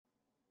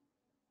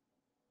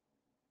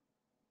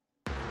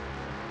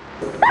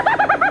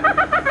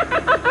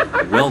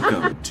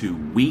Welcome to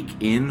Week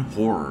in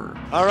Horror.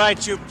 All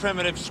right, you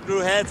primitive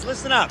screwheads,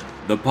 listen up.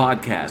 The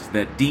podcast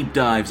that deep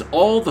dives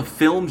all the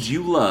films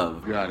you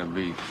love. You gotta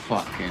be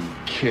fucking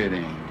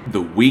kidding.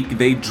 The week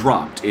they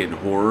dropped in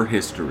horror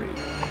history.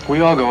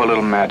 We all go a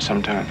little mad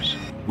sometimes.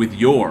 With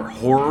your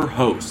horror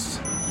hosts,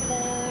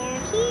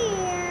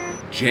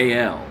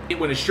 JL.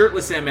 When a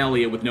shirtless Sam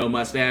Elliott with no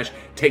mustache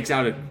takes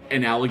out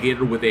an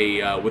alligator with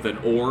an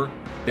oar,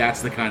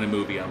 that's the kind of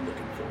movie I'm looking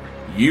for.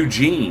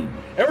 Eugene.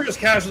 And we're just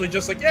casually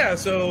just like, yeah,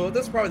 so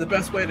this is probably the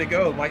best way to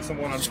go, light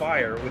someone on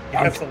fire with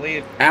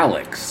gasoline.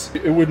 Alex.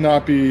 It would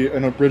not be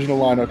an original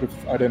lineup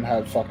if I didn't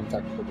have fucking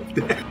technical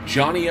difficulty.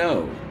 Johnny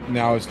O.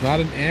 Now, it's not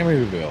an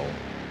Amityville,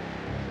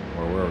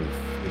 or wherever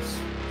it's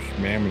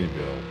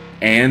Amityville.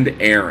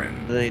 And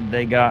Aaron.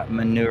 They got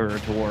manure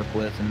to work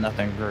with and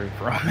nothing grew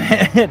from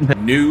it.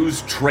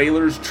 News,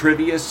 trailers,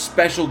 trivia,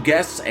 special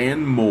guests,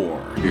 and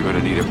more. You're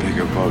gonna need a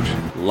bigger boat.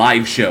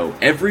 Live show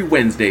every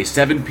Wednesday,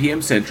 7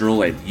 p.m.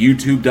 Central at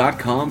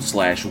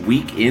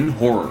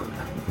youtube.com/weekinhorror.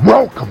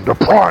 Welcome to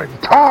prime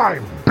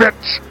time,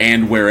 bitch!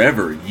 And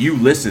wherever you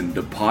listen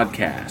to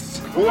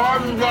podcasts.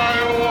 One by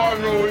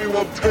one, we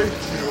will take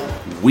you.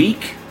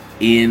 Week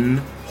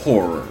in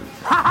Horror.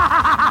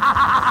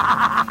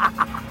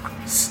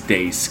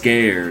 Stay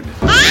scared.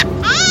 If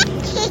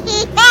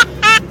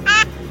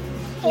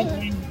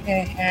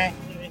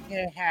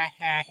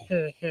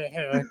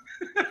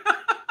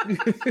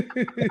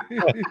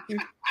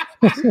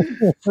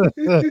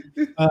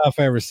I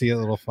ever see a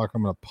little fucker,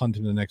 I'm gonna punt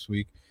into next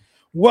week.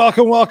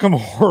 Welcome,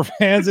 horror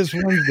fans. It's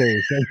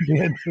Wednesday.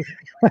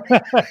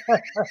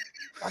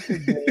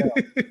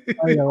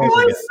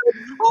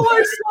 All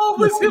I saw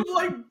was him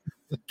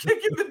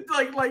kicking the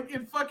like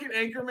in fucking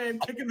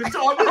Anchorman, kicking the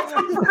dog off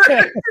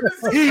the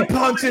bridge. He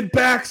punted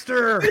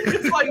Baxter.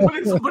 It's like, but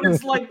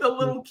it's like the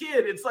little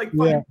kid. It's like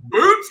fucking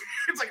boots.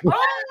 It's like,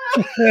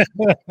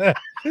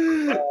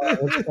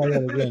 Let's try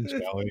that again,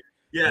 shall we?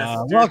 Yes.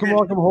 Welcome,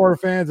 horror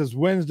fans. It's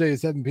Wednesday,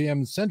 7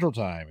 p.m. Central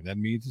Time. And that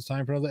means it's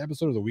time for another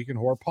episode of the Week in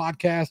Horror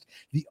podcast,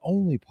 the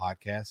only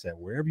podcast that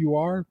wherever you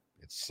are,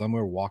 it's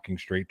somewhere walking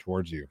straight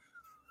towards you.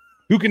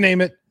 Who can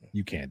name it?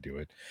 You can't do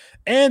it.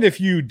 And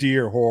if you,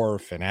 dear horror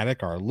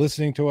fanatic, are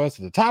listening to us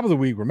at the top of the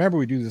week, remember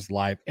we do this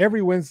live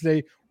every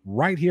Wednesday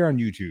right here on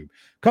YouTube.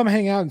 Come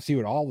hang out and see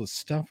what all the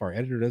stuff our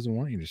editor doesn't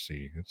want you to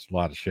see. It's a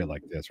lot of shit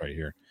like this right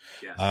here.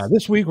 Yes.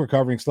 This week, we're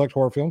covering select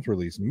horror films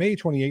released May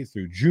 28th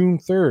through June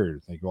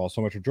 3rd. Thank you all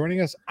so much for joining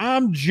us.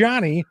 I'm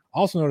Johnny,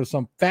 also known as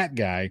some fat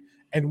guy.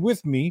 And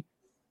with me,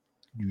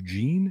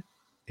 Eugene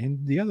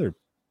and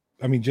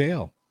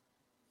JL.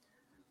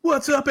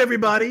 What's up,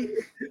 everybody?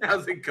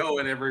 How's it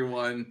going,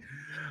 everyone?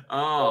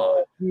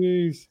 Oh,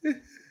 jeez.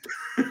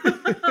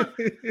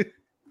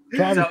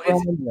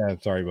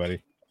 Sorry,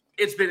 buddy.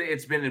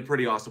 It's been a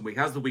pretty awesome week.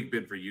 How's the week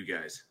been for you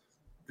guys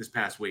this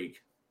past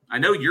week? I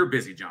know you're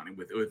busy, Johnny,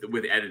 with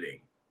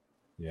editing.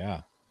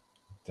 Yeah,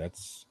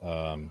 that's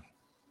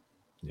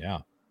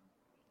yeah.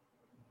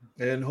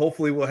 And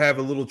hopefully we'll have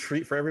a little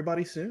treat for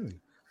everybody soon.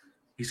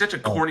 He's such a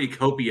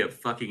cornucopia of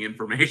fucking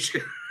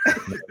information.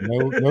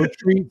 No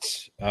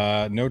treats.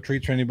 No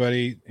treats for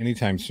anybody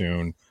anytime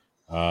soon.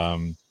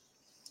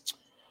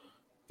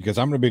 Because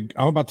I'm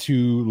about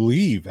to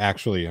leave.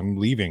 Actually, I'm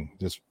leaving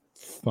this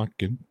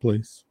fucking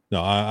place.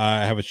 No,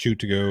 I have a shoot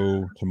to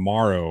go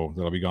tomorrow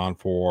that I'll be gone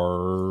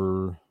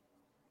for.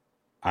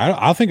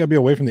 I think I'll be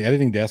away from the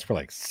editing desk for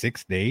like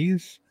 6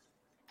 days.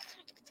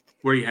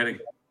 Where are you heading?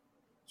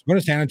 I'm going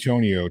to San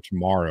Antonio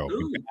tomorrow.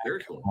 Ooh,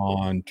 very cool.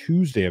 On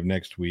Tuesday of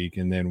next week,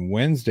 and then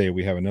Wednesday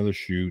we have another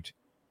shoot.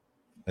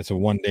 That's a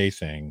 1-day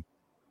thing.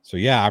 So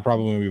yeah, I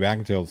probably won't be back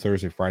until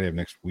Thursday, Friday of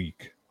next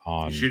week.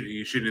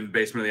 You shooting in the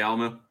basement of the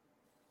Alamo?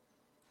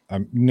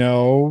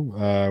 No,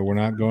 we're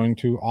not going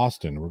to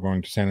Austin. We're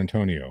going to San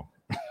Antonio.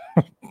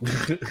 What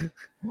the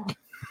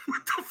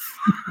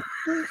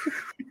fuck?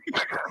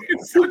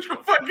 You're such a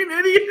fucking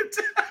idiot.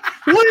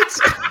 What?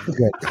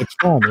 Okay, it's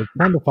fun. It's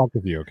fun to fuck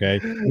with you, okay?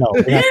 No,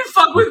 You didn't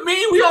fuck with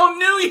me. We all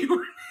knew you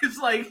were. It's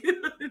like.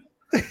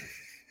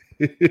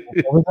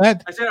 What was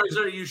that? I said,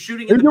 are you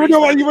shooting in the basement?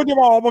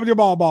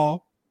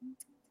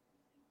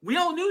 We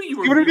all knew you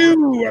were. What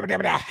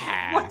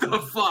the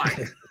fuck?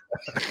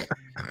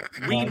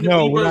 We're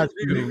not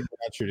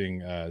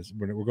shooting.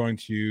 We're going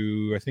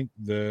to, I think,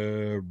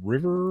 the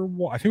river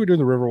walk. I think we're doing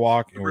the river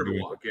walk, and we're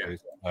doing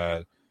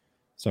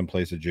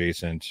someplace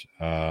adjacent.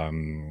 So I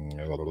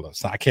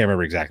can't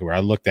remember exactly where. I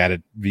looked at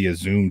it via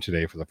Zoom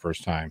today for the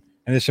first time,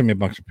 and they sent me a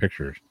bunch of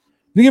pictures.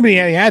 They didn't give me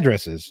any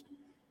addresses,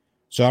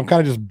 so I'm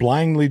kind of just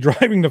blindly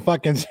driving to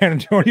fucking San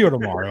Antonio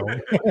tomorrow,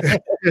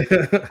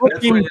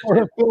 looking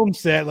for a film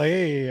set. Like,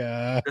 hey,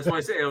 that's why I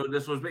say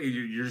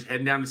you're just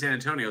heading down to San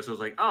Antonio. So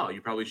it's like, oh,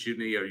 you're probably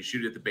shooting. You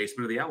shoot at the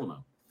basement of the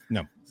Alamo.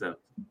 No.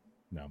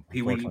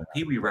 Pee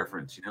Wee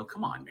reference.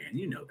 Come on, man.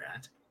 You know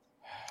that.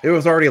 It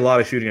was already a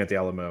lot of shooting at the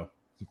Alamo.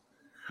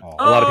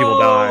 A lot of people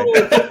died.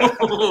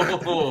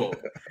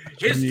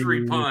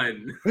 History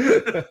pun.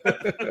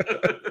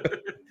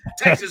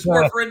 Texas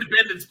War for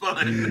Independence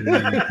fund.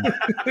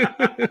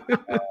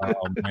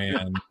 Oh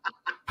man.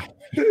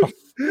 What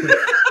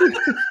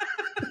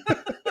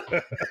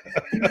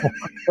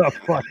the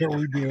fuck are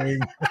we doing?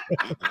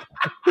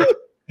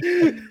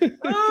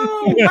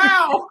 Oh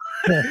wow.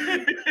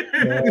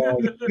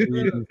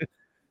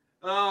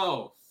 Oh,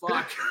 Oh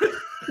fuck.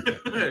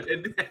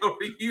 And how are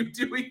you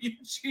doing,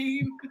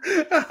 Eugene?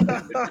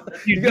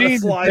 You gotta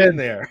slide in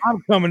there.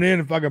 I'm coming in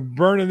and fucking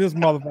burning this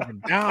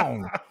motherfucker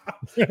down.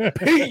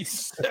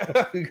 Peace.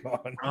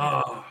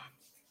 Oh.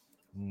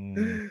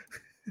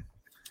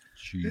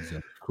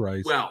 Jesus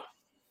Christ. Well,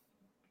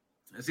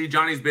 I see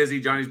Johnny's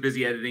busy. Johnny's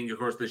busy editing, of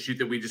course, the shoot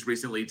that we just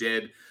recently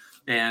did.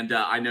 And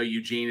I know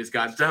Eugene has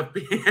got stuff.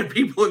 And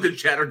people in the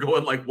chat are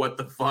going like, what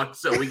the fuck?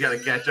 So we got to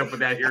catch up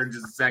with that here in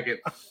just a second.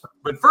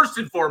 But first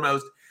and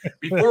foremost,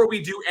 before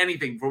we do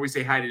anything, before we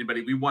say hi to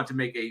anybody, we want to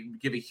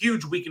give a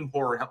huge Week in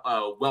Horror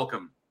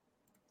welcome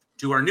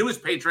to our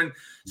newest patron.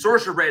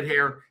 Sorsha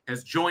Redhair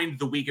has joined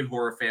the Week in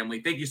Horror family.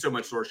 Thank you so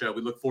much, Sorsha.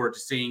 We look forward to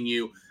seeing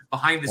you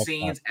behind the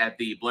scenes at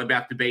the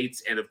Bloodbath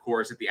debates and, of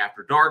course, at the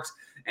After Darks.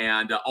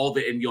 And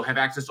and you'll have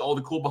access to all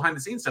the cool behind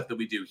the scenes stuff that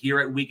we do here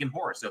at Week in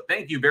Horror. So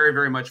thank you very,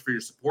 very much for your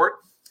support.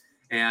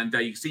 And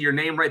you can see your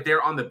name right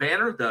there on the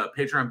banner, the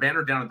Patreon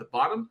banner down at the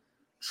bottom.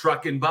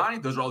 Trucking by.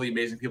 Those are all the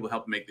amazing people who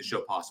help make the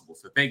show possible.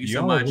 So thank you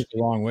so much. Went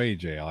the wrong way,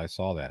 JL. I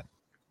saw that.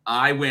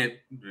 I went,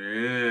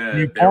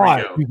 You there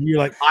paused. we go. You're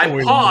like, I oh,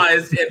 wait a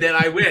paused and then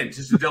I went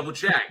just to double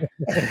check.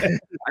 I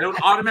don't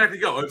automatically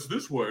go, it's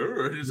this way.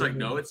 It's like,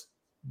 no, it's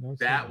No, it's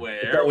that not. way.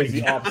 It's There we always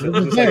the go. opposite. I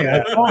was saying,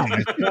 I saw it.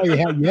 I saw you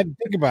had to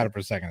think about it for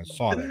a second. I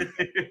saw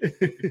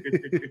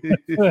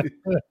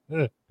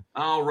that.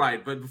 All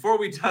right, but before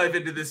we dive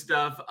into this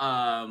stuff,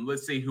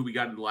 let's see who we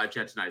got in the live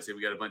chat tonight. So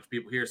we got a bunch of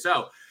people here.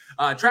 So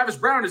Travis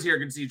Brown is here.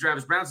 Good to see you,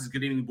 Travis Brown. Says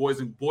good evening, boys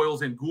and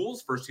boils and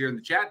ghouls. First here in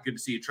the chat. Good to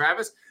see you,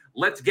 Travis.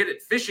 Let's Get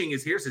It Fishing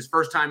is here. It's his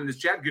first time in this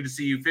chat. Good to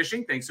see you,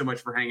 Fishing. Thanks so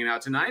much for hanging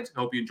out tonight.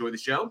 Hope you enjoy the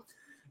show.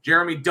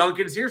 Jeremy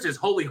Duncan is here. Says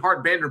Holy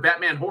Heart Banner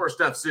Batman horror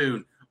stuff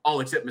soon. All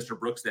except Mr.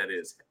 Brooks, that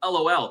is.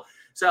 LOL.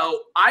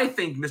 So I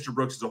think Mr.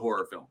 Brooks is a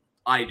horror film.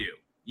 I do.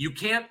 You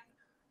can't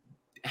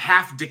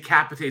half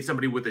decapitate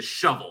somebody with a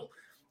shovel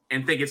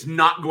and think it's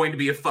not going to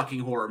be a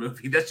fucking horror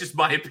movie. That's just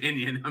my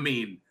opinion. I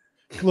mean,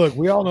 look,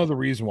 we all know the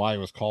reason why it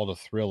was called a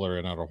thriller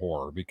and not a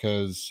horror,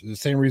 because the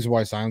same reason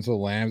why Silence of the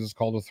Lambs is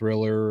called a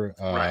thriller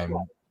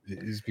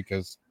is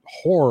because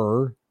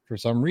horror, for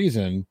some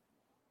reason,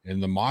 in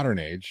the modern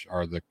age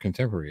or the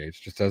contemporary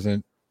age, just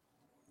doesn't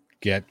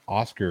get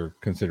Oscar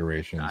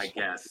considerations. I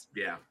guess,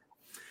 yeah.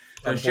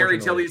 So Sherry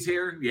Tilley's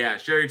here. Yeah,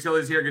 Sherry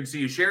Tilley's here. Good to see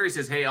you. Sherry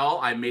says, hey,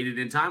 all. I made it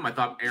in time. I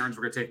thought errands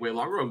were going to take way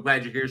longer. I'm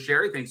glad you're here,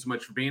 Sherry. Thanks so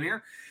much for being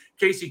here.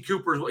 Casey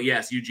Cooper's, well,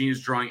 yes, Eugene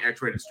is drawing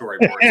X-rated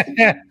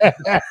storyboards.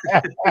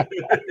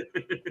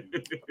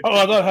 Oh,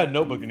 I thought I had a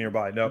notebook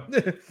nearby. No.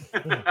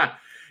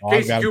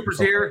 Casey Cooper's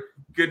here.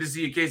 Good to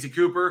see you, Casey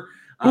Cooper.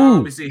 Ooh,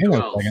 Let me see who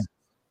else.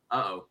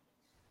 Uh-oh.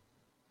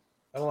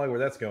 I don't like where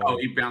that's going. Oh,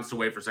 he bounced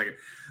away for a second.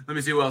 Let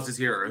me see who else is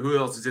here. Who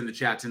else is in the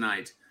chat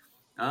tonight?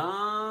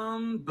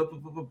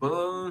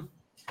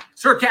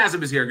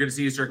 Sarcasm is here. Good to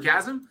see you,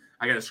 Sarcasm.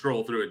 I got to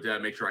scroll through it to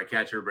make sure I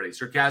catch everybody.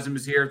 Sarcasm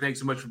is here. Thanks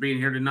so much for being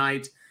here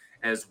tonight,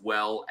 as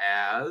well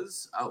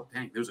as, oh,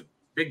 dang, there's a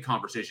big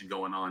conversation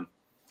going on.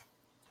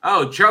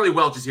 Oh, Charlie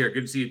Welch is here.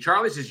 Good to see you.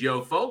 Charlie says,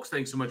 yo, folks,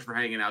 thanks so much for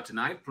hanging out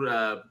tonight.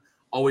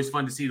 Always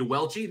fun to see the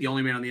Welchie, the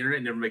only man on the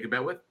internet never make a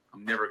bet with.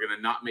 I'm never going to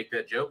not make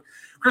that joke.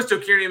 Christo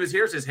Kiriam is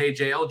here. Says, hey,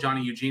 JL,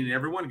 Johnny, Eugene, and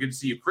everyone. Good to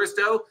see you,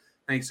 Christo.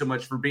 Thanks so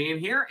much for being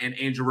here. And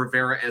Angel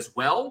Rivera as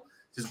well.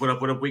 Says, what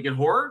up, Week in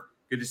Horror?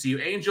 Good to see you,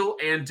 Angel.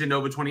 And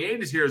Denova28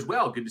 is here as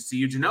well. Good to see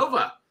you,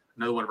 Denova.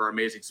 Another one of our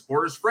amazing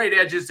supporters. Frayed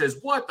Edges says,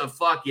 what the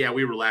fuck? Yeah,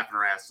 we were laughing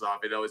our asses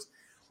off. It always,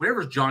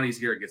 whenever Johnny's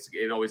here,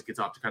 it always gets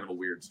off to kind of a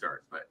weird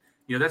start. But,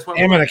 you know, that's why.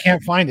 Damn it, I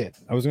can't find it.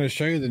 I was going to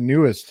show you the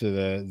newest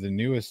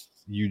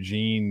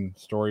Eugene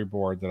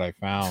storyboard that I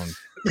found.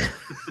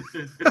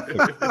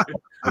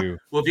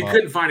 Well, if you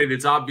couldn't find it,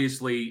 it's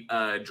obviously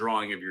a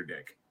drawing of your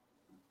dick.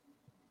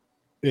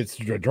 It's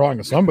a drawing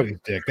of somebody's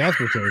dick. That's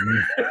for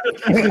certain.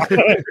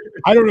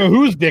 I don't know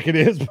whose dick it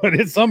is, but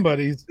it's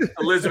somebody's.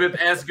 Elizabeth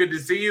S., good to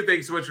see you.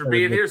 Thanks so much for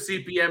being here.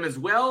 CPM as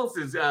well.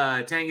 Says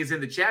Tang is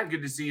in the chat.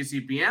 Good to see you,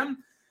 CPM.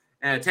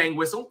 Tang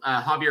Whistle.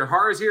 Javier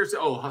Har is here.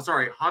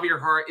 Javier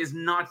Har is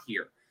not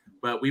here,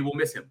 but we will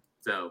miss him.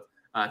 So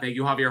thank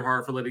you, Javier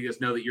Har, for letting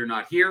us know that you're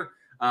not here.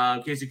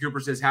 Casey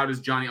Cooper says, how does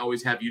Johnny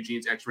always have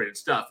Eugene's X-rated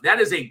stuff? That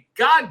is a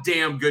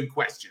goddamn good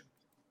question.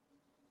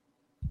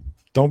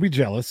 Don't be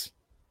jealous.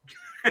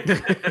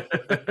 Fuck.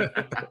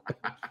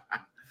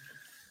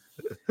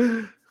 What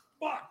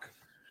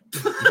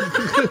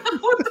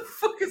the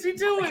fuck is he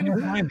doing? I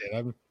can't find it.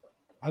 I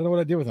don't know what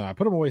I did with him. I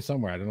put him away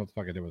somewhere. I don't know what the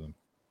fuck I did with him.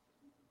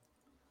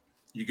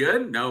 You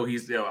good? No,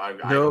 he's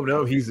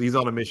no. He's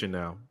on a mission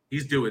now.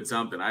 He's doing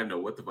something. I don't know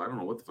what the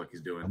fuck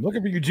he's doing. I'm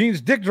looking for Eugene's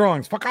dick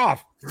drawings. Fuck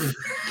off.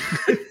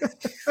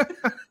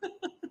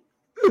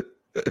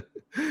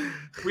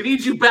 We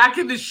need you back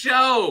in the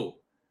show.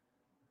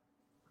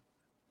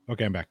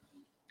 Okay, I'm back.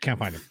 Can't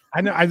find him.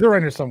 I know they're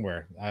in here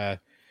somewhere.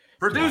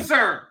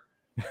 Producer,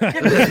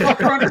 get this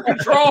fucker under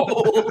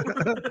control.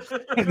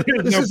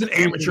 This is an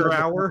amateur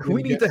hour.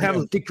 We need to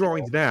have dick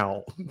drawings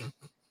now.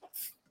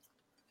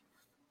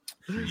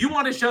 You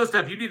want to show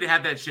stuff, you need to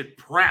have that shit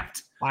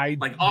prepped.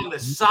 Like on the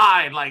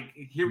side, like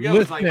here we go.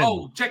 It's like,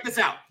 oh, check this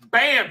out.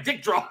 Bam,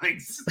 dick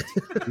drawings.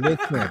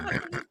 Listen.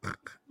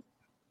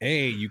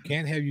 A, you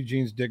can't have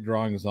Eugene's dick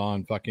drawings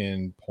on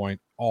fucking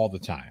point all the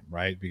time,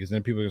 right? Because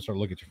then people are gonna start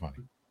looking at you funny.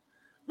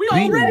 We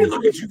already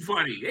look at you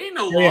funny. Ain't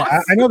no loss.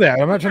 Yeah, I know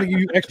that. I'm not trying to give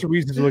you extra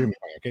reasons to look at me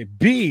funny. Okay.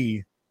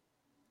 B,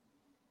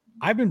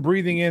 I've been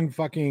breathing in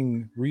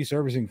fucking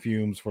resurfacing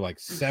fumes for like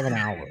 7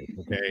 hours.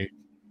 Okay.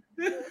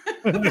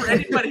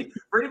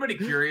 for anybody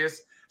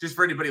curious, just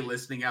for anybody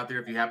listening out there,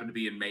 if you happen to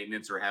be in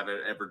maintenance or haven't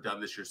ever done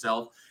this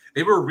yourself,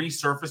 they were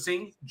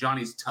resurfacing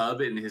Johnny's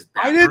tub in his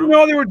bathroom. I didn't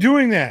know they were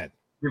doing that.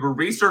 They were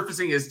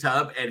resurfacing his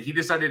tub, and he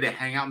decided to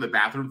hang out in the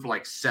bathroom for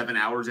like 7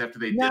 hours after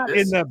they Not did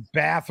this. in the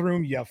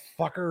bathroom, you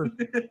fucker.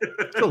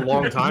 It's a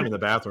long time in the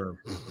bathroom.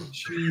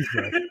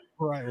 Jesus.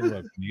 Right.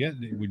 Look,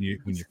 when you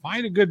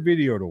find a good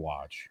video to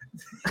watch.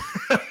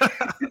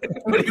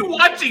 What are you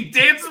watching?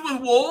 Dancing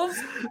with Wolves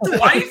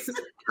twice?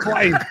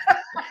 Twice.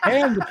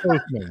 And the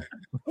Postman.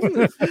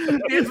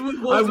 Dancing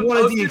with Wolves. I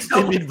wanted the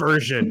extended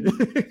version.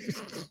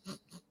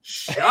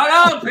 Shut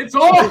up! It's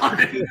on.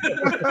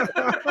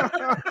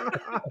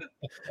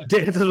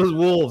 Dancing with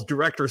Wolves,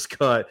 director's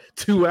cut,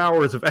 2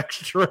 hours of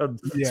extra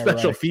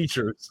special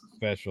features.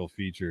 Special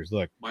features.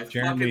 Look, my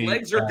fucking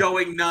legs are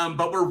going numb,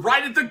 but we're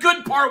right at the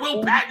good part.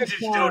 Will Patton just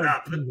showed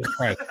up.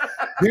 Right.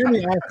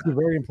 Jeremy asked a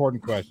very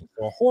important question.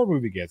 So a horror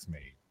movie gets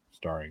made,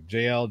 starring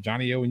JL,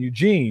 Johnny O, and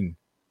Eugene.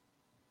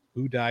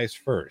 Who dies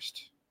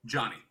first?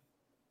 Johnny.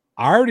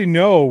 I already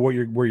know where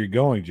you're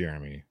going,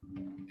 Jeremy.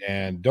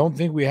 And don't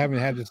think we haven't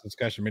had this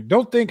discussion. Man,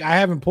 don't think I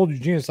haven't pulled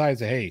Eugene aside and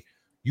said, hey,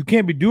 you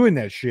can't be doing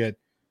that shit.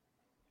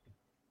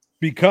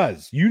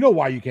 Because you know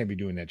why you can't be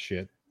doing that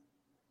shit.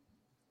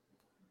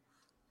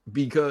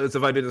 Because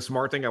if I did a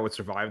smart thing, I would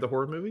survive the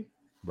horror movie.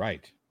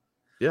 Right.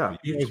 Yeah.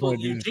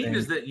 Eugene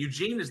is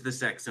the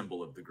sex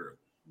symbol of the group.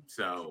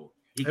 So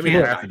he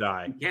can't have to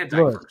die. He can't die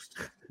first.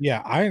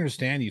 Yeah, I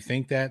understand you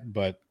think that,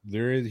 but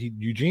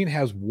Eugene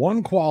has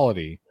one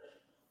quality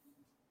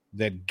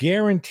that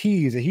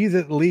guarantees that he's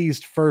at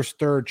least first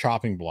third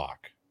chopping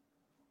block.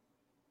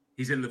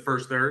 He's in the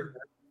first third?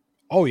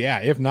 Oh yeah,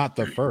 if not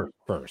the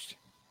first.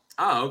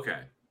 Oh, okay.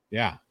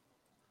 Yeah.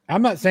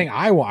 I'm not saying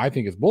I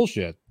think it's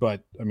bullshit,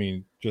 but I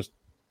mean, just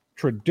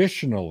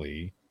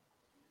traditionally,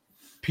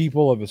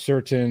 people of a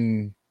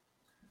certain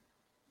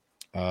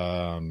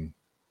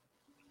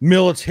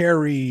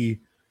military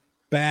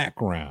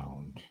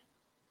background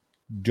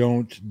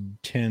don't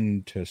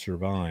tend to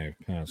survive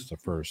past the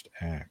first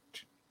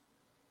act.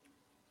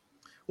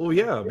 Well,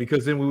 yeah,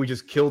 because then we would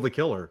just kill the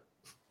killer.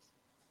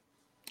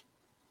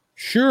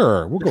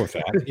 Sure, we'll go with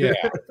that. Yeah.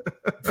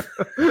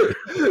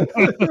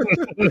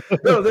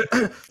 No,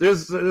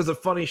 there's a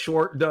funny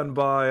short done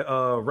by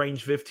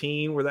Range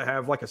 15 where they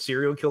have like a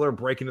serial killer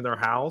break into their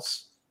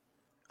house,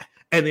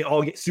 and they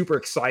all get super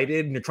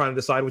excited and they're trying to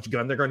decide which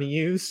gun they're going to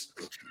use.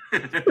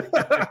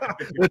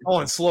 It's all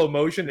in slow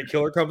motion. The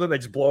killer comes in, they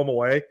just blow them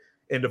away.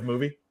 End of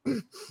movie.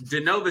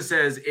 Denova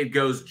says it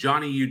goes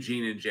Johnny,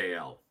 Eugene, and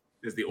JL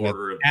is the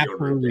order of the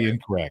absolutely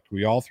incorrect.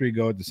 We all three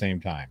go at the same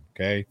time.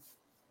 Okay.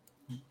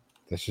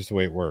 That's just the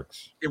way it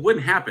works. It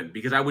wouldn't happen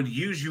because I would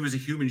use you as a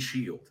human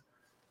shield.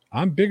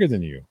 I'm bigger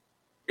than you.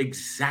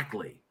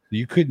 Exactly.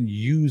 You couldn't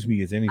use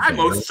me as anything. I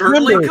most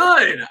certainly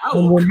could.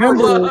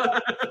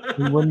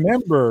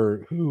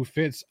 Remember who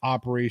fits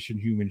Operation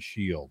Human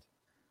Shield.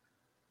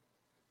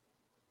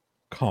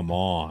 Come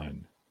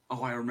on.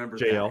 Oh, I remember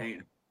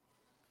JL.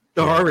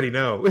 Oh, I already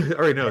know.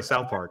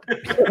 South Park.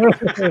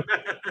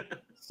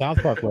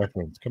 South Park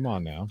reference. Come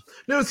on now.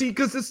 No, see,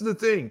 because this is the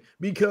thing.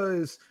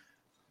 Because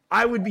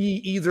I would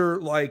be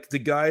either like the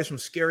guys from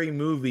Scary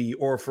Movie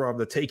or from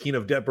The Taking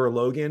of Deborah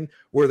Logan,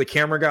 where the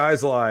camera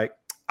guy's like,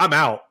 I'm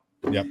out.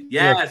 Yep.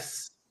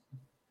 Yes.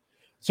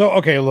 So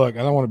okay, look, I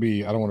don't want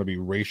to be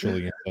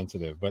racially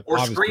insensitive, but or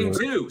Scream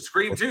 2.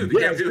 Scream 2. The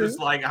damn dude is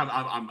like,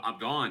 I'm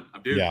gone.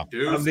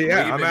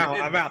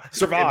 I'm out.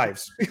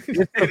 Survives.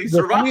 And he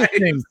survives.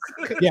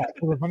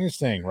 The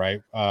funniest thing,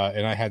 right?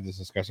 And I had this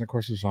discussion. Of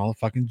course, there's all the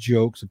fucking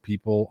jokes of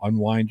people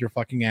unwind your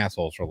fucking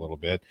assholes for a little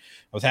bit.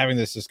 I was having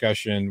this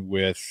discussion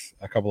with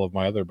a couple of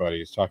my other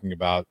buddies talking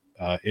about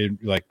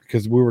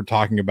because we were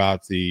talking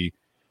about the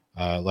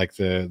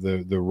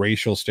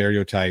racial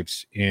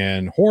stereotypes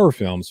in horror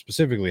films,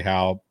 specifically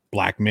how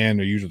black men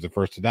are usually the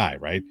first to die,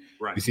 right?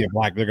 You see a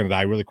black, they're going to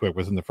die really quick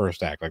within the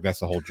first act. Like that's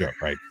the whole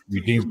joke, right?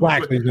 Eugene's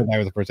black, so he's going to die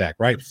with the first act,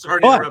 right? I'm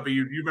sorry to interrupt, but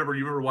you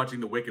remember watching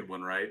the Wicked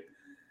one, right?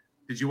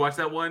 Did you watch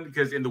that one?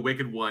 Because in the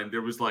Wicked one,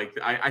 there was like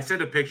I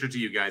sent a picture to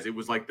you guys. It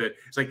was like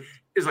it's like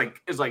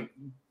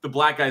the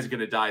black guy's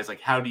gonna die. It's like,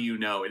 how do you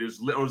know? It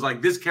was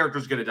like this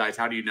character's gonna die. It's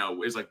how do you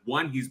know? It's like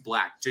 1, he's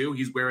black. 2,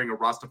 he's wearing a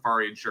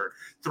Rastafarian shirt.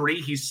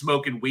 3, he's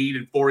smoking weed,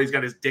 and 4, he's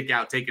got his dick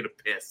out taking a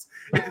piss.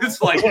 It's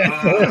like he's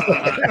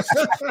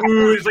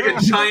like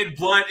a giant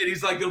blunt, and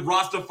he's like the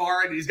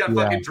Rastafarian. And he's got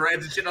fucking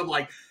dreads and shit. I'm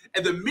like,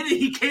 And the minute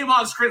he came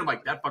on screen, I'm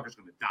like, that fucker's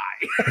gonna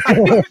die. I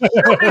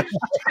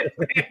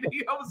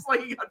was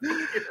like,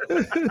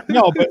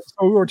 no, but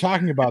so we were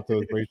talking about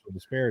those racial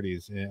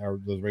disparities or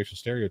those racial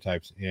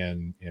stereotypes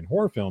in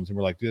horror films, and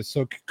we're like, this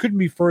so couldn't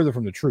be further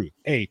from the truth.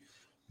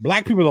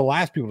 Black people are the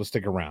last people to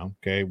stick around.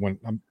 Okay,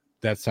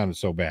 that sounded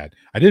so bad.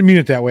 I didn't mean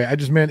it that way. I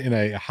just meant in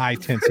a high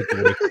tense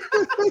situation.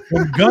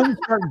 When guns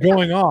start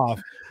going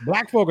off,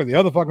 black folk are the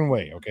other fucking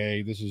way.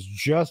 Okay, this is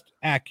just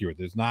accurate.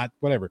 There's not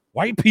whatever.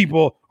 White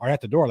people are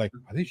at the door, like,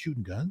 are they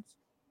shooting guns?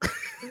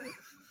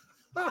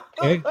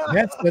 Okay,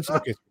 that's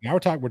okay. Now we're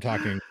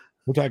talking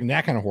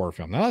that kind of horror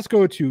film. Now let's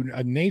go to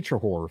a nature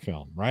horror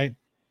film, right?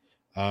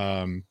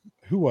 Who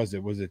was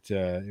it?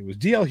 It was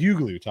D.L.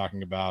 Hughley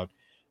talking about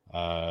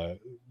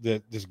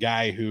this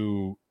guy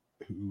who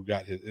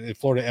got in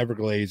Florida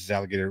Everglades, his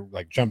alligator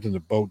like jumped in the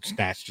boat,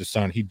 snatched his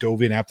son. He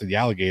dove in after the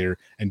alligator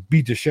and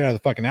beat the shit out of the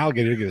fucking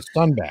alligator to get his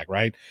son back,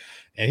 right?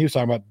 And he was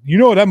talking about,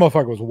 that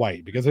motherfucker was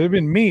white, because if it had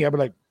been me, I'd be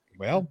like,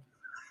 well,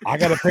 I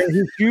got a pair of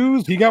his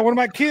shoes. He got one of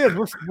my kids.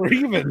 We're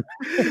even.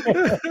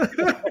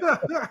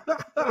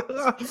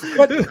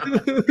 Right?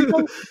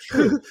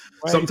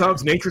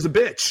 Sometimes nature's a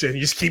bitch, and you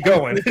just keep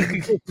going.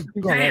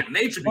 Damn,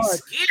 nature be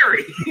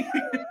scary.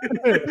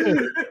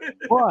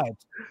 But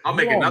I'll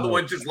make another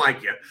one just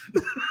like you.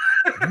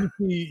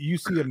 You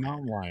see a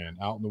mountain lion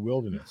out in the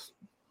wilderness.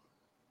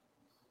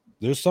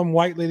 There's some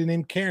white lady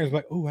named Karen who's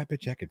like, oh, I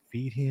bet you I could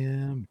feed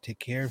him, take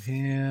care of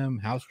him,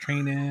 house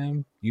train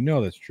him.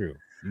 That's true.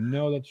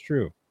 That's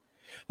true.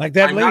 Like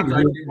that lady who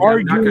was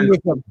arguing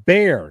with a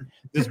bear.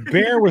 This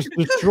bear was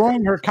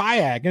destroying her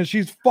kayak, and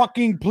she's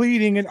fucking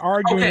pleading and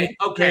arguing.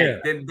 Okay.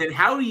 Then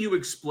how do you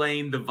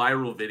explain the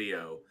viral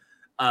video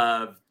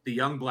of the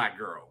young black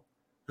girl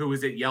who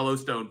was at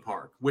Yellowstone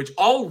Park, which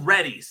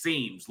already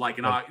seems like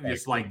a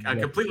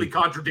completely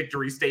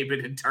contradictory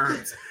statement in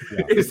terms?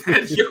 Is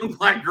that young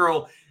black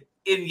girl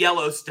in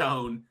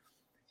Yellowstone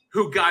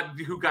who got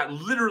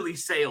literally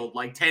sailed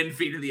like 10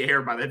 feet in the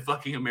air by that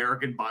fucking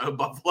American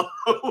buffalo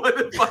with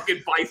a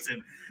fucking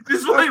bison.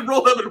 Just like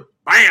rolled up and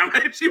bam,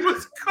 and she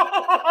was gone.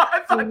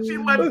 I thought she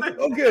left it.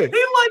 Okay. He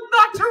like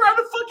knocked her out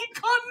of fucking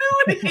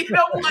continuity.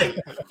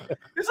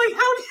 It's like,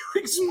 how do you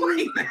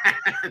explain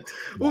that?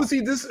 Well, see,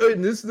 this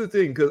is the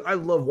thing, because I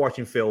love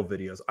watching fail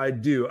videos. I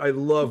do. I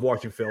love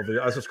watching fail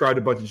videos. I subscribe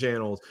to a bunch of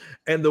channels,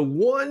 and the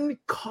one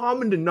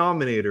common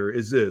denominator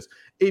is this: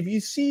 if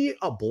you see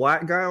a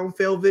black guy on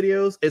fail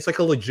videos, it's like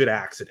a legit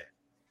accident.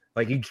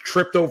 Like he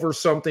tripped over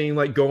something,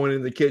 like going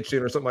in the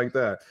kitchen or something like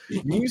that.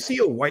 When you see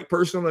a white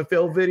person on a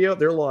failed video,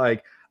 they're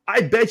like,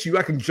 I bet you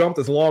I can jump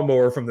this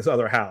lawnmower from this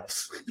other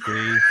house.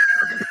 And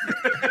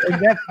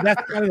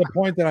that's kind of the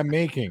point that I'm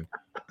making.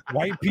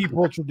 White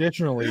people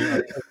traditionally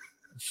are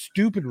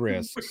stupid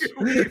risks.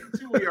 We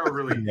are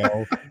really.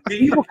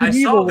 I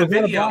saw the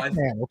video.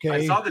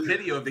 I saw the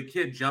video of the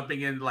kid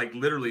jumping in, like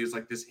literally, it's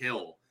like this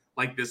hill,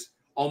 like this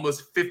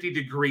almost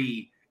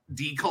 50-degree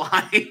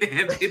decline,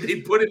 and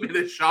they put him in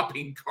a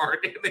shopping cart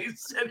and they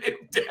sent him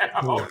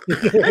down.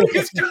 And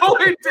he's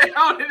going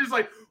down, and it's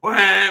like, what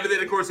happened? And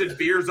then of course it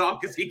veers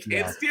off because he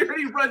can't steer,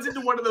 and he runs into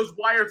one of those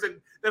wires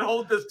that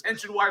hold those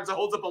tension wires that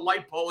holds up a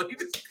light pole, and he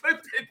just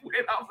flipped it,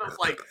 went off. I was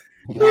like,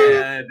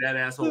 yeah, that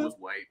asshole was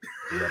white.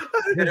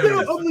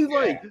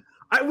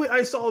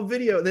 I saw a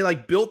video, and they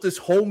built this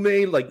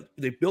homemade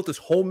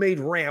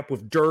ramp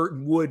with dirt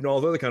and wood and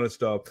all the other kind of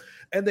stuff,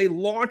 and they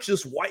launched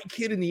this white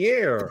kid in the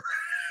air.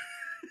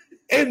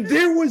 And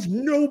there was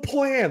no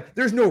plan.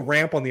 There's no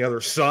ramp on the other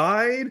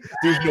side.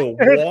 There's no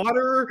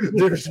water.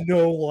 There's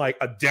no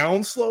a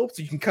downslope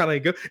so you can kind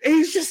of go. And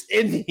he's just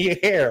in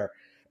the air,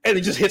 and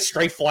it just hits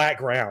straight flat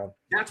ground.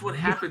 That's what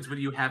happens when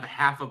you have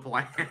half a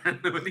plan.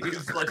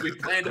 We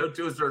planned out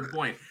to a certain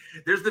point.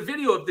 There's the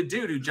video of the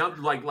dude who jumped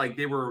like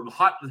they were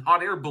hot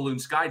air balloon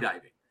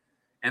skydiving,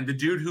 and the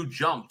dude who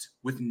jumped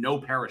with no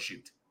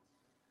parachute.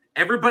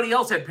 Everybody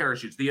else had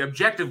parachutes. The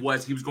objective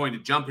was he was going to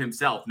jump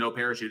himself, no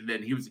parachute, and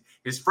then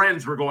his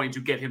friends were going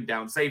to get him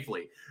down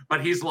safely.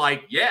 But he's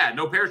like, yeah,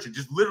 no parachute,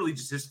 just literally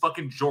just his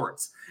fucking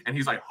jorts. And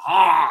he's like,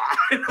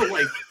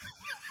 like,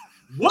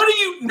 what are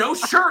you? No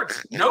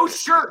shirt,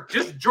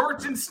 just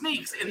jorts and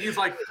sneaks. And he's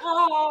like,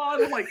 oh,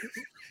 and I'm like,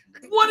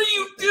 what are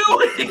you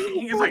doing?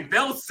 He's like,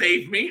 they'll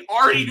save me.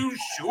 Are you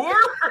sure?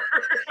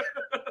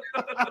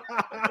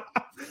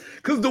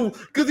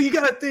 Because you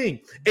gotta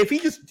think, if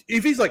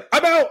he's like,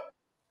 I'm out.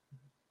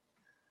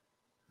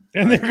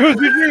 And there goes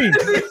the green.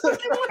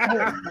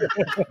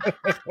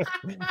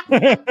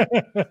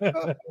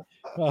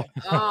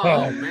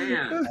 Oh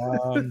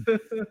man.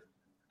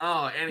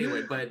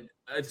 Anyway, but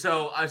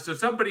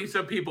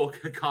some people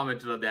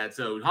commented on that.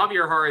 So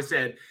Javier Hara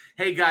said,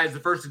 "Hey guys,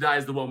 the first to die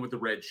is the one with the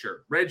red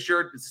shirt. Red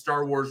shirt is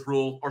Star Wars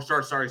rule, or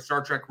Star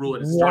Trek rule.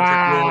 It is Star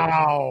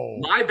Trek rule.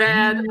 My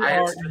bad.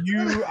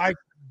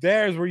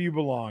 There's where you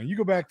belong. You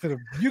go back to the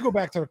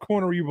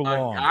corner where you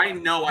belong. I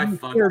know I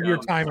fucked up. Your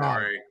time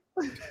out.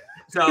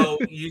 So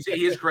he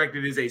is correct.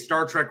 It is a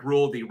Star Trek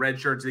rule. The red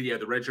shirts, the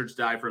red shirts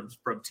die from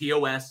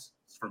TOS.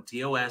 It's from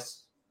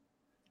TOS.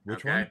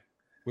 Which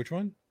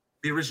one?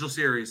 The original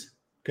series.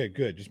 Okay,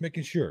 good. Just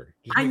making sure.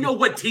 I know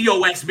what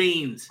TOS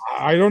means.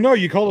 I don't know.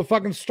 You called it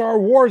fucking Star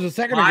Wars a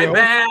second My ago.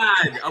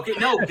 bad. Okay,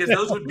 no, because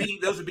those would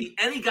be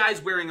any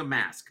guys wearing a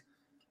mask.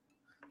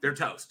 They're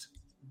toast.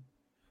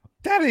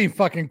 That ain't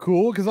fucking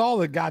cool because all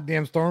the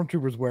goddamn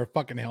stormtroopers wear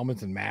fucking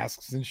helmets and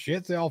masks and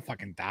shit. They all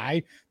fucking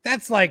die.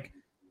 That's like,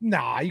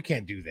 nah, you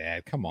can't do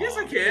that. Come on. Yes,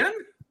 I can.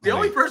 The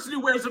only person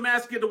who wears a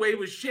mask get away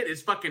with shit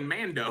is fucking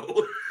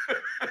Mando.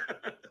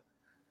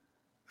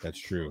 That's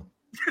true.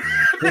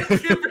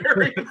 Thank you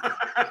very much.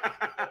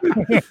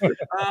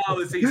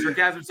 Let's see.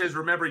 Sarcasm says,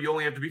 remember, you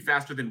only have to be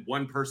faster than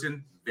one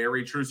person.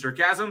 Very true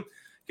sarcasm.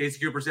 Casey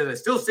Cooper says, I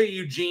still say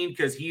Eugene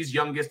because he's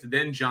youngest,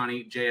 then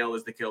Johnny. JL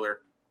is the killer.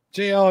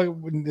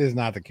 JL is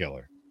not the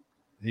killer,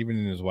 even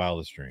in his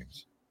wildest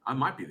dreams. I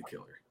might be the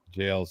killer.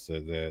 JL's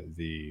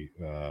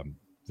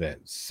that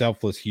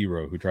selfless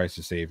hero who tries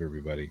to save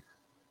everybody,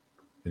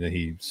 and then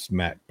he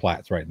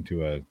plats right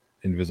into a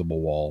invisible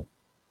wall.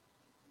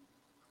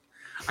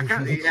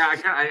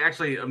 I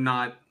actually am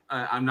not.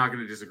 I'm not going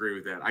to disagree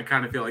with that. I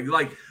kind of feel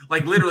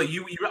like literally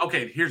you.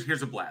 Okay,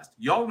 here's a blast.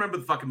 Y'all remember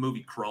the fucking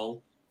movie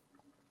Krull?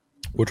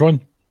 Which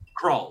one?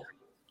 Krull.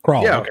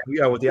 Yeah, okay.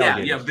 yeah, with the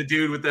alligators. The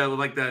dude with the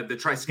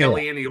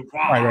triskelion,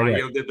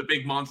 right. The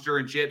big monster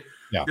and shit.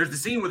 Yeah. There's the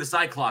scene where the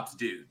Cyclops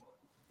dude,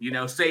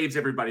 saves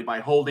everybody by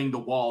holding the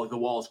wall. The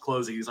wall is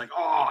closing. He's like,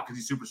 because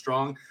he's super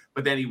strong,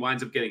 but then he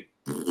winds up getting.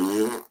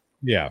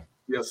 Yeah.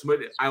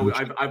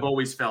 I've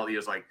always felt he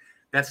was like,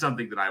 that's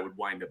something that I would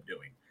wind up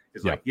doing.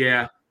 It's like,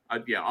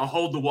 I'll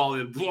hold the wall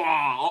and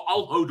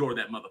I'll Hodor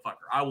that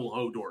motherfucker. I will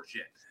Hodor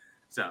shit.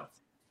 So,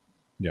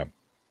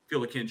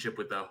 feel a kinship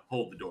with the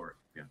hold the door.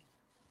 Yeah.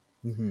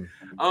 Mm-hmm.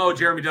 Oh,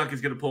 Jeremy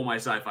Duncan's going to pull my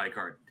sci-fi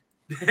card.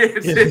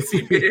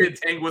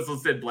 Tang Whistle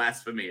said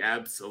blasphemy.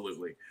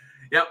 Absolutely.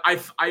 Yeah, I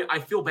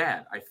feel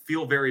bad. I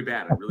feel very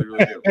bad. I really,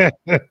 really do.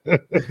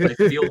 I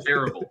feel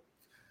terrible.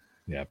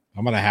 Yeah,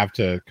 I'm gonna have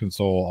to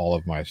console all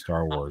of my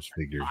Star Wars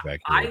figures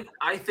back here.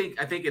 I think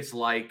it's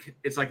like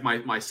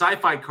my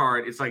sci-fi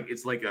card. It's like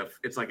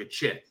a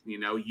chit.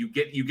 You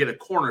get a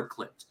corner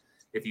clipped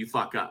if you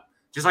fuck up,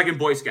 just like in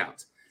Boy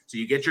Scouts. So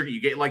you get your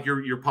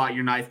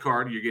knife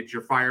card, you get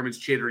your fireman's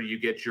chit, or you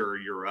get your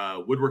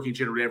woodworking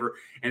chit or whatever.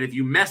 And if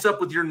you mess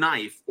up with your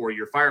knife or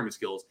your fireman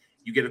skills,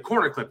 you get a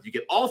corner clipped. You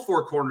get all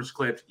 4 corners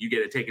clipped. You get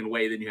it taken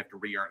away. Then you have to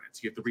re-earn it.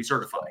 So you have to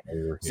recertify.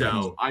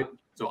 Yeah.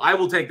 So I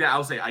will take that.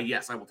 I'll say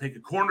yes. I will take a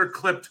corner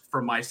clipped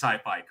from my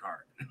sci-fi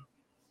card.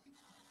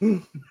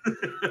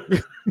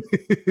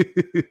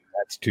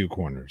 That's 2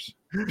 corners.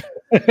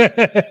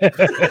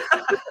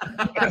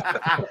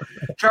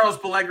 Charles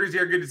Pellegri's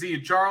here. Good to see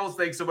you, Charles.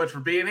 Thanks so much for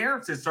being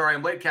here. Says sorry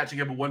I'm late. Catching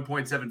up at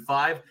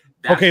 1.75.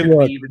 That okay,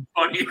 look. Be even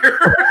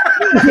funnier.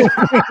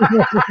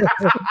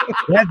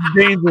 That's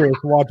dangerous.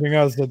 Watching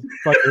us at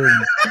fucking.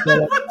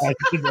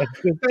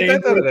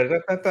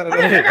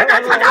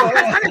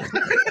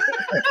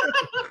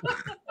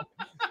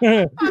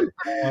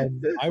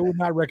 I would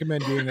not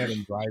recommend doing that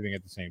and driving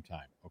at the same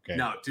time. Okay.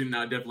 No,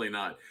 definitely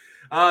not.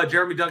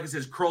 Jeremy Duncan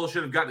says Krull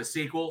should have gotten a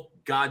sequel.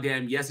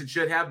 Goddamn, yes, it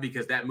should have,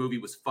 because that movie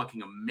was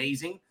fucking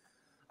amazing.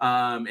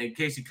 And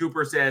Casey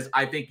Cooper says,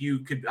 I think you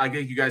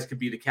guys could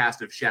be the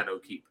cast of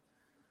Shadowkeep.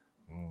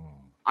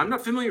 I'm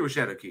not familiar with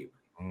Shadowkeep.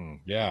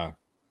 Yeah,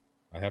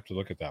 I have to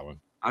look at that one.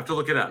 I have to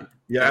look it up.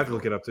 Yeah, I have to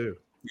look it up too.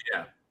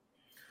 Yeah.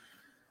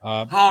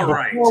 All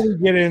right. Before we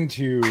get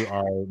into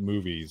our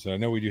movies, I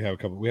know we do have a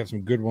couple. We have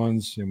some good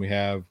ones, and we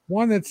have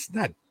one that's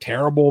not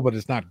terrible, but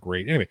it's not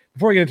great. Anyway,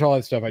 before we get into all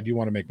that stuff, I do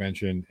want to make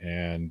mention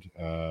and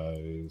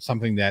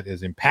something that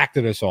has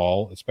impacted us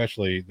all,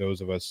 especially those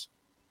of us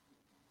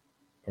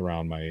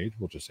around my age.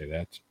 We'll just say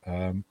that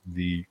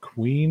the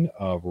Queen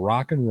of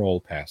Rock and Roll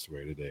passed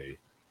away today.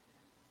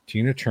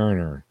 Tina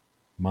Turner.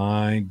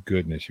 My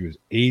goodness, she was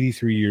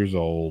 83 years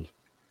old.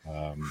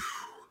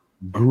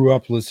 Grew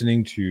up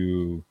listening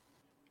to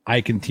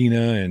Ike and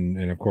Tina,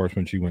 and of course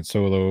when she went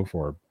solo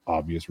for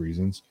obvious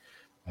reasons.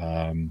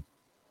 It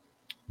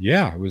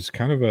was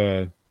kind of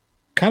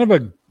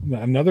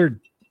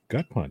another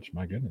gut punch.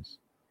 My goodness.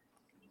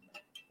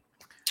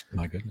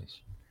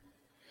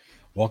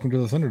 Welcome to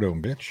the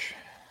Thunderdome, bitch.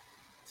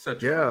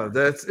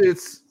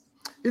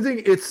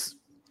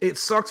 It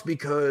sucks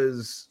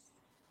because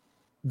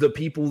the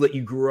people that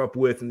you grew up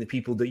with and the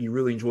people that you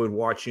really enjoyed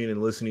watching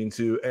and listening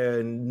to,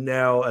 and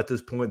now at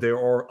this point they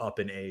are up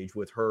in age,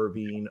 with her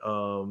being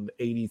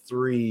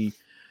 83,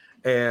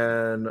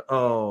 and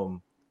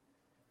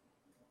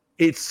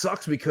it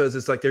sucks because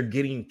it's like they're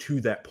getting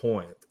to that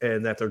point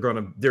and that they're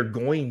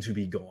going to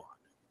be gone,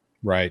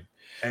 right?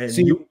 And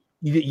you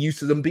get used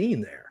to them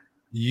being there.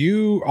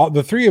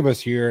 The three of us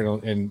here,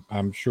 and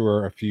I'm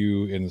sure a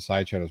few in the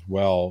side chat as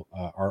well,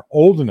 are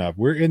old enough.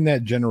 We're in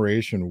that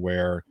generation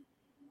where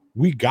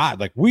we got,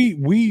 like,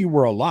 we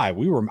were alive.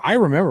 I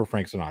remember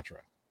Frank Sinatra.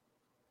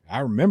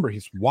 I remember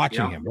he's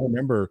watching him.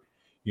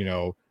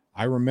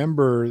 I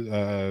remember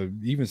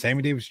even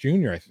Sammy Davis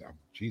Jr.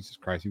 Jesus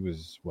Christ, he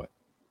was what?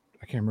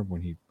 I can't remember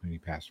when he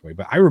passed away,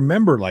 but I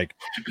remember like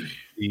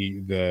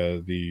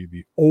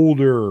the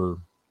older,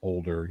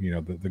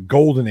 the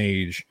golden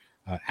age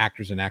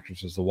actors and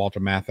actresses, the Walter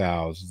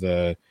Matthau's,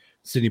 the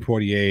Sidney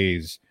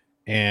Poitiers,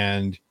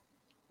 and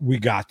we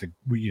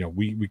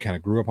kind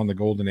of grew up on the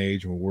golden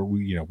age, and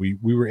we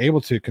were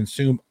able to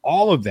consume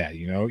all of that.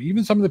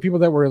 Even some of the people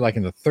that were like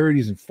in the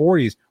 30s and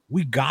 40s,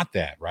 we got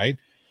that, right?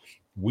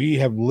 We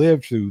have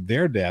lived through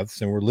their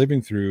deaths, and we're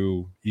living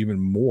through even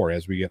more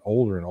as we get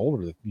older and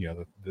older.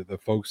 The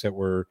folks that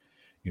were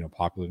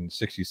popular in the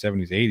 60s,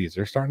 70s, 80s,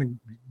 they're starting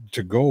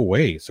to go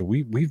away. So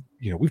we've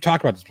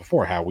talked about this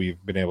before, how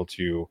we've been able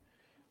to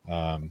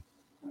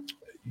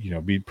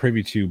be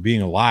privy to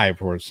being alive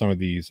for some of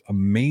these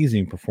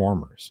amazing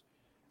performers.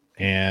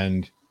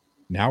 And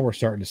now we're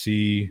starting to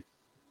see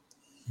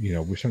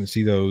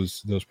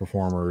those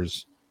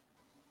performers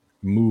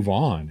move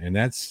on. And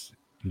that's,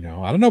 I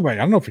don't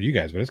know for you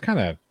guys, but it's kind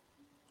of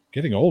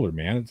getting older,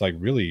 man. It's like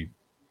really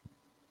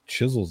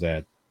chisels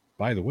that,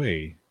 by the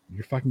way,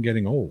 you're fucking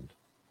getting old.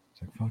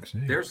 It's like, fuck's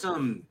sake. There's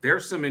some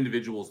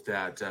individuals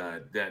that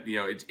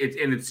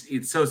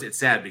it's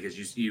sad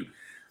because you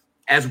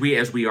as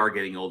we are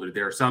getting older,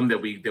 there are some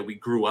that we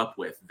grew up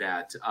with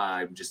that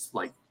I'm just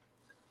like,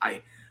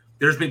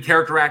 there's been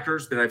character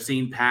actors that I've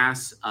seen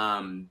pass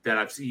that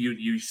I've seen,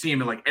 you see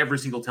them in like every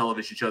single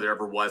television show there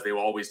ever was. They were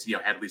always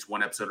had at least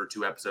one episode or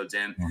two episodes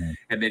in,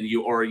 and then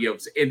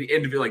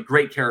like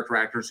great character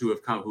actors who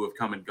have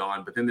come and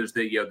gone. But then there's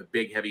the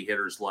big heavy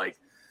hitters like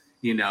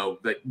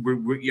like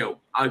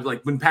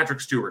when Patrick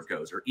Stewart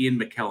goes, or Ian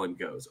McKellen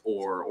goes,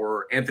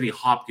 or Anthony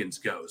Hopkins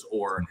goes,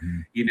 or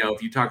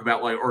if you talk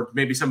about like, or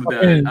maybe some of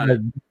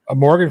the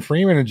Morgan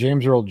Freeman and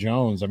James Earl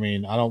Jones. I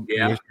mean, I don't,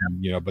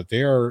 but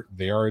they are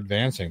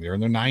advancing. They're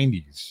in their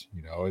 90s.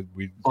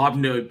 Bob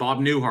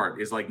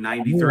Newhart is like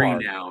 93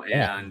 now,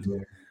 and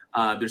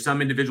there's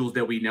some individuals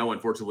that we know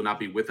unfortunately will not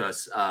be with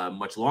us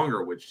much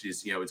longer, which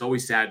is it's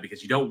always sad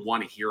because you don't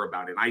want to hear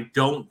about it.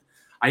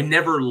 I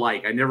never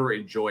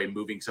enjoy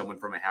moving someone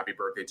from a happy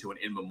birthday to an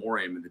in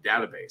memoriam in the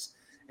database.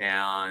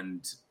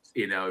 And,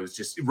 it was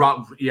just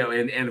Rob,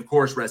 and of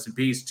course, rest in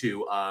peace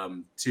to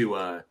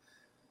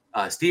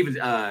Steven,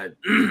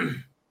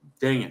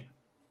 dang it.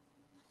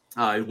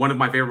 One of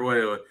my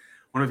favorite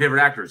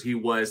actors. He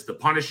was the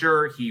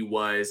Punisher. He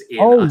was in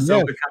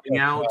Ahsoka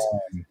Coming Out.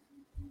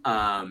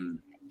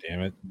 Damn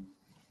it.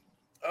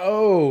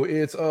 Oh,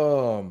 it's, he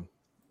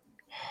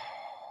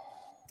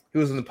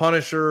was in the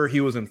Punisher.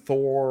 He was in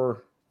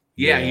Thor.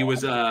 Yeah, he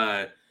was he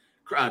was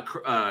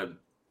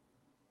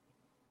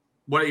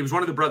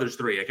one of the brothers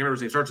three. I can't remember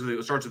his name.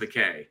 Starts with a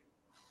K.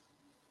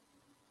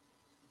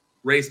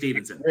 Ray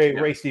Stevenson.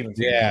 Ray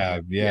Stevenson.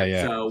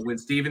 Yeah. So when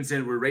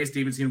Ray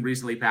Stevenson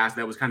recently passed,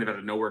 that was kind of out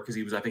of nowhere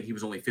because I think he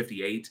was only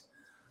 58. He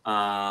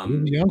was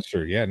a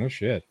youngster. Yeah, no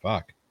shit.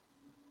 Fuck.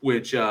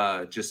 Which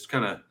just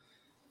kind of,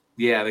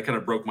 that kind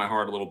of broke my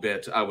heart a little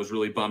bit. I was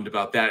really bummed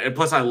about that. And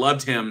plus I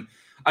loved him.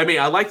 I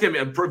mean, I liked him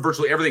in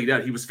virtually everything he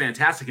did. He was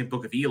fantastic in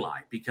Book of Eli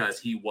because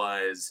he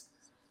was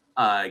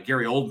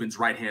Gary Oldman's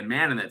right-hand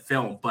man in that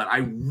film. But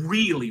I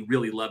really,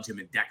 really loved him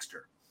in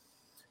Dexter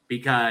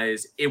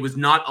because it was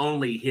not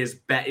only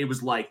it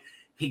was like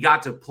he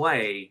got to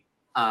play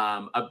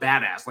a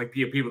badass, like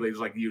people that was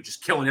like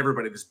just killing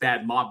everybody, this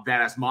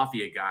badass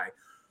mafia guy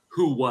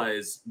who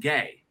was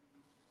gay.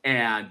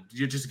 And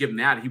you just give him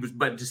that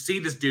but to see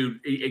this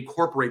dude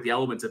incorporate the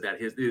elements of that,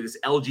 this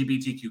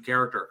LGBTQ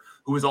character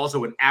who is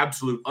also an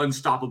absolute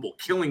unstoppable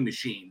killing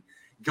machine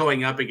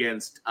going up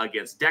against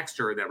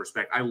Dexter in that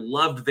respect. I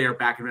loved their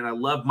back end. I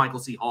loved Michael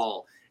C.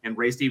 Hall and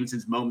Ray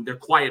Stevenson's their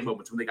quiet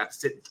moments when they got to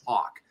sit and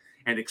talk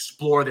and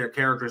explore their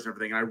characters and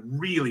everything. And I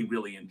really,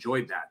 really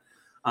enjoyed that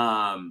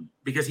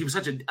because he was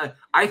such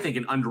I think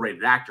an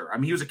underrated actor. I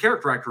mean, he was a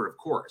character actor, of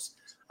course,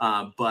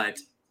 but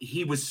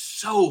he was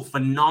so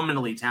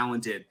phenomenally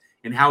talented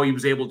in how he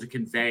was able to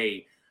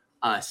convey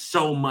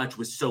so much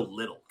with so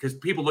little. Because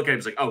people look at him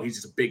as like, oh, he's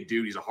just a big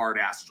dude. He's a hard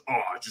ass.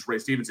 Oh, it's just Ray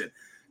Stevenson.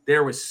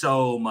 There was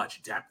so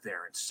much depth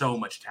there and so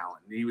much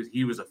talent.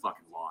 He was a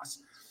fucking loss.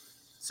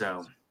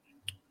 So,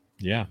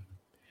 yeah.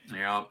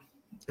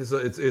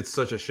 It's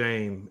such a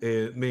shame.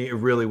 It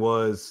really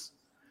was.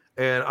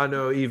 And I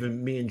know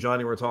even me and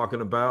Johnny were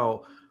talking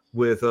about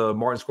with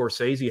Martin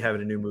Scorsese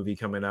having a new movie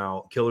coming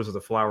out, Killers of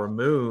the Flower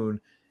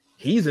Moon.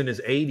 He's in his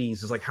 80s.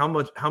 It's like how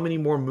many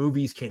more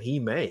movies can he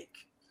make?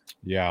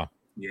 Yeah.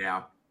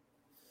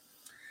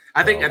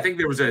 I think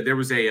there was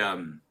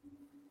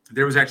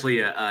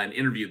actually an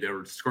interview there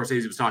where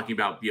Scorsese was talking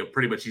about,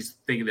 pretty much he's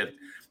thinking that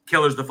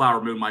Killers of the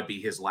Flower Moon might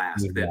be his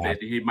last, that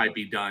he might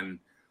be done,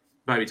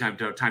 might be time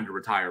to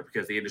retire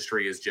because the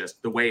industry is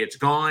just the way it's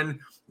gone,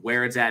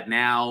 where it's at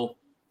now,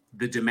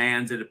 the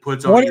demands that it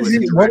puts on you as a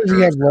director. What does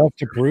he have left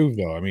to prove,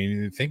 though? I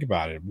mean, think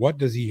about it. What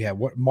does he have?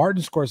 What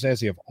Martin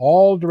Scorsese, of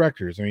all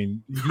directors, I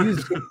mean,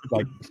 he's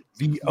like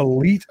the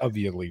elite of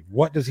the elite.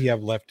 What does he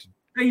have left?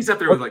 He's up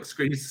there with like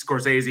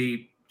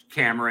Scorsese,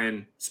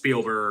 Cameron,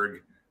 Spielberg,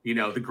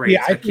 the great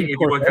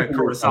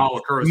Kurosawa,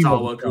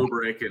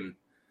 Kubrick, and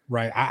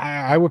right.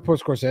 I would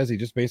put Scorsese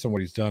just based on what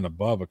he's done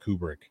above a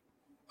Kubrick,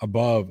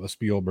 above a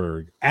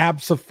Spielberg.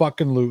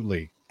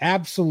 Absolutely.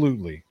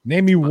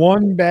 Name me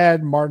one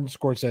bad Martin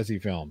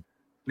Scorsese film.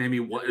 Name me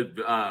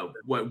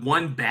what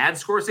one bad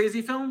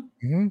Scorsese film?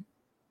 Mm-hmm.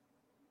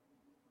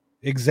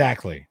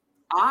 Exactly.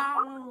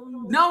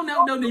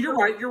 No.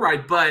 You're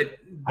right. But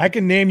I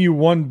can name you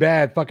one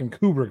bad fucking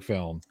Kubrick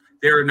film.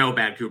 There are no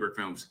bad Kubrick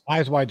films.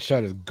 Eyes Wide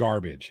Shut is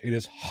garbage. It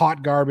is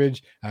hot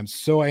garbage. I'm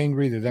so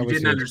angry that you was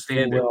didn't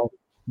understand it. Well.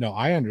 No,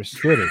 I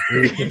understood it.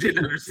 You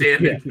didn't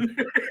understand it.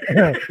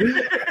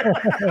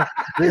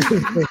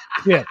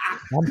 Yeah,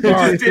 I'm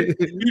sorry.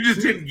 You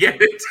just didn't get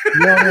it.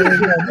 No,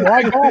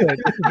 I got it.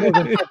 It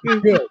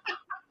wasn't good.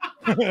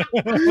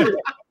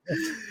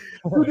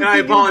 And I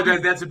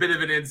apologize. That's a bit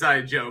of an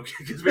inside joke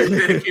because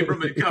it came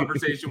from a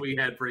conversation we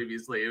had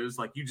previously. It was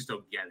like you just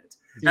don't get it.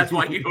 That's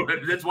why you don't.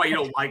 That's why you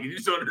don't like it. You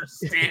just don't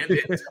understand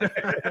it.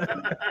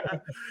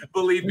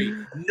 Believe me,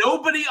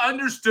 nobody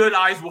understood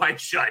Eyes Wide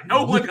Shut.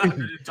 No one.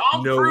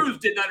 Tom Cruise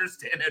didn't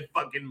understand that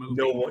fucking movie.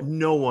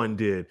 No one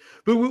did.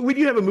 But when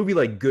you have a movie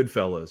like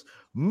Goodfellas,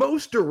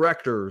 most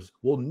directors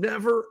will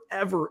never,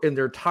 ever in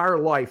their entire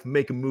life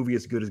make a movie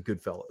as good as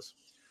Goodfellas.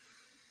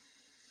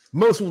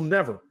 Most will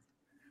never.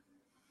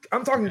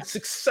 I'm talking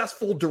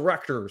successful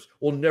directors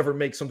will never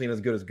make something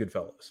as good as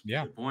Goodfellas.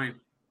 Yeah. Good point.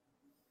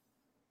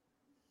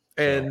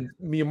 And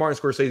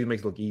Martin Scorsese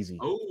makes it look easy.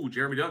 Oh,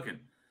 Jeremy Duncan.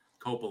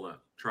 Coppola.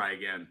 Try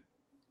again.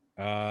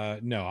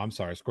 No, I'm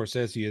sorry.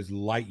 Scorsese is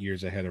light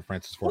years ahead of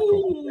Francis Ford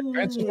Coppola.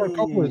 Francis Ford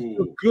Coppola is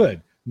still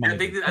good. I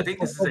think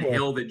this is a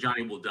hill that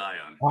Johnny will die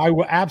on. I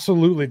will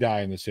absolutely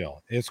die on this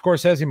hill. Is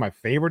Scorsese my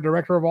favorite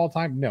director of all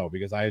time? No,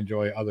 because I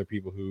enjoy other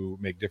people who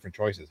make different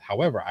choices.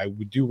 However, I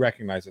do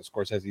recognize that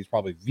Scorsese is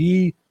probably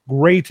the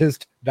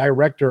greatest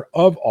director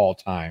of all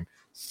time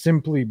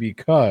simply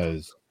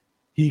because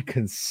he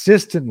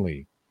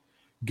consistently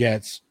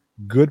gets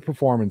good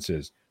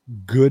performances,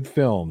 good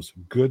films,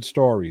 good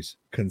stories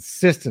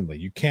consistently.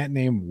 You can't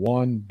name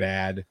one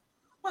bad.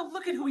 Well,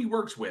 look at who he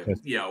works with.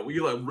 You know,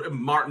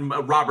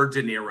 Robert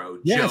De Niro,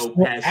 yes, Joe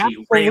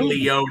Pesci, Ray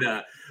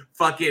Liotta,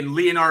 fucking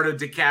Leonardo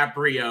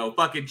DiCaprio,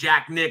 fucking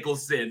Jack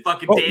Nicholson,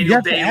 fucking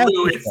Daniel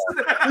Day-Lewis.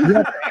 You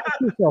have to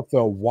ask yourself,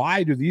 though,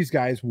 why do these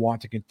guys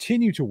want to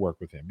continue to work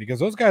with him? Because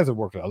those guys have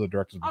worked with other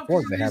directors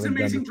before. They haven't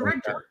done amazing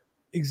director.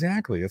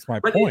 Exactly, that's my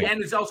point.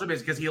 And it's also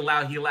because he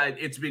allowed.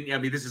 It's been. I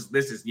mean, this is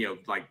this is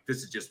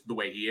just the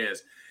way he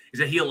is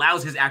that he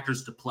allows his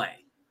actors to play.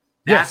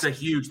 That's a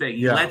huge thing.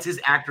 He lets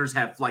his actors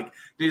have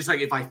just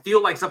like if I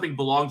feel like something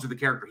belongs to the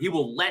character, he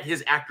will let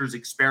his actors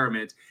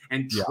experiment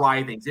and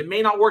try things. It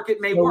may not work, it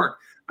may work,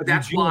 but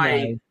that's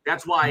why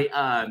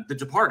The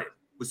Departed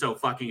was so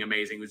fucking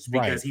amazing. It was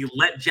because he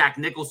let Jack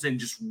Nicholson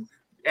just.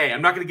 Hey,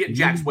 I'm not going to get in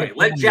Jack's way.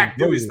 Let Jack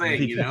do his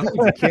thing, you know.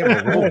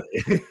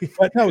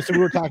 But no, so we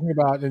were talking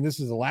about, and this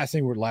is the last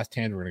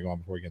tangent we're going to go on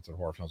before we get to the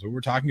horror films. We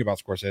were talking about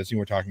Scorsese, and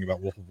we're talking about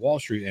Wolf of Wall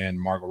Street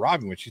and Margot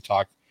Robbie when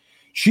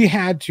she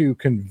had to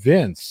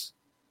convince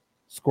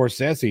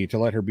Scorsese to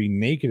let her be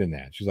naked in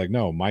that. She's like,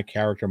 no, my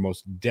character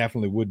most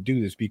definitely would do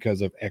this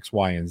because of X,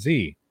 Y, and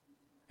Z.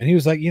 And he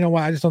was like, you know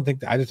what? I just don't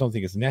think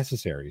it's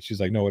necessary.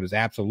 She's like, no, it is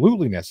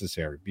absolutely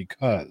necessary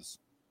because.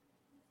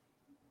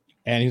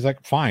 And he's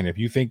like, fine, if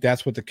you think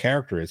that's what the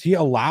character is. He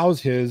allows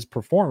his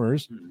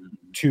performers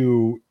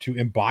to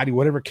embody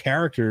whatever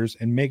characters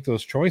and make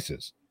those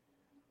choices.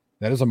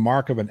 That is a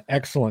mark of an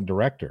excellent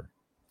director.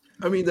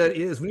 I mean, that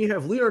is when you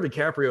have Leonardo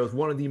DiCaprio as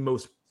one of the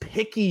most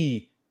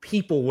picky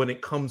people when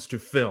it comes to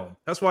film.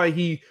 That's why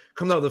he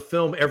comes out of the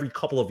film every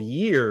couple of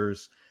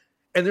years.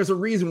 And there's a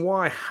reason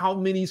why. How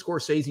many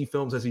Scorsese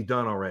films has he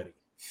done already?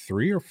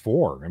 3 or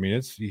 4. I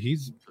mean,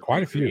 he's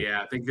quite a few.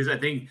 Yeah,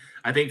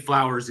 I think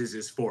Flowers is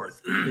his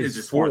fourth. Is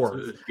his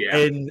fourth. Yeah.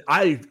 And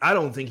I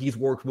don't think he's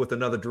worked with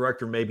another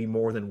director maybe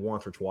more than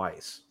once or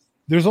twice.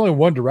 There's only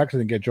one director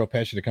that can get Joe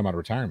Pesci to come out of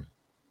retirement.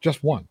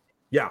 Just one.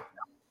 Yeah.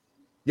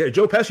 Yeah,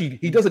 Joe Pesci,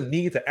 he doesn't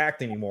need to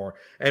act anymore.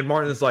 And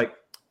Martin is like,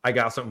 I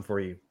got something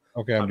for you.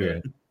 Okay, I'm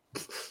doing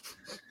it.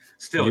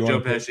 Still, Joe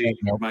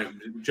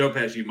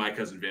Pesci, my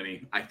cousin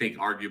Vinny, I think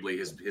arguably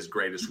his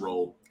greatest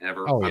role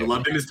ever. I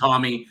loved him as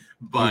Tommy,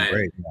 but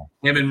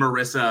him and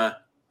Marissa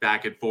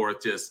back and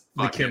forth, just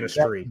the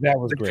chemistry. That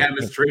was the great.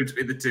 chemistry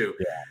between the two.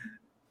 Yeah.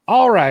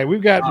 All right,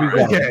 we've got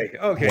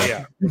okay,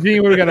 yeah.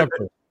 Gene, what do we got up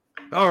for?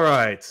 All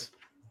right.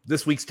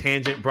 This week's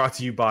tangent brought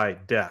to you by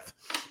Death.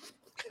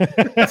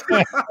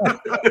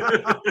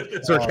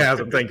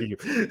 Sarcasm, thank you.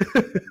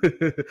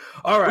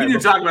 All right, we do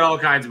talk about all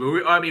kinds of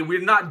movies. I mean,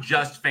 we're not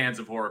just fans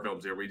of horror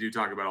films here. We do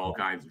talk about all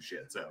kinds of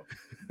shit. So,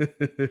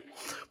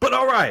 but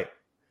all right.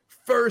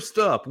 First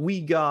up, we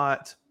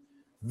got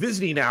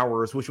Visiting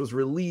Hours, which was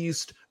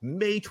released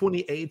May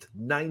 28th,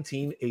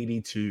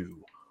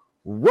 1982.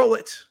 Roll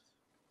it.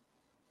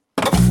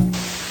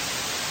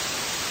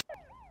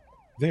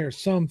 There's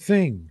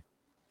something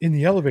in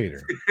the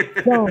elevator.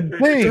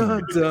 Something.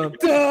 Dun, dun,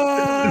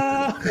 dun.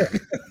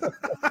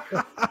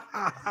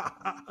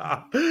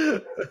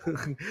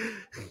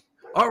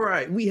 All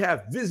right, we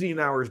have Visiting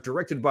Hours,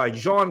 directed by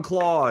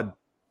Jean-Claude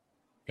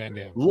Van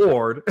Damme.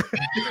 Lord.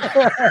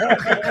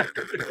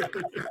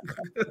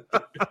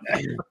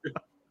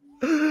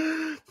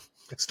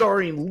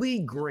 Starring Lee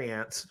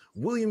Grant,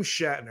 William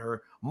Shatner,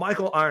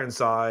 Michael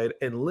Ironside,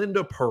 and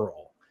Linda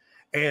Pearl.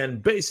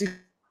 And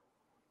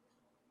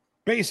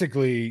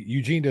basically,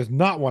 Eugene does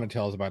not want to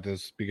tell us about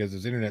this because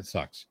his internet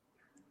sucks.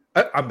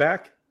 I'm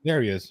back.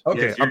 There he is.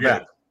 Okay, Yes, I'm you're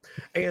back.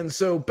 And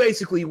so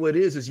basically what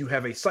it is you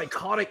have a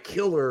psychotic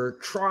killer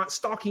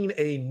stalking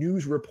a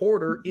news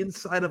reporter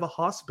inside of a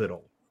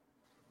hospital.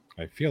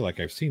 I feel like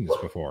I've seen this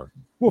before.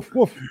 Woof,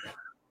 woof.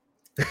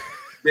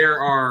 There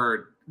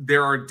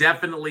are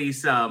definitely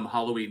some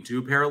Halloween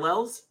 2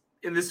 parallels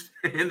in this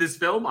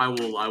film. I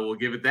will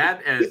give it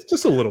that. As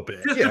Just a little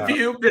bit. just Yeah. a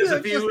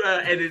few,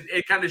 and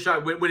it kind of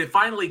shot when it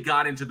finally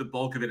got into the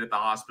bulk of it at the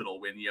hospital.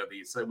 When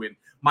when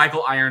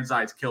Michael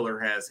Ironside's killer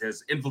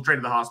has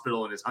infiltrated the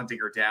hospital and is hunting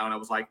her down, I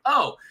was like,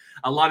 oh,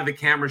 a lot of the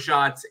camera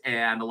shots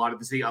and a lot of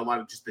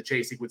just the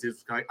chase sequences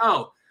was kind of,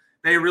 oh,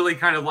 they really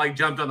kind of like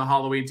jumped on the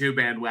Halloween 2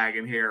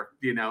 bandwagon here.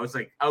 It's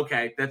like,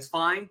 okay, that's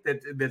fine,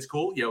 that's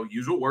cool.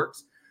 Usual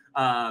works.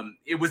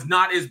 It was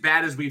not as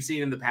bad as we've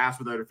seen in the past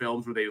with other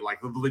films where they like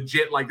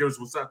legit, like there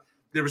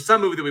was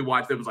some movie that we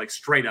watched that was like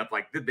straight up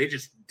like they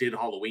just did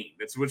Halloween.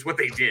 That's what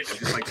they did. It's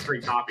just like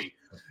straight copy.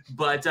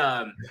 But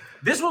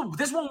this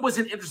one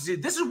wasn't interesting.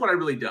 This is what I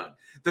really dug.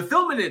 The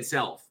film in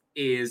itself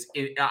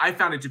I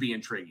found it to be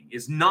intriguing.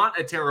 It's not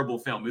a terrible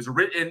film. It's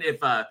written, if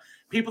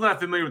people that are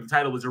familiar with the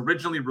title, was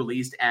originally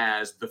released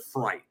as The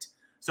Fright.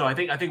 So I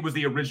think it was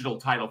the original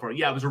title for it.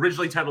 Yeah, it was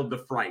originally titled The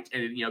Fright,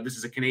 and this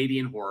is a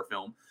Canadian horror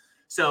film.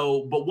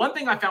 So, but one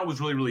thing I found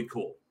was really, really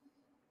cool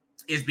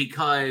is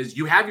because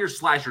you have your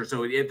slasher.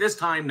 So at this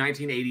time,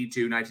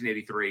 1982,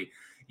 1983,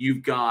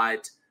 you've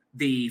got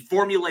the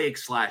formulaic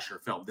slasher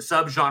film. The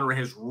subgenre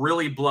has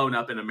really blown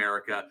up in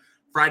America.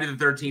 Friday the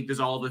 13th is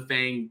all the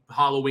thing.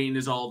 Halloween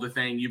is all the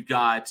thing. You've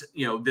got,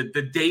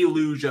 the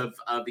deluge of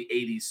the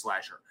 80s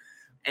slasher.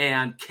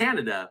 And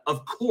Canada,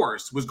 of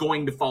course, was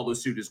going to follow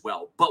suit as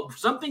well. But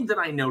something that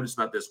I noticed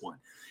about this one,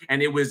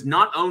 and it was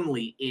not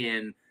only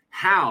in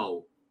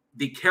how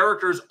the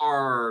characters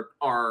are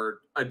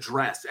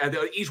addressed.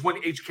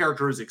 Each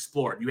character is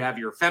explored. You have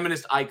your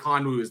feminist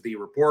icon, who is the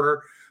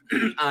reporter,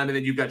 and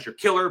then you've got your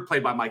killer,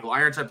 played by Michael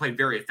Ironside, played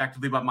very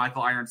effectively by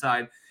Michael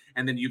Ironside,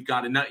 and then you've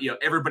got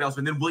everybody else,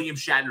 and then William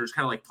Shatner is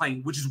kind of like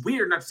playing, which is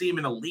weird not to see him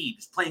in a lead.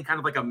 He's playing kind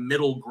of like a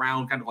middle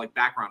ground, kind of like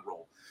background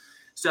role.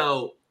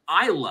 So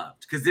I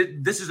loved, because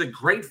this is a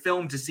great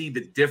film to see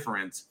the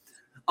difference.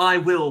 I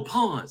will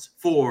pause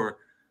for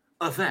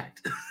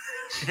effect,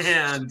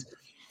 and.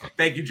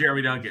 Thank you,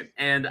 Jeremy Duncan.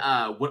 And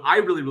what I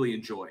really, really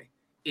enjoy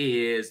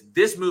is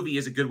this movie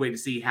is a good way to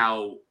see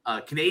how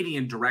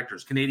Canadian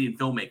directors, Canadian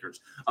filmmakers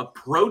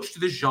approached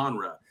the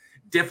genre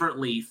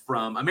differently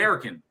from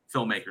American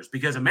filmmakers,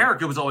 because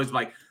America was always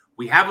like,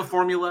 we have a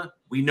formula,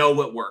 we know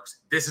what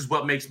works. This is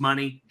what makes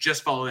money.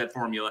 Just follow that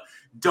formula.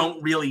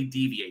 Don't really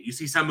deviate. You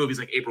see some movies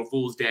like April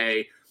Fool's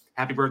Day,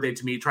 Happy Birthday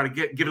to Me, try to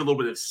give it a little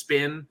bit of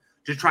spin,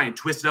 to try and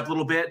twist it up a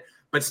little bit,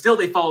 but still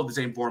they followed the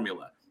same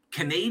formula.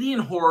 Canadian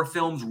horror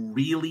films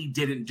really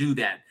didn't do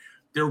that.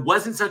 There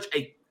wasn't such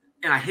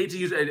and I hate to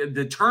use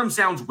the term,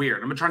 sounds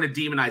weird. I'm trying to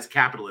demonize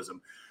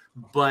capitalism,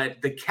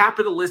 but the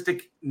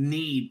capitalistic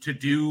need to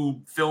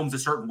do films a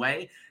certain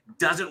way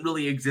doesn't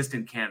really exist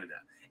in Canada.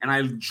 And I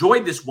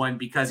enjoyed this one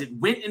because it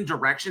went in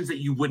directions that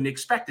you wouldn't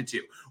expect it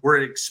to, where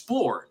it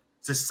explored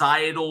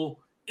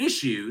societal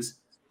issues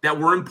that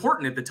were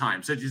important at the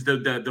time, such as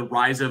the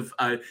rise of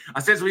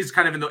essentially it's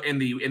kind of in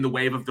the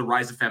wave of the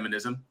rise of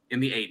feminism in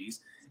the 80s.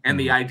 And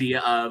the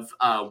idea of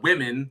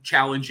women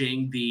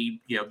challenging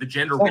the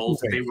gender roles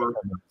that they were.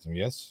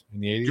 Yes, in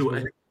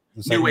the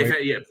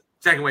 80s.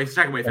 Second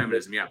wave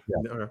feminism. Yeah.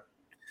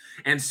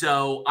 And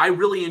so I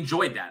really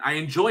enjoyed that. I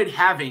enjoyed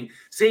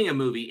seeing a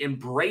movie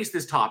embrace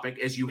this topic,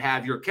 as you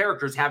have your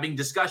characters having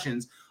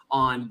discussions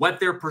on what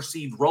their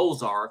perceived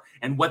roles are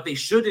and what they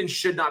should and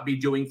should not be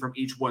doing from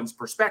each one's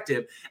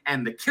perspective,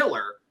 and the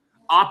killer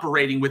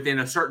operating within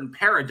a certain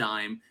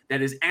paradigm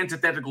that is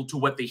antithetical to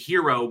what the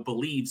hero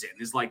believes in.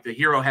 Is like the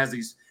hero has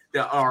these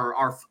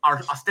are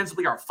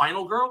ostensibly our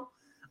final girl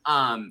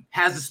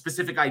has a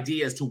specific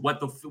idea as to what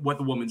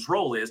the woman's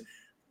role is.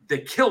 The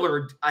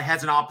killer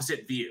has an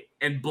opposite view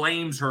and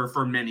blames her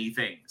for many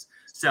things.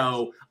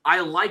 So I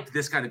liked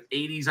this kind of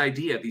 80s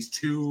idea, these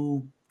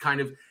two kind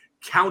of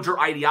counter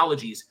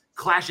ideologies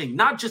clashing,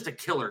 not just a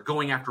killer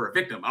going after a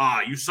victim.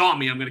 You saw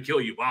me, I'm going to kill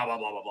you, blah, blah,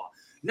 blah, blah, blah.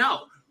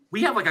 No,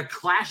 we have like a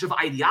clash of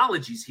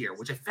ideologies here,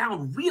 which I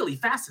found really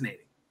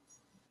fascinating.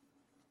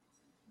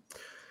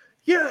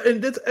 Yeah,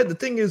 and the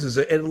thing is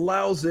it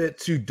allows it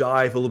to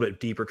dive a little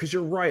bit deeper, because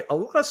you're right. A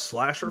lot of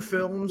slasher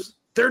films,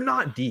 they're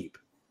not deep.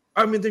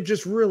 I mean, they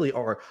just really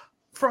are.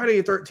 Friday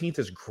the 13th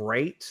is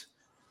great,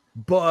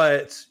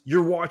 but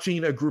you're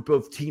watching a group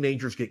of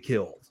teenagers get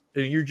killed,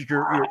 and you're in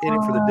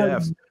it for the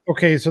deaths.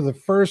 Okay, so the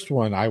first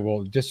one, I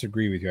will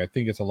disagree with you. I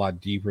think it's a lot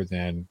deeper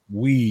than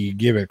we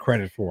give it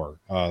credit for.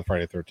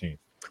 Friday the 13th.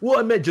 Well,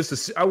 I meant just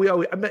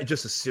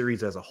a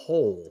series as a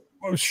whole.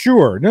 Oh,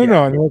 sure. No.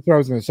 I mean, that's what I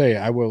was going to say.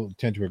 I will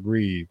tend to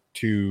agree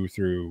 2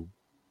 through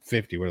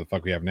 50, whatever the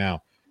fuck we have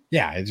now.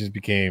 Yeah, it just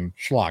became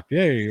schlock.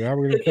 Yay, how are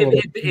we gonna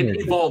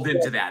it evolved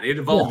into that. It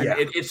evolved.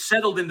 It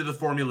settled into the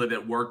formula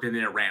that worked, and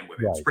then it ran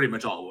with it. It's pretty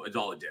much all it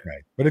did.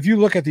 Right. But if you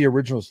look at the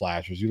original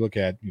slashers, you look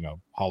at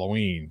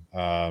Halloween,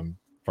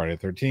 Friday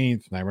the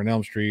 13th, Nightmare on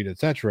Elm Street,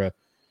 etc.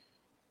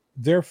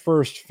 Their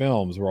first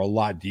films were a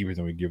lot deeper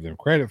than we give them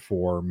credit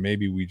for.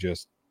 Maybe we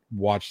just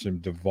watched them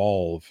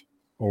devolve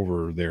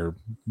over their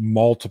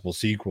multiple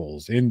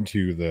sequels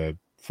into the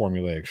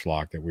formulaic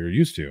schlock that we were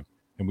used to,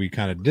 and we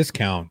kind of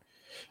discount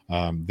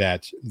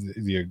that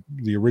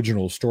the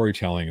original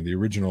storytelling and the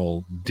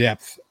original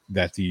depth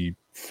that the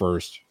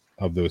first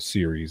of those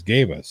series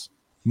gave us,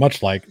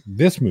 much like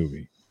this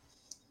movie.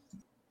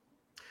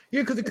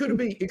 Yeah, because it could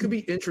be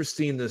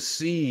interesting to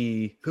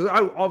see, because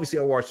I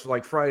watched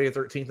like Friday the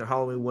 13th and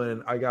Halloween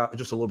when I got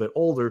just a little bit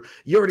older.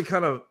 You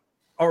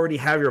already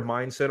have your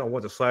mindset on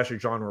what the slasher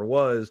genre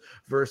was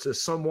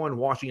versus someone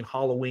watching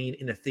Halloween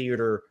in a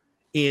theater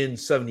in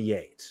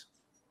 78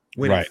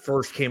 when it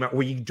first came out,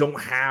 where you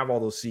don't have all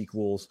those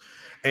sequels.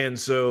 And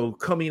so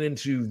coming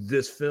into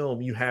this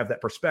film, you have that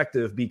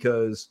perspective,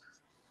 because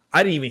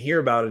I didn't even hear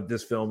about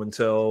this film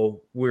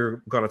until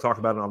we're going to talk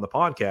about it on the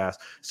podcast.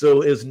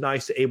 So it's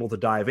nice to able to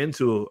dive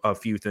into a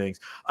few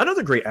things.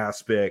 Another great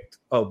aspect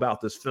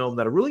about this film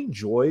that I really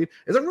enjoyed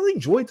is I really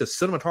enjoyed the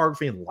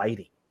cinematography and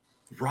lighting.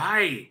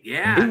 Right.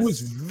 Yeah. It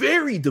was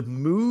the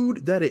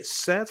mood that it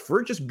sets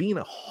for it just being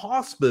a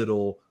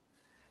hospital.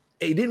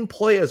 It didn't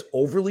play as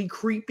overly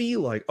creepy,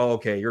 like, oh,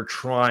 okay, you're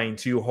trying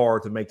too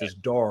hard to make this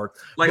dark.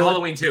 Like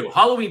Halloween 2.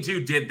 Halloween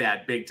 2 did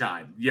that big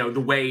time. The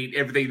way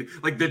everything,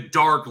 like the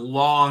dark,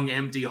 long,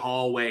 empty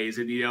hallways,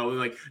 and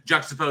like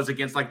juxtaposed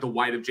against like the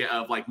white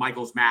of like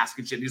Michael's mask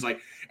and shit. And he's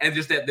like, and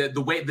just that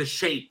the way the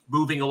shape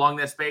moving along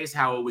that space,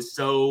 how it was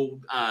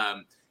so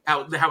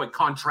how it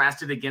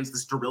contrasted against the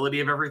sterility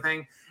of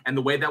everything, and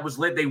the way that was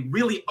lit. They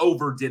really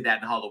overdid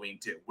that in Halloween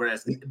 2.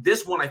 Whereas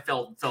this one I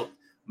felt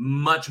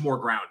much more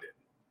grounded.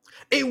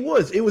 It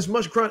was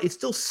much grounded. It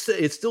still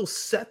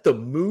set the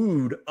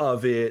mood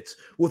of it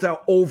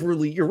without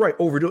overly, you're right,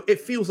 overdo it.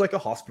 It feels like a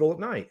hospital at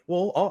night.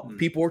 Well,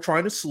 people are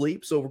trying to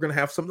sleep, so we're going to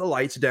have some of the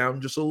lights down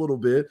just a little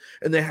bit,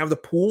 and they have the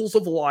pools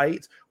of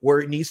light where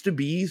it needs to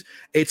be.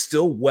 It's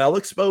still well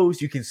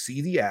exposed. You can see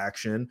the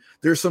action.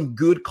 There's some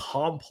good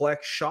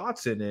complex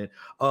shots in it.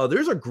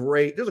 There's a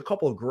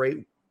couple of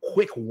great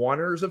quick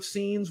one-ers of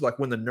scenes, like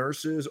when the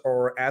nurses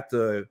are at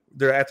the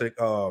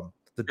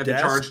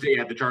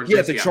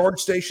charge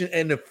station,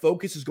 and the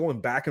focus is going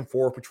back and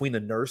forth between the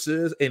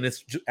nurses, and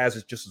it's just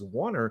as a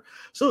oneer.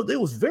 So it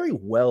was very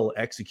well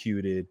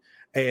executed,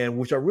 and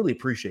which I really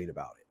appreciate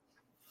about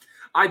it.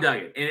 I dug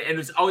it, and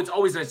it's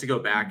always nice to go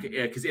back,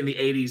 because in the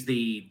 80s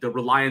the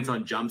reliance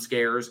on jump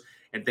scares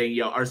and things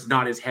are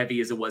not as heavy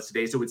as it was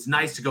today. So it's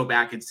nice to go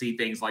back and see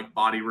things like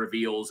body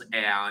reveals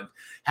and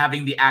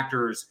having the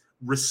actors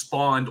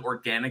respond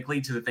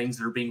organically to the things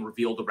that are being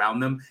revealed around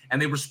them,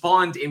 and they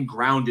respond in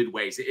grounded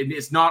ways.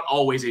 It's not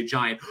always a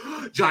giant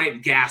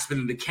gasp and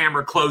then the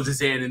camera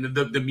closes in and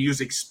the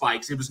music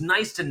spikes. It was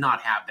nice to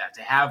not have that,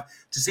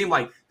 to seem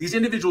like these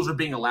individuals are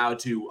being allowed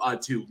to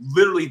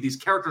literally, these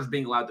characters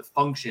being allowed to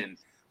function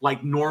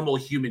like normal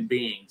human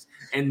beings,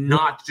 and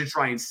not to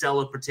try and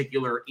sell a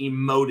particular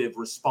emotive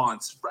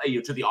response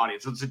to the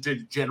audience, or to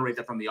generate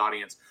that from the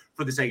audience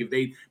for the sake of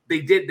they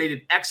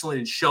did excellent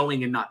in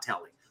showing and not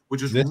telling,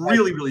 which was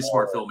really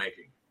smart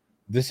filmmaking.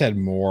 This had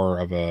more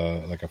of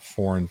a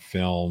foreign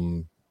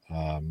film,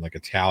 like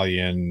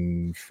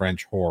Italian,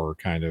 French horror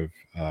kind of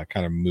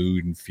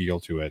mood and feel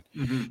to it.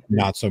 Mm-hmm.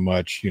 Not so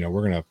much, we're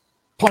going to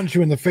punch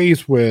you in the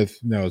face with,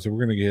 no, so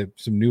we're going to get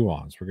some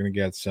nuance. We're going to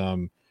get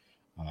some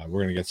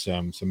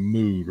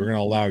mood. We're going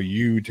to allow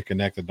you to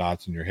connect the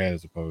dots in your head,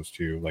 as opposed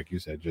to, like you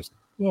said, just,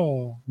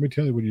 let me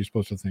tell you what you're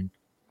supposed to think.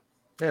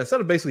 Yeah,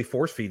 instead of basically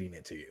force feeding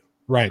it to you.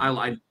 Right.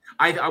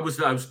 I was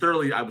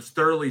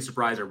thoroughly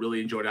surprised. I really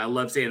enjoyed it. I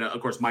love seeing,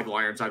 of course, Michael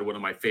Ironside, one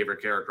of my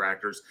favorite character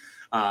actors.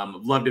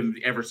 Loved him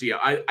ever see.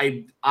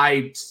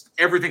 I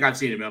everything I've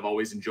seen him, I've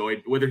always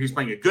enjoyed. Whether he's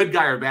playing a good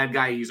guy or a bad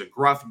guy, he's a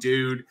gruff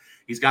dude.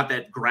 He's got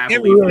that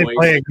gravelly voice.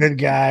 Play a good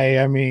guy.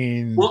 I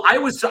mean, well, I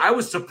was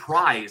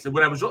surprised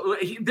when I was.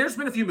 There's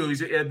been a few movies.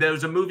 There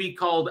was a movie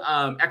called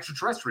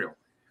Extraterrestrial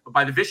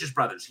by the Vicious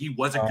Brothers. He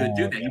was a good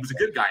dude. He was a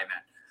good guy in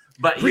that.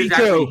 But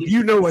Rico,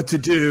 you know what to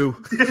do.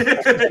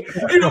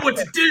 You know what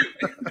to do.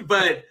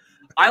 But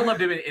I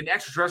loved him in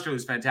Extraterrestrial. It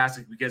was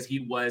fantastic because he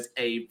was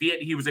a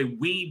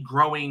weed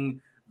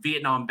growing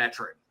Vietnam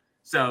veteran.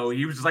 So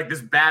he was just like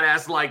this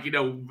badass,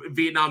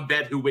 Vietnam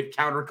vet who went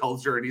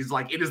counterculture, and he's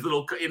like in his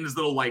little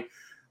like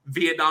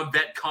Vietnam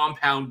vet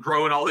compound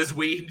growing all his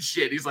weed and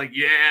shit. He's like,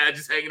 yeah,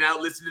 just hanging out,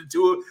 listen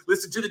to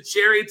the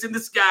chariots in the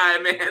sky,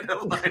 man.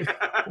 I'm like,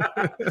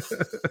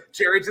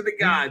 chariots in the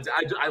gods.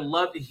 I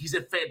love it. He's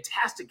a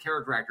fantastic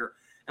character actor.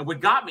 And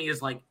what got me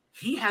is like,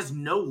 he has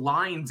no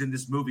lines in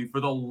this movie for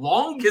the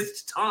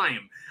longest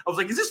time. I was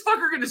like, is this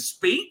fucker going to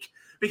speak?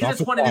 Because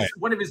it's one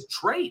of his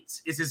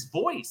traits is his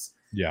voice.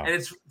 Yeah. And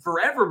it's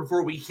forever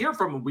before we hear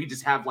from him. We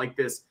just have like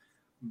this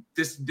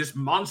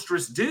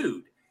monstrous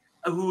dude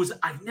who's,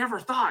 I've never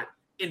thought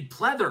in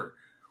pleather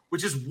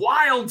which is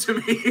wild to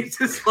me. It's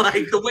just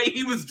like the way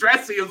he was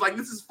dressing. I was like,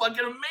 this is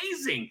fucking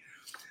amazing.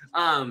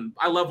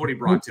 I love what he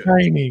brought to it.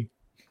 Shiny.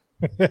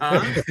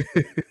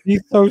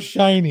 He's so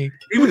shiny.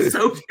 It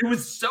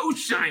was so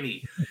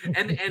shiny,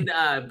 and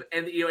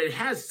you know, it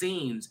has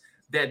scenes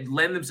that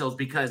lend themselves,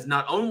 because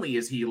not only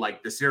is he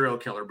like the serial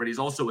killer, but he's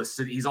also a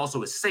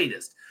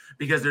sadist,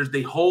 because there's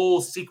the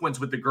whole sequence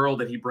with the girl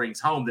that he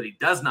brings home that he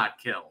does not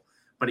kill,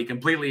 but he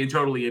completely and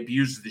totally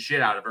abuses the shit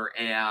out of her.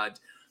 And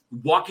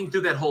walking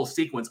through that whole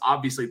sequence,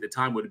 obviously at the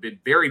time, would have been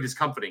very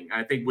discomforting.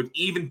 I think would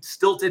even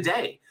still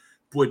today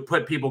would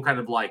put people kind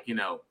of like, you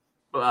know,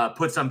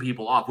 put some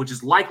people off, which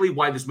is likely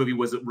why this movie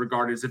was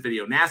regarded as a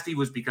video nasty,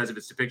 was because of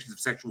its depictions of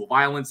sexual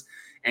violence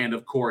and,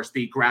 of course,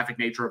 the graphic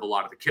nature of a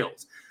lot of the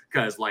kills.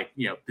 Because, like,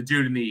 you know, the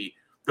dude in the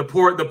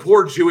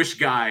poor Jewish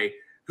guy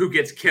who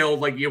gets killed,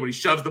 like, you know, when he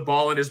shoves the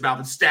ball in his mouth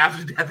and stabs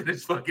to death in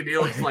his fucking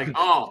heel, it's like,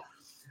 oh,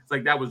 it's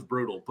like that was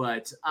brutal.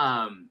 But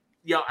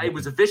yeah, it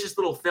was a vicious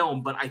little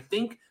film. But I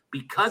think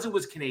because it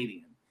was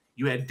Canadian,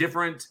 you had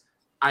different.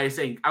 I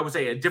would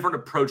say a different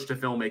approach to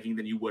filmmaking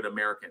than you would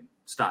American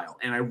style.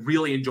 And I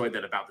really enjoyed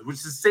that about it, which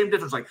is the same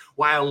difference. Like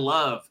why I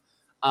love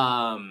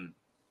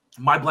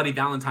My Bloody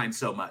Valentine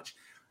so much.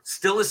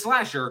 Still a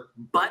slasher,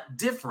 but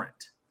different.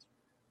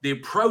 The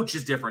approach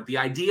is different. The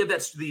idea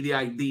that's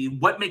the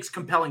what makes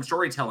compelling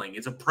storytelling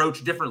is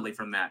approached differently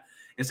from that.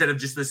 Instead of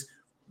just this,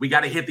 we got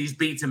to hit these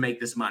beats and make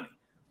this money,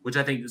 which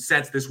I think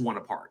sets this one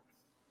apart.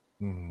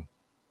 Mm-hmm.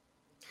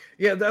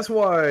 Yeah, that's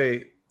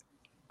why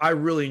I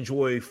really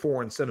enjoy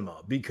foreign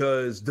cinema,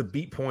 because the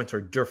beat points are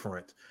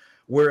different.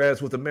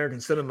 Whereas with American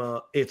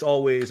cinema, it's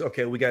always,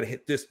 okay, we got to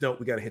hit this note.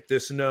 We got to hit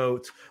this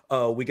note.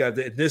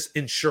 This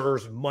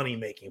ensures money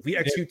making. If we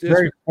execute this,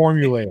 very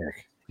formulaic.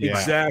 Yeah.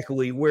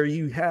 Exactly. Where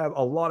you have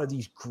a lot of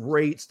these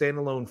great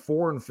standalone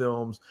foreign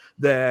films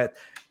that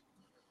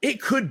it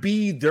could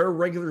be their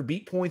regular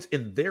beat points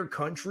in their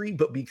country,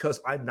 but because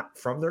I'm not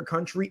from their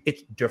country,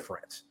 it's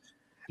different.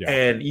 Yeah.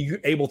 And you're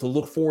able to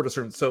look forward to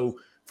certain. So,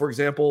 for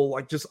example,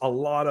 like just a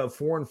lot of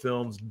foreign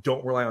films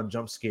don't rely on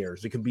jump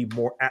scares. It can be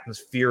more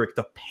atmospheric.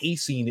 The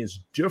pacing is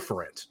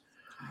different.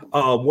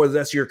 Whether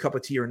that's your cup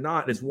of tea or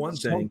not is one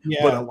thing,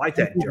 but I like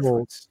that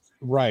difference.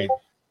 Right.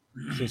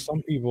 So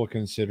some people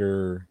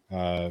consider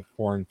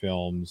foreign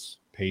films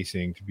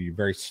pacing to be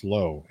very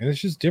slow, and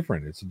it's just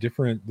different. It's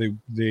different.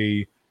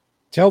 They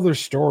tell their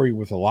story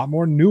with a lot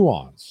more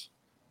nuance,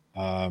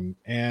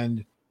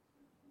 and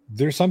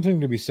there's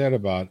something to be said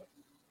about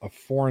a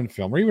foreign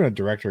film, or even a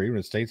director, even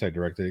a stateside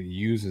director, that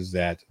uses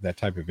that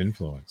type of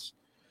influence.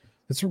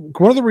 It's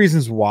one of the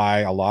reasons why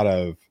a lot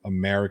of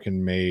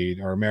American-made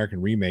or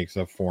American remakes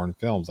of foreign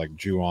films, like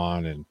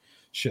Ju-On and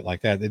shit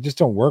like that, they just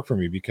don't work for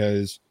me,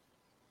 because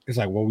it's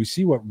like, well, we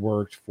see what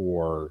worked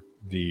for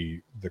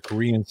the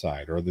Korean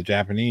side or the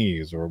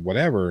Japanese or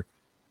whatever,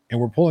 and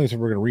we're pulling this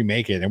and we're going to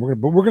remake it, and we're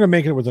going to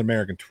make it with an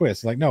American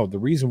twist. Like, no, the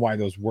reason why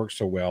those work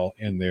so well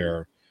in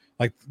their,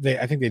 like,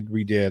 I think they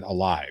redid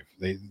Alive.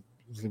 It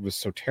was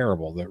so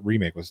terrible. The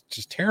remake was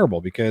just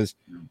terrible because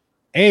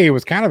A, it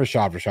was kind of a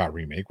shot for shot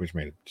remake, which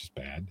made it just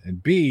bad,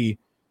 and B,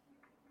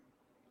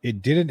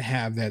 it didn't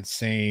have that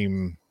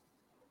same,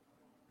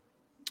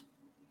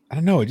 I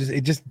don't know,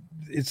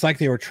 it's like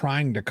they were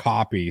trying to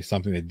copy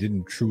something they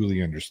didn't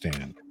truly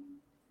understand.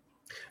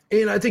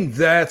 And I think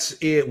that's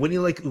it. When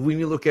you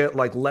look at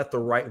like Let the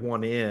Right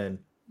One In,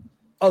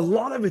 a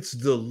lot of it's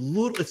the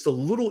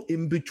little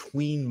in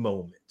between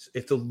moments.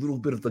 It's a little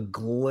bit of the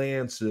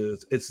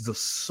glances. It's the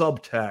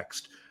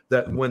subtext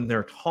that when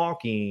they're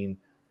talking,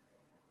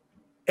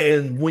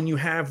 and when you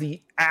have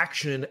the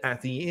action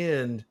at the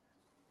end,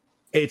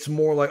 it's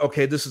more like,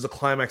 okay, this is a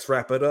climax,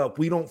 wrap it up.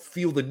 We don't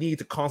feel the need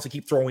to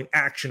constantly keep throwing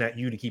action at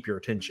you to keep your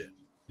attention.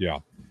 Yeah.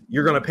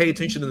 You're going to pay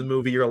attention to the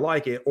movie. You're going to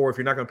like it. Or if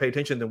you're not going to pay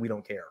attention, then we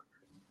don't care.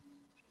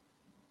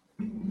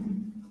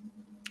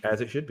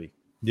 As it should be.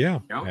 Yeah.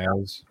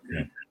 As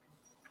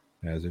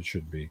it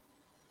should be.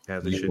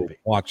 As it should be.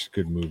 Watch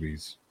good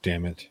movies.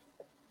 Damn it.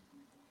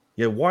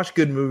 Yeah, watch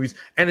good movies.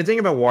 And the thing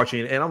about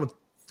watching, and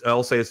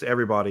I'll say this to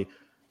everybody,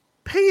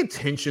 pay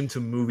attention to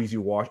movies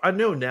you watch. I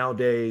know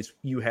nowadays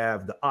you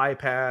have the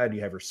iPad,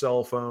 you have your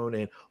cell phone,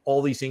 and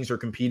all these things are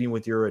competing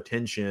with your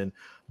attention.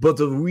 But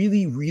the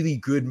really, really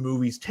good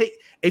movies,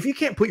 if you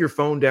can't put your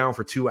phone down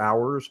for 2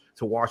 hours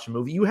to watch a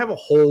movie, you have a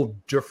whole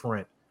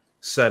different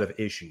set of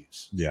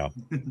issues. Yeah.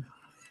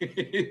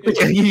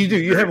 Yeah, you do.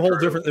 You have a whole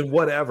different than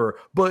whatever.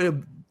 But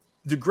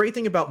the great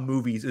thing about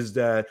movies is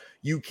that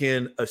you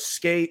can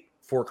escape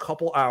for a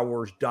couple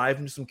hours, dive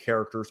into some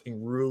characters,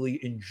 and really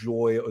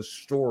enjoy a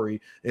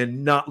story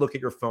and not look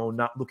at your phone,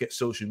 not look at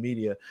social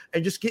media,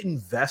 and just get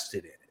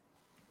invested in it.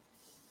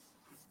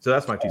 So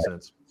that's my 2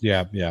 cents.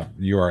 Yeah.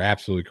 You are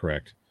absolutely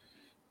correct.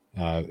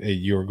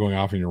 You were going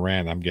off in your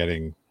rant. I'm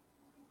getting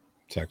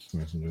text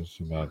messages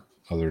about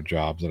other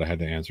jobs that I had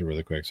to answer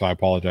really quick. So I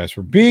apologize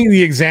for being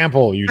the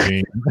example,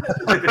 Eugene.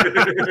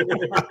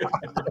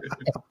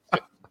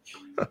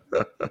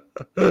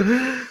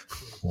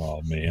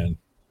 Oh, man.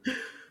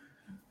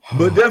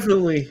 But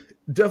definitely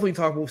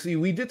talk. We'll see.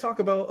 We did talk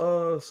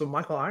about some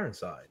Michael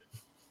Ironside.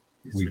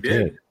 We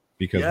did.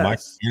 because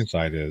Michael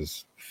Ironside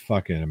is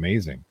fucking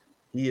amazing.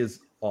 He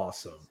is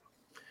awesome.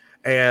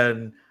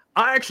 And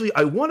I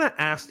want to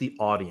ask the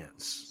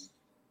audience,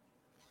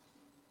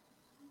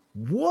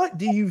 what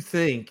do you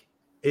think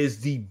is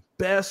the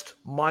best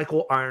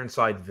Michael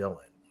Ironside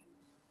villain?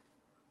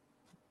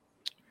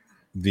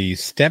 The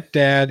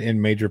stepdad in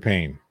Major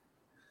Payne.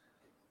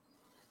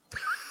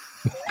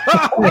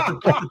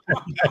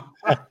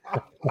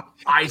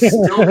 I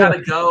still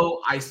gotta go.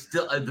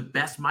 The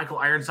best Michael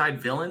Ironside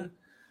villain.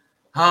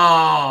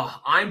 Oh,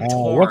 I'm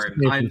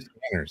torn.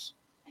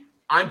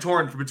 I'm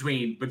torn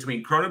between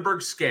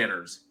Cronenberg's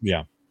Scanners,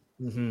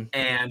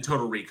 and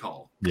Total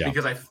Recall,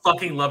 because I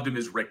fucking loved him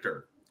as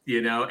Richter,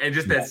 and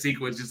just that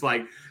sequence, just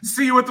like,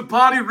 see you at the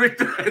party,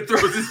 Richter, and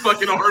throws his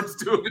fucking arms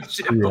to him and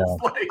shit.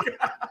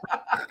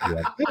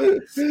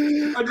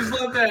 I just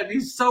love that.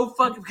 He's so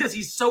fucking, because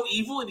he's so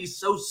evil and he's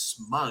so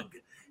smug.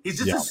 He's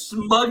just a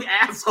smug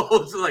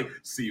asshole. It's like,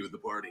 see you at the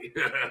party.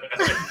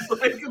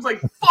 It's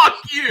like fuck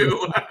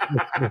you.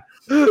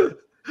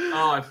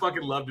 Oh, I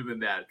fucking loved him in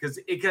that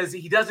because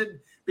he doesn't.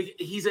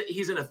 He's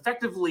an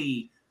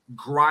effectively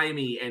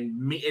grimy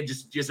and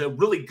just a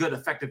really good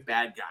effective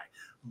bad guy,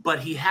 but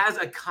he has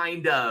a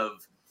kind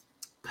of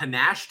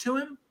panache to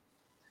him,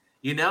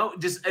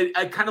 just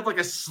a kind of like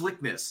a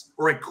slickness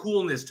or a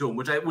coolness to him,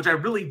 which I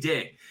really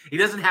dig. He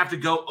doesn't have to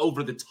go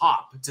over the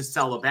top to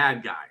sell a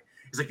bad guy.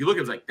 It's like you look at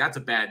him, it's like that's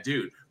a bad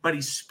dude, but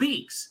he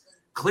speaks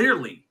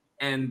clearly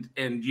and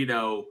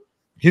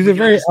he's a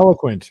very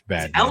eloquent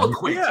bad guy.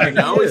 Eloquent,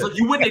 it's like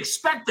you wouldn't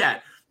expect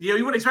that. You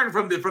wouldn't expect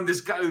it from this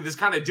guy, this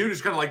kind of dude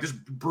who's kind of like this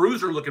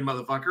bruiser looking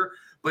motherfucker.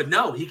 But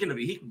no, he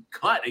can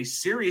cut a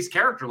serious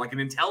character, like an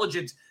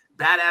intelligent,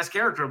 badass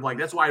character. I'm like,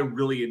 that's why I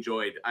really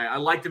enjoyed. I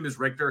liked him as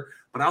Richter,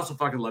 but I also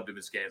fucking loved him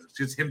as Scanners.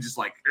 Just him, just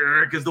like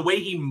because the way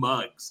he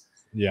mugs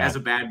as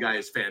a bad guy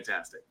is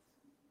fantastic.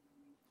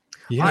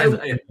 He has an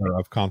air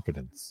of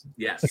confidence.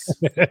 Yes,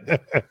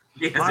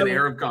 he has an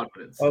air of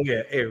confidence.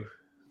 Okay,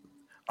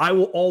 I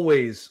will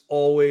always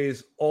my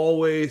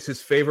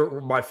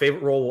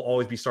favorite role will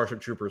always be Starship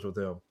Troopers with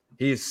him.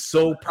 He is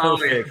so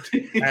perfect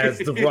as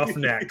the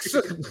Roughnecks.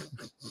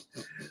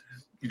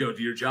 You don't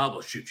do your job,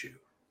 I'll shoot you.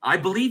 I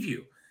believe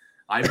you.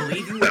 I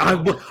believe you.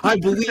 I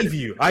believe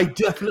you. I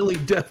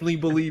definitely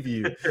believe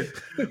you.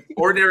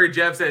 Ordinary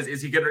Jeff says,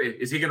 "Is he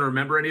gonna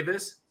remember any of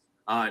this?"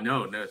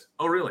 No.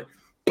 Oh, really?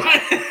 He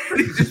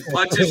just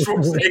punches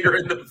Schwarzenegger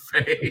in the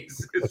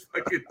face. It's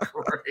fucking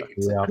great.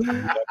 Yeah.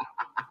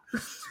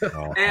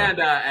 And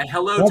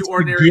hello to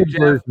Ordinary Jeff.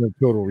 Version of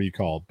Total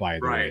Recall, by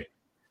the way.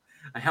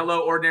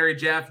 Hello, Ordinary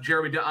Jeff.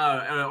 Jeremy,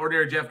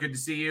 Ordinary Jeff, good to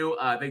see you.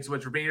 Thanks so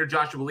much for being here.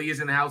 Joshua Lee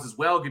is in the house as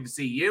well. Good to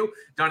see you.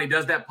 Donnie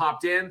Does That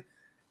popped in.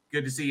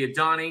 Good to see you,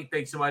 Donnie.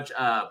 Thanks so much.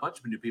 A bunch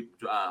of new people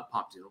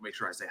popped in. We'll make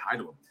sure I say hi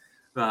to them.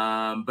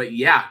 But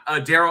yeah,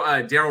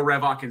 Daryl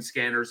Revok in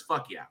Scanners.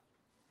 Fuck yeah.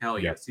 Hell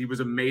yes. He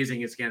was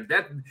amazing in Scanners.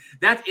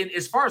 That in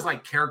as far as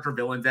like character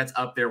villains, that's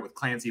up there with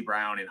Clancy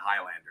Brown in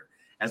Highlander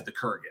as the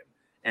Kurgan.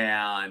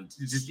 And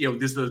just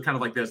this was kind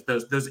of like those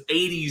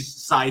 80s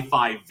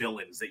sci-fi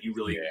villains that you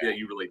really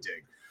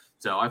dig.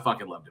 So I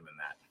fucking loved him in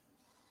that.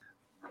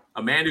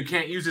 A man who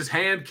can't use his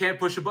hand can't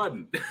push a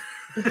button.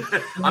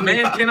 A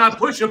man cannot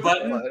push a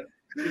button.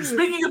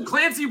 Speaking of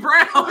Clancy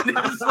Brown,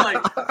 it's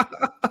like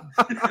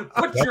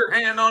put your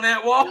hand on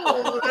that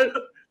wall.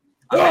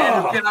 A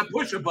man who cannot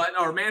push a button,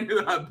 or a man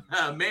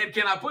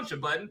cannot push a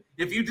button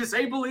if you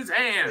disable his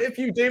hand. If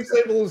you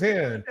disable his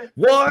hand.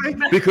 Why?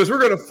 Because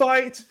we're gonna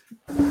fight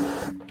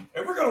and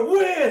we're gonna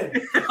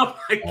win. Oh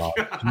my God.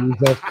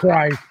 Jesus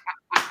Christ.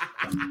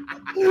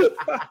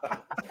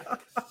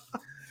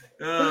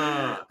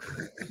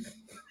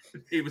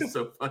 He was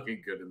so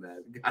fucking good in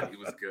that. God, he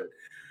was good.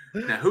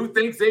 Now, who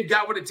thinks they've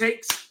got what it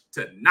takes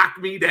to knock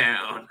me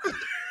down?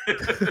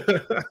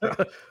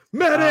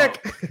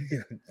 Medic!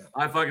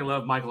 I fucking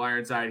love Michael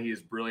Ironside. He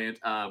is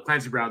brilliant.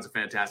 Clancy Brown's a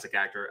fantastic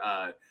actor.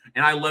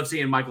 And I love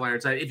seeing Michael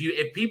Ironside.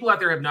 If people out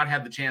there have not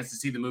had the chance to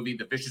see the movie,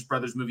 the Vicious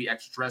Brothers movie,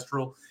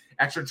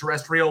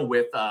 Extraterrestrial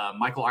with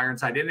Michael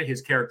Ironside in it,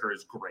 his character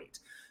is great.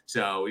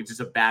 So he's just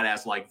a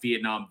badass, like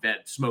Vietnam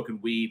vet, smoking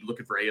weed,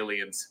 looking for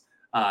aliens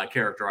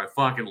character. I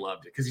fucking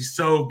loved it because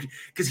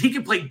he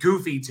can play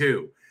goofy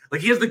too. Like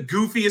he has the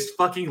goofiest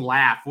fucking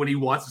laugh when he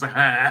wants to.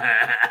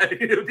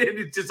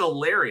 It's just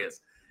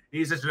hilarious.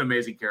 He's such an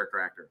amazing character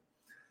actor.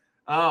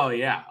 Oh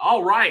yeah.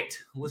 All right.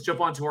 Let's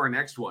jump on to our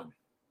next one.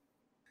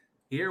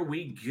 Here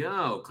we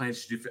go.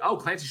 Clancy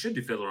should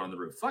do Fiddler on the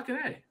Roof. Fucking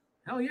A.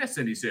 Hell yeah,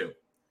 Cindy Sue.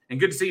 And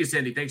good to see you,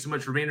 Cindy. Thanks so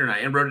much for being here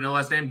tonight. And wrote in the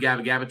last name,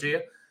 Gabba to you.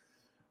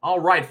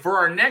 All right. For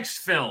our next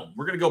film,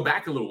 we're going to go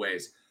back a little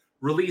ways.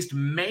 Released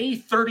May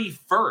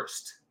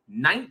 31st,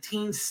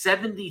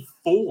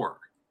 1974.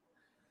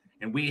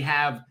 And we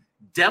have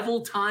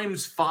Devil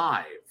Times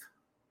 5.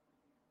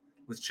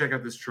 Let's check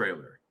out this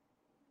trailer.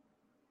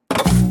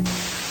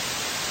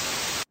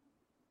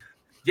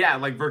 Yeah,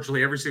 like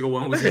virtually every single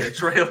one was in the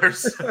trailer.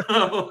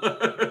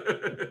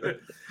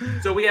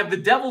 So we have The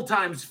Devil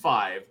Times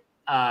 5,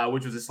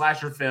 which was a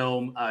slasher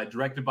film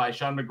directed by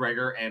Sean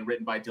McGregor and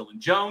written by Dylan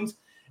Jones.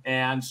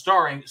 and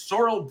starring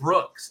Sorrel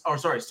Book,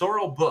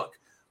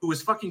 who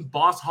was fucking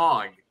Boss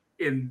Hogg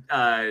in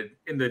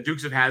the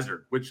Dukes of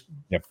Hazzard, which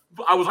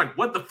I was like,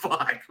 what the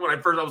fuck? When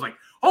I was like,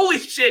 holy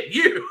shit,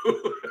 you.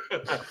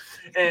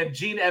 And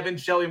Gene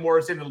Evans, Shelley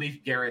Morrison, and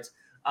Leif Garrett.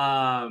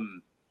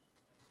 And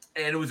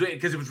it was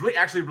because it was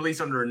actually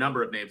released under a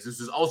number of names. This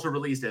was also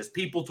released as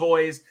People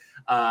Toys,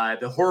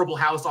 The Horrible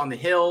House on the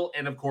Hill,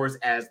 and of course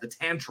as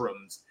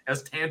Tantrums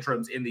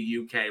in the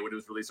UK when it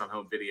was released on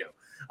home video.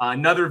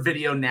 Another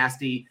video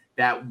nasty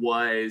that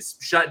was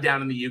shut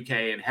down in the UK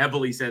and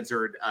heavily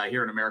censored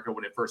here in America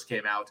when it first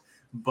came out.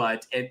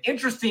 But an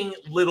interesting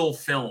little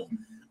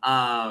film.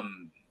 I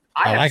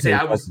have to say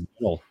I was.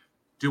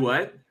 Do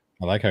what?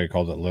 I like how you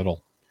called it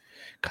little.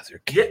 Because they're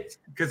kids.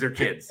 Because they're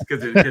kids.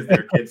 Because there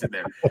are kids in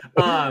there.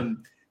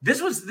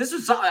 This was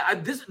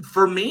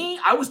for me.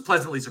 I was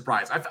pleasantly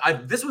surprised.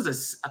 This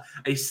was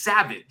a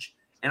savage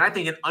and I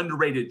think an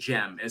underrated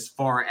gem as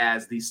far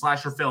as the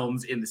slasher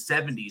films in the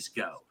 70s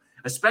go,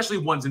 especially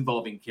ones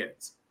involving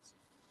kids.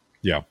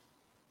 Yeah.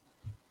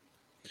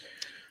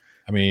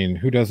 I mean,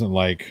 who doesn't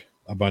like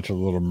a bunch of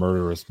little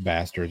murderous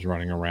bastards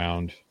running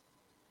around,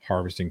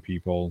 harvesting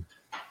people,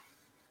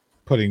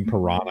 putting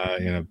piranha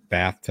in a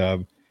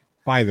bathtub?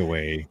 By the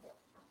way,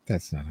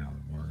 that's not how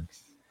it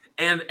works.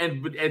 And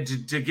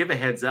to give a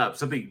heads up,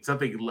 something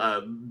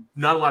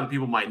not a lot of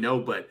people might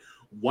know, but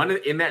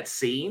in that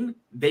scene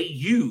they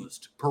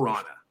used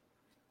piranha.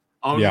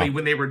 Only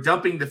when they were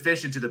dumping the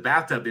fish into the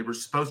bathtub, they were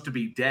supposed to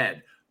be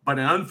dead. But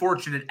an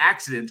unfortunate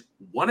accident,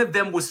 one of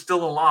them was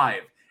still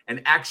alive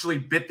and actually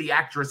bit the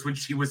actress when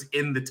she was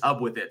in the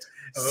tub with it.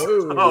 Which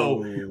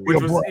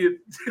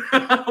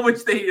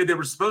they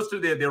were supposed to.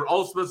 They were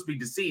all supposed to be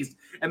deceased,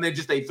 and they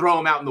throw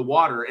them out in the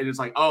water, and it's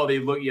like, oh, they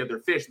look, they're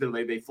fish.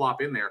 They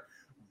flop in there.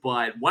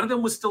 But one of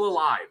them was still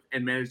alive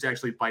and managed to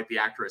actually bite the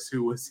actress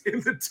who was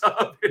in the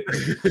tub.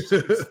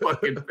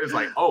 It's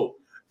like, oh,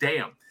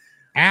 damn.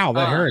 Ow,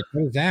 that hurts.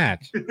 What is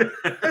that?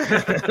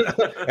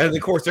 And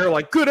of course, they're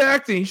like, good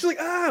acting. She's like,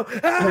 ow,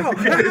 good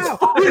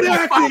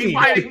acting.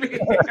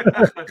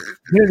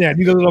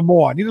 Need a little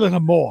more.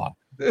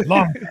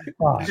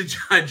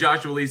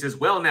 Joshua Lee says,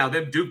 well, now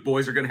them Duke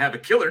boys are going to have a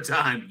killer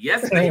time.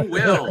 Yes, they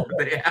will.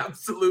 They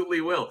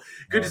absolutely will.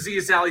 Good to see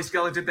you, Sally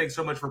Skellington. Thanks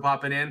so much for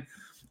popping in.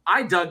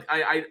 I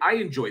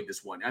enjoyed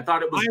this one. I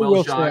thought it was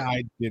well shot.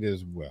 I did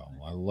as well.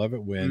 I love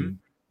it when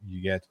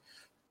you get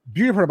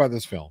beautiful part about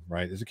this film,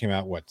 right? Is it came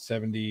out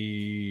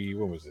 70?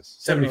 What was this?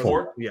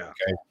 74. Yeah.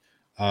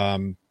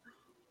 Okay.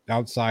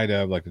 Outside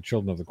of like the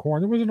Children of the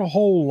Corn, there wasn't a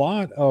whole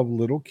lot of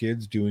little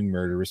kids doing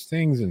murderous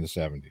things in the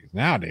 70s.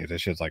 Nowadays, that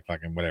shit's like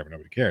fucking whatever.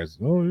 Nobody cares.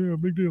 Oh yeah,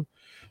 big deal.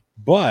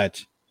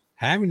 But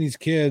having these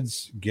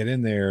kids get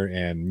in there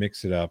and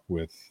mix it up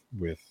with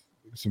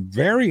some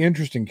very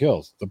interesting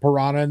kills. The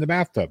piranha in the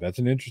bathtub. That's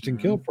an interesting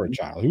kill for a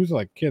child. Who's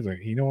like kids like,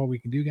 you know what we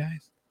can do,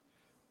 guys?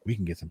 We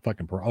can get some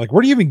fucking piranha. Like,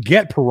 where do you even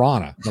get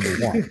piranha?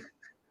 Number one.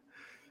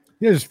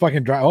 Yeah, just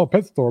fucking drive. Oh,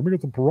 pet store. We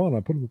got some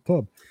piranha. Put it in the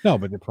tub. No,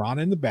 but the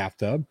piranha in the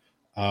bathtub.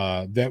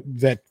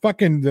 That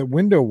fucking the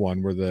window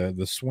one where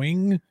the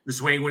swing. The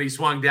swing when he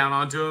swung down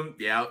onto him.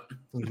 Yeah.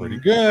 Pretty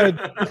good.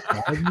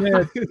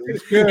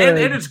 It's good.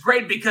 And it's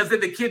great because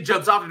then the kid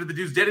jumps off into the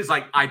dude's dead. He's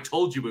like, I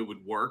told you it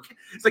would work.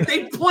 It's like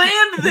they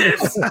planned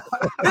this.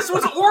 This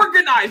was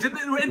organized.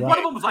 And one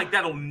of them was like,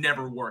 that'll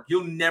never work.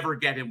 You'll never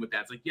get him with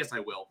that. It's like, yes,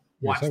 I will.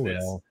 Watch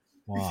this.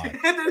 Why?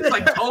 And then it's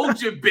like,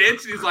 told you,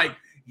 bitch. And he's like,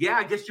 yeah,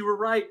 I guess you were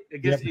right. I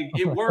guess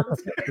it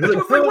worked.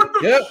 That's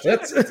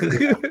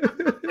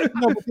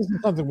No, but this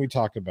is something we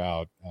talked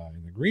about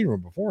in the green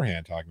room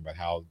beforehand, talking about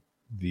how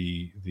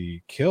the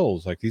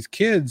kills, like these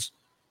kids,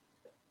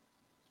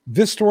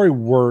 this story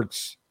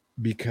works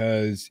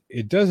because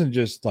it doesn't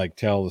just like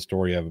tell the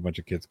story of a bunch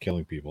of kids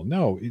killing people.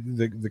 No,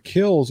 the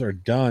kills are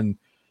done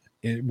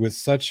with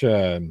such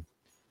a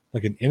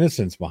like an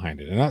innocence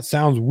behind it. And that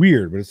sounds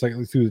weird, but it's like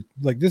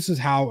this is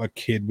how a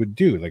kid would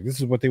do. Like this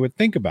is what they would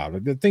think about.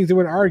 Like, the things they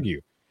would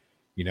argue.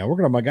 You know, we're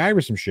gonna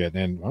MacGyver some shit,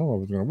 and I don't know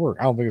if it's gonna work.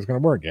 I don't think it's gonna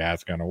work. Yeah,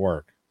 it's gonna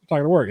work. It's not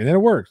gonna work, and then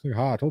it works. Like,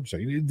 I told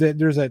you so.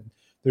 There's that.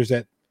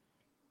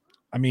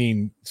 I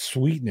mean,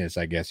 sweetness,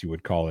 I guess you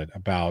would call it,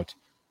 about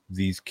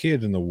these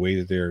kids and the way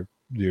that they're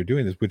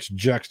doing this, which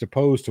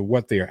juxtaposed to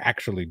what they are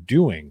actually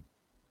doing,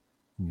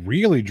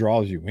 really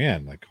draws you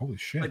in. Like, holy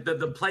shit! Like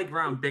the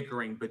playground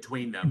bickering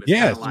between them.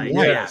 Yes,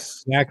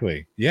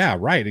 exactly. Yeah,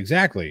 right,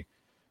 exactly.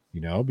 You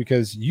know,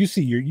 because you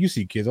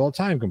see kids all the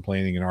time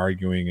complaining and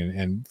arguing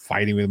and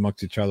fighting with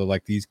amongst each other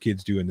like these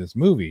kids do in this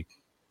movie.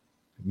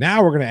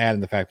 Now we're going to add in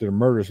the fact that they're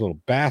murderous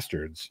little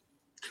bastards,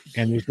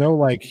 and there's no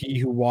like he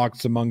who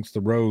walks amongst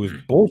the rows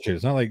bullshit.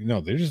 It's not like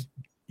they're just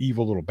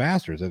evil little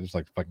bastards that just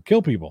like fucking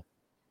kill people.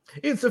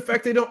 It's the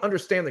fact they don't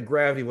understand the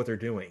gravity of what they're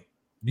doing.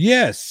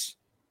 Yes.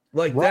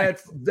 Like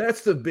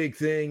that's the big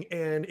thing.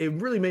 And it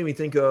really made me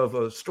think of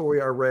a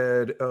story I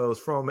read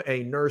from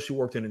a nurse who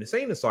worked in an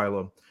insane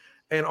asylum.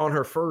 And on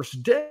her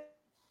first day,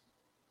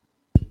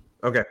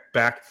 Okay,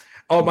 back.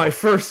 On my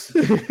first,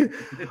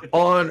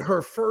 on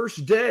her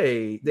first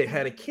day, they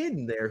had a kid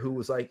in there who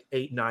was like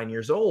 8, 9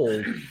 years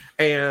old,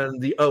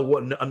 and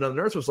another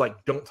nurse was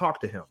like, "Don't talk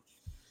to him."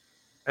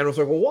 And I was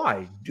like, "Well,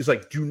 why?" She's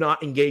like, "Do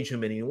not engage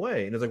him in any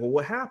way." And I was like, "Well,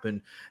 what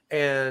happened?"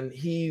 And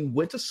he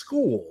went to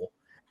school,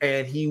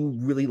 and he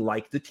really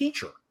liked the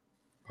teacher,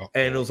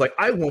 and it was like,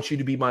 "I want you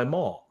to be my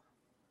mom."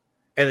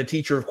 And the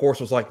teacher, of course,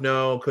 was like,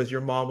 "No, because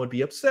your mom would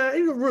be upset."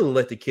 He really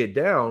let the kid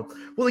down.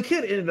 Well, the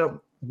kid ended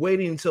up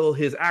waiting until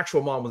his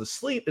actual mom was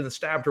asleep and then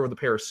stabbed her with a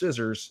pair of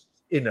scissors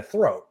in the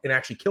throat and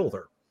actually killed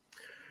her.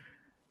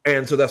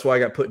 And so that's why I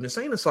got put in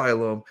insane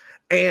asylum.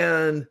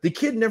 And the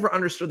kid never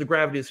understood the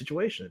gravity of the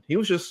situation. He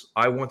was just,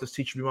 "I want this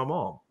teacher to be my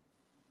mom."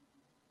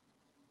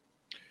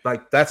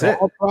 Like, that's it.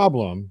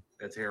 Problem.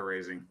 That's hair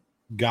raising.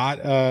 Got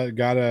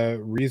a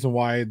reason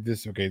why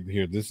this. Okay,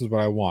 here, this is what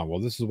I want. Well,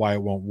 this is why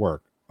it won't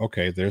work.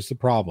 Okay, there's the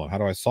problem. How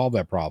do I solve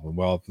that problem?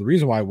 Well, if the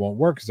reason why it won't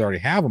work is I already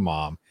have a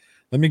mom.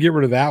 Let me get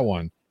rid of that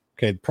one.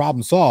 Okay,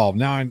 problem solved.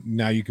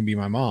 Now you can be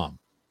my mom.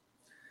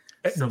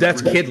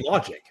 That's kid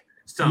logic.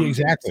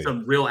 Exactly.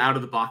 Some real out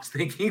of the box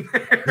thinking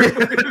there.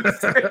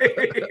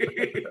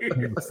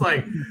 It's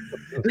like,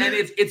 and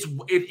it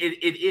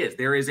is.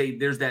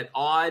 There's that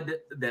odd,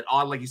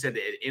 like you said,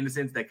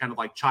 innocence, that kind of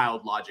like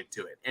child logic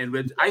to it,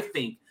 and I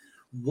think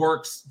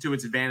works to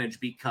its advantage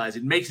because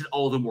it makes it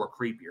all the more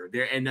creepier.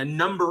 There and a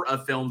number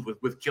of films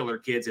with killer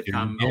kids have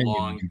come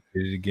along. You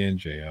did it again,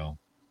 JL.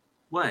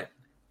 What?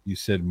 You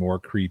said more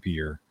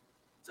creepier.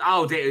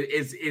 Oh,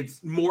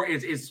 it's more.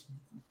 It's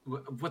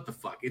what the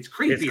fuck? It's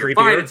creepier. It's creepier.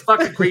 Fine, it's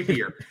fucking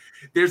creepier.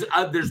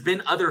 There's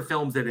been other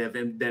films that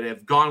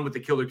have gone with the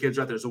killer kids.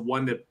 Right? There's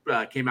one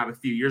that came out a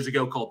few years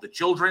ago called The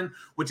Children,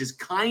 which is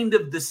kind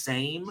of the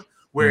same,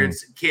 where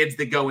it's kids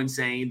that go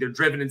insane. They're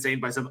driven insane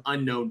by some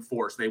unknown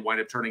force. They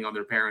wind up turning on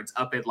their parents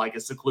up at like a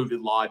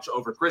secluded lodge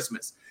over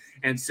Christmas.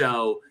 And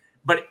so,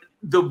 but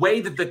the way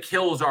that the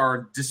kills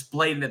are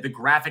displayed and that the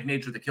graphic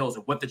nature of the kills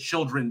and what the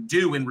children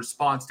do in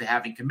response to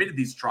having committed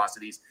these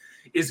atrocities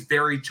is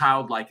very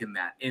childlike in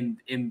that,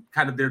 in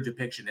kind of their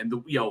depiction. And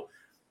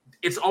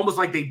it's almost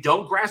like they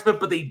don't grasp it,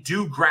 but they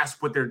do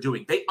grasp what they're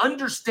doing. They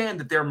understand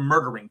that they're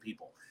murdering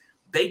people.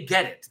 They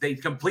get it. They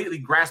completely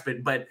grasp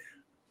it, but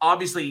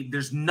obviously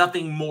there's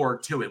nothing more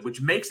to it,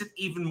 which makes it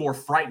even more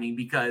frightening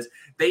because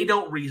they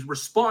don't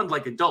respond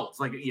like adults.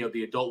 Like,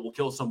 the adult will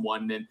kill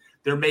someone and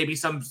there may be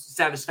some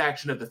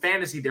satisfaction of the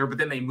fantasy there, but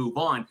then they move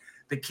on.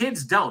 The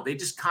kids don't. They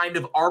just kind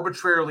of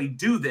arbitrarily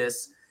do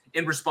this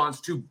in response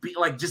to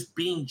just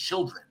being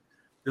children.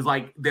 It's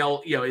like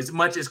they'll,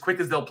 as quick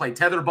as they'll play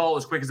tetherball,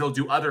 as quick as they'll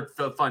do other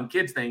fun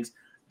kids things,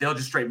 they'll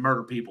just straight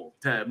murder people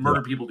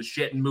to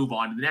shit and move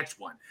on to the next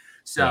one.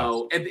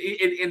 So,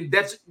 and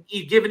that's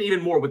given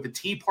even more with the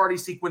tea party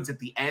sequence at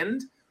the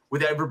end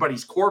with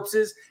everybody's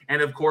corpses.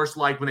 And of course,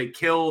 like when they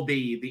kill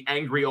the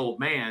angry old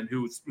man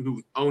who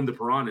owned the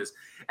piranhas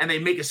and they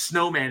make a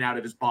snowman out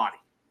of his body.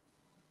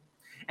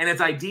 And it's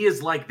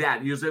ideas like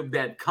that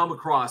that come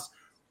across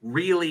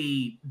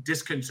really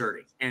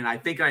disconcerting. And I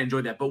think I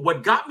enjoyed that. But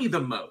what got me the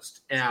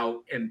most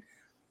now, and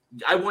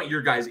I want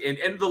your guys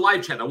and the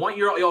live chat, I want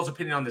y'all's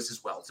opinion on this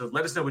as well. So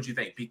let us know what you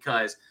think,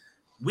 because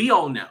we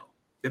all know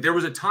that there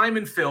was a time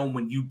in film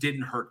when you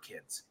didn't hurt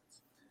kids.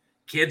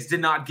 Kids did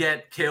not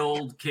get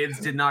killed. Kids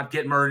did not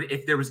get murdered.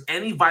 If there was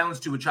any violence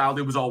to a child,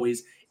 it was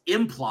always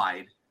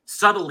implied,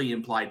 subtly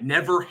implied,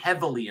 never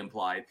heavily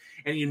implied.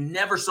 And you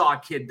never saw a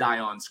kid die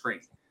on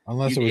screen.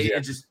 Unless or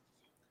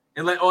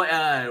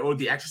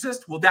The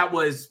Exorcist. Well, that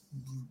was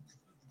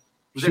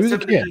she was a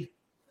kid.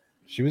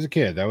 She was a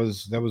kid. That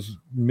was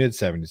mid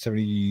 70s,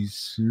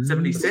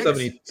 76,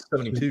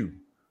 72.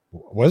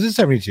 Was it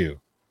 72?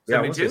 Yeah,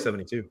 I want to say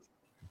 72.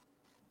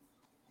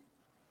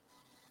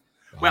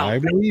 Well, I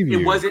believe you.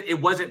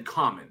 It wasn't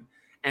common.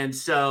 And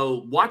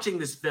so watching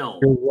this film,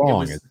 you're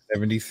wrong. It's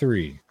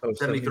 73. Oh,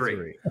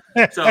 73.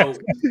 So,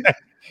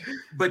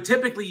 but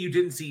typically you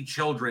didn't see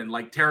children,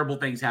 like terrible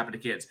things happen to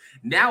kids.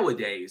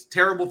 Nowadays,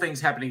 terrible things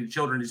happening to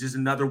children is just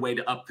another way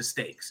to up the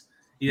stakes.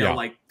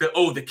 Like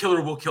the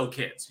killer will kill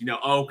kids.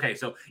 Okay.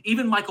 So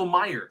even Michael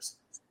Myers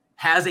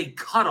has a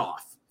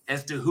cutoff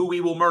as to who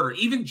he will murder.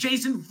 Even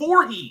Jason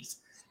Voorhees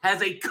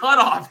has a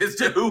cutoff as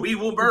to who he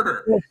will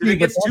murder. If it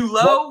gets too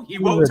low, he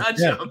won't touch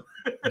him.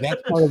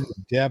 That's part of the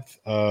depth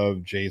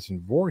of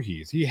Jason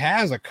Voorhees. He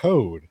has a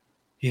code.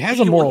 He has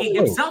a moral code. He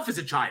himself is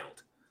a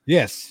child.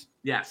 Yes.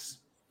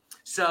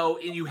 So,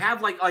 and you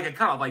have like a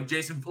cutoff, like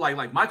Jason,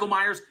 like Michael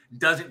Myers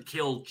doesn't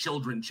kill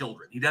children.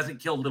 He doesn't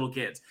kill little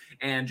kids,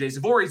 and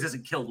Jason Voorhees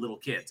doesn't kill little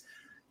kids.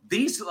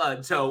 These,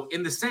 so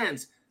in the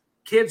sense,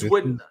 kids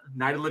wouldn't.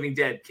 Night of the Living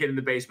Dead, kid in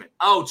the basement.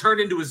 Oh,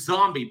 turned into a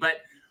zombie,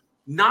 but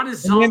not a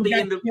zombie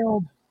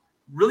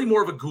really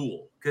more of a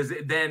ghoul, because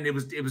then it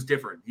was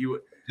different.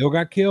 You still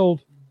got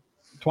killed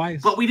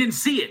twice, but we didn't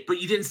see it. But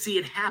you didn't see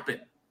it happen.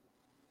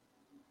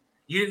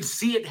 You didn't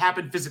see it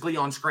happen physically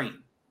on screen.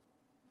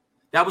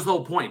 That was the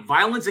whole point.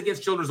 Violence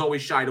against children is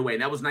always shied away,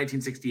 and that was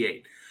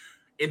 1968.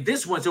 In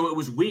this one, so it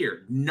was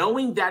weird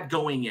knowing that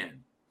going in,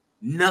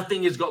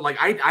 Nothing is going, like,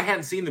 I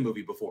hadn't seen the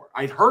movie before.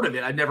 I'd heard of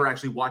it. I'd never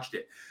actually watched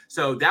it.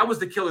 So that was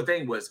the killer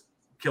thing was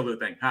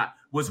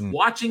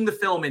watching the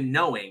film and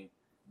knowing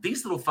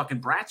these little fucking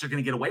brats are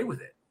going to get away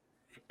with it.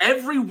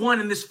 Everyone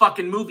in this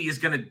fucking movie is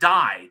going to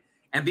die.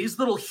 And these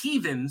little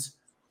heathens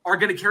are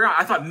going to carry on.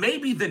 I thought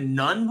maybe the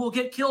nun will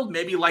get killed.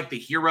 Maybe like the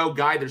hero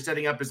guy they're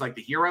setting up as like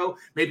the hero.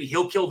 Maybe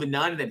he'll kill the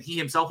nun and then he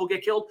himself will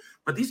get killed.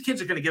 But these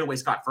kids are going to get away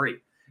scot-free.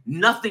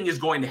 Nothing is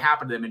going to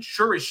happen to them. And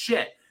sure as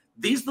shit,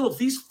 these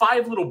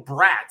 5 little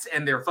brats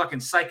and their fucking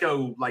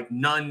psycho like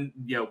nun,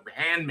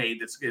 handmaid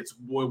that's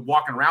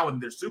walking around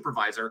with their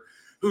supervisor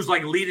who's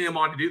like leading them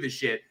on to do this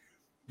shit.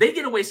 They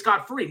get away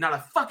scot-free. Not a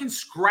fucking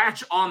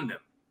scratch on them.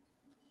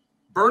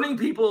 Burning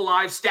people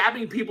alive,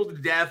 stabbing people to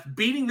death,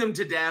 beating them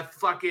to death,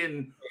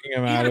 fucking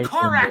even a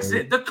car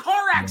accident. The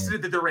car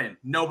accident that they're in.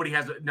 Nobody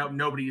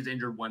is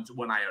injured one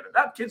iota.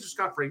 That kids are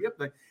scot-free.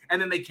 Yep.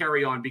 And then they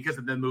carry on because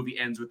the movie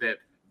ends with it,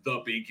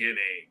 the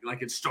beginning.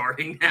 Like it's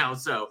starting now.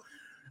 So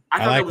I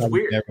thought that was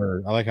weird.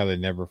 I like how they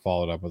never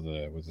followed up with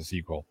a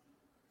sequel.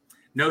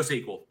 No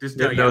sequel. Just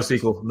no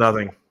sequel.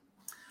 Nothing.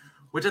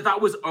 Which I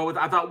thought was odd.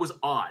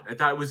 I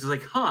thought it was just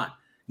like,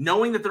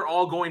 knowing that they're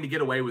all going to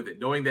get away with it,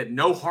 knowing that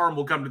no harm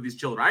will come to these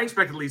children. I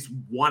expect at least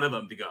one of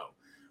them to go.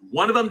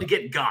 One of them to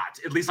get got,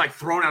 at least like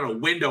thrown out a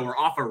window or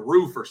off a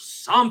roof or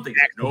something.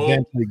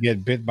 Accidentally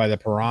get bit by the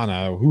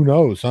piranha. Who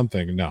knows?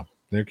 Something. No.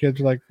 Their kids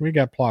are like, we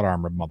got plot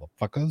armor,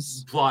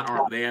 motherfuckers. Plot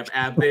armor. They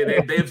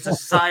have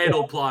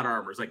societal plot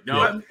armors. Like,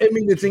 no. Yeah, I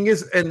mean, the thing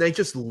is, and they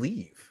just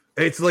leave.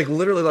 It's like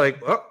literally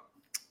like, oh,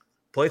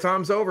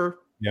 playtime's over.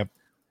 Yep.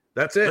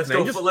 That's it.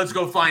 Let's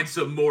go find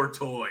some more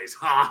toys.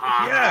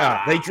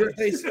 Yeah,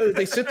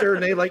 they sit there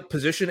and they like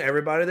position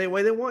everybody the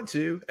way they want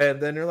to,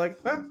 and then they're like,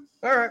 all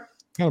right,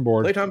 kind of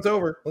bored. Playtime's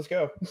over. Let's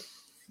go.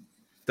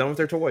 Done with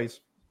their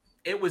toys.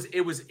 It was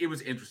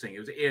interesting.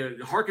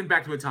 It harkened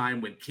back to a time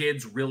when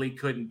kids really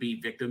couldn't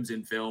be victims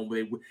in film.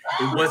 It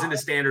wasn't a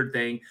standard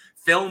thing.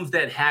 Films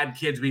that had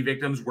kids be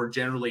victims were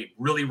generally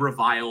really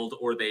reviled,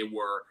 or they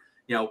were,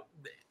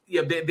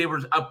 they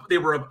were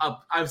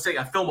I would say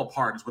a film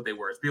apart is what they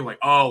were. It's people like,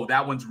 oh,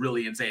 that one's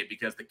really insane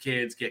because the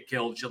kids get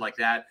killed, shit like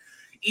that.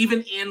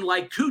 Even in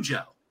like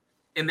Cujo,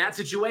 in that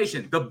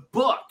situation, the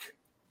book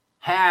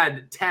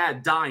had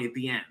Tad die at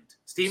the end.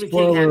 Stephen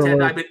King had Tad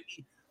die, but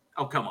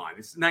oh, come on.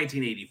 It's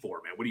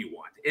 1984, man. What do you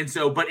want? And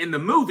so, but in the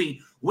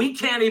movie, we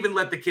can't even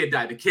let the kid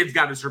die. The kid's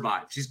got to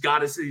survive. She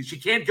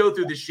can't go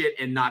through this shit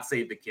and not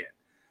save the kid.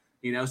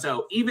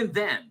 So even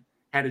then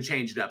had to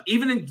change it up.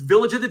 Even in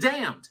Village of the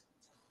Damned,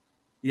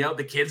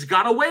 the kids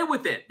got away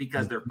with it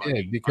because they're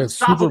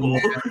unstoppable.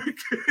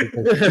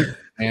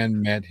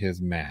 And met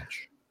his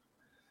match.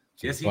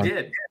 So yes, he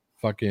did.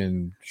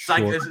 Fucking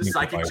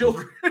psychic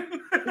children.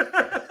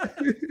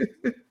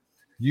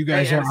 You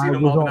guys your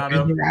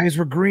eyes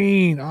were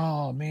green.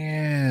 Oh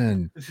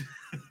man,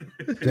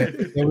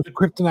 there was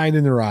kryptonite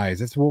in their eyes.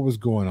 That's what was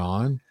going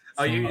on.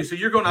 So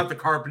you're going out the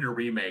Carpenter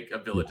remake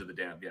of Village of the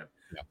Damned, yeah.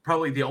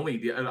 Probably the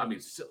only. I mean,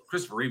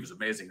 Christopher Reeve was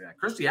amazing in that.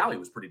 Kirstie Alley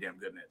was pretty damn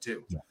good in it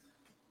too. Yeah.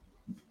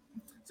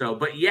 So,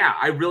 but yeah,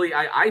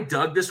 I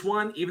dug this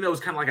one, even though it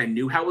was kind of like I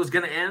knew how it was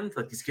going to end.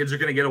 Like these kids are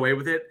going to get away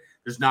with it.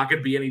 There's not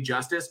going to be any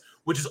justice,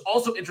 which is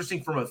also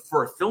interesting for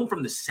a film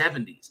from the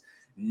 70s.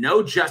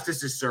 No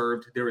justice is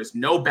served. There is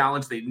no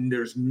balance.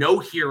 There's no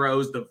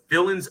heroes. The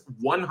villains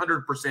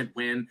 100%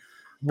 win.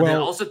 But well, it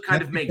also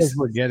kind of makes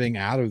we're getting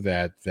out of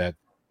that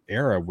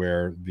era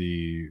where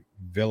the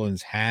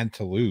villains had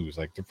to lose.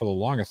 Like for the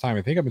longest time,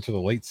 I think up until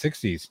the late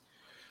 60s,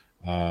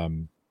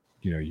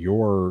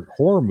 your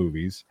horror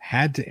movies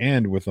had to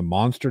end with the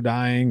monster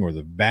dying or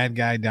the bad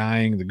guy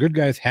dying. The good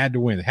guys had to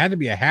win. It had to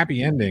be a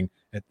happy ending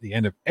at the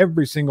end of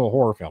every single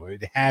horror film.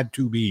 It had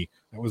to be.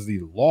 That was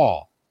the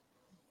law.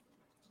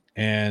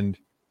 And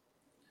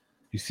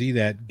you see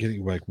that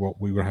getting like, well,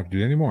 we don't have to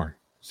do it anymore.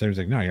 So he's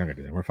like, no, you're not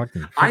gonna do that. We're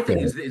fucking. I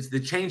think it's the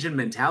change in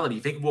mentality.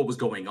 You think of what was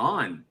going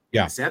on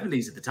in the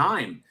 70s at the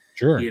time.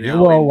 Sure. A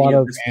lot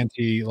of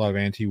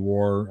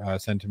anti-war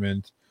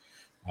sentiment.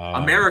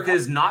 America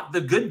is not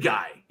the good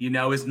guy.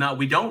 Is not.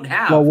 We don't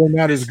have. Well, we're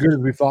not as good as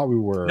we thought we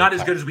were. Not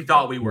as good as we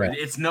thought we were. Yeah.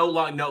 It's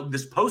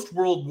this post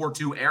World War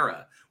II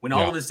era. When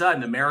all of a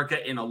sudden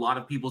America, in a lot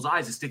of people's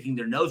eyes, is sticking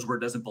their nose where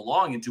it doesn't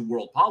belong into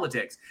world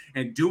politics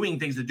and doing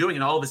things they're doing.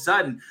 And all of a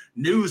sudden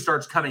news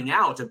starts coming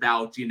out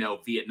about,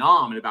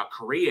 Vietnam and about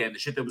Korea and the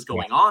shit that was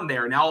going on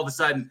there. And now all of a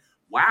sudden,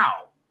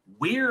 wow,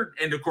 weird.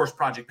 And of course,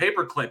 Project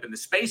Paperclip and the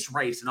space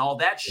race and all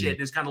that shit.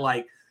 And it's kind of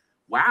like,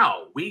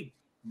 wow,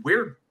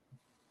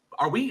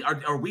 are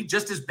we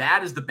just as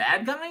bad as the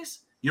bad guys?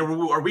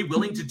 Are we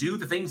willing to do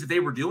the things that they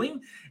were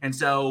doing? And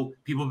so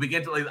people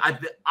begin to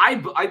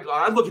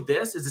I look at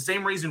this as the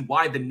same reason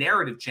why the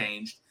narrative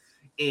changed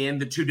in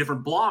the two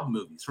different Blob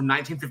movies from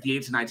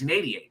 1958 to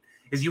 1988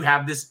 is you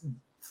have this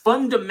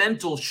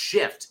fundamental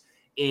shift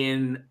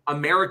in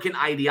American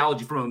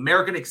ideology from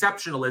American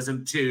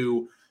exceptionalism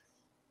to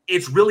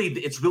it's really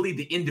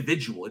the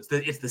individual. It's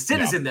the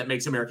citizen that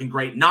makes America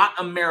great, not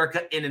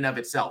America in and of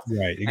itself.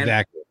 Right,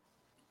 exactly.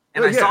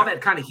 And I saw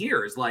that kind of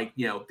here is like,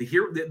 the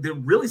hero,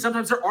 really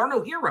sometimes there are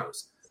no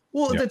heroes.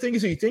 Well, the thing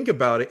is, you think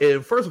about it,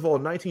 and first of all,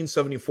 in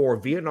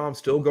 1974, Vietnam's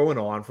still going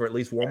on for at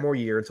least one more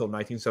year until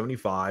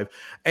 1975.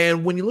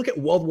 And when you look at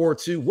World War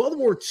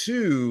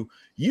II,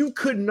 you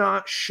could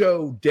not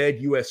show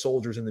dead U.S.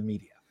 soldiers in the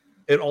media.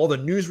 And all the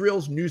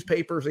newsreels,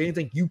 newspapers,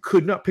 anything, you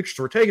could not, pictures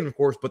were taken, of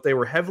course, but they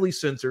were heavily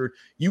censored.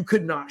 You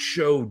could not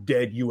show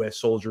dead U.S.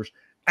 soldiers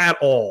at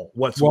all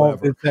whatsoever.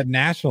 Well, it's that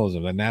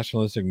nationalism, that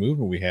nationalistic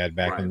movement we had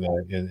back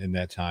in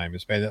that time.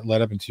 It's that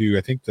led up into,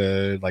 I think,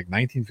 the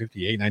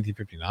 1958,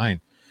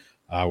 1959.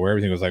 Where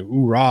everything was like,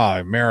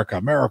 "Hoorah, America,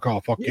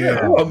 America, fuck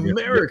yeah,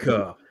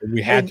 America!"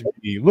 We had to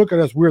be. Look at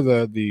us. We're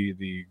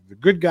the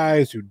good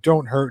guys who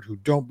don't hurt, who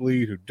don't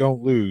bleed, who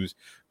don't lose,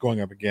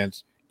 going up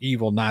against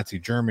evil Nazi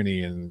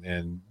Germany,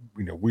 and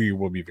we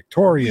will be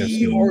victorious.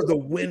 We are the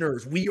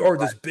winners. We are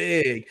this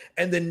big,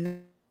 and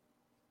then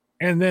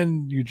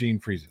Eugene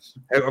freezes.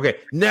 Okay,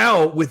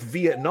 now with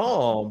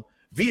Vietnam,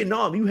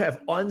 you have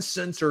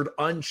uncensored,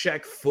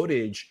 unchecked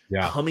footage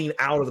coming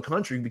out of the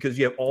country because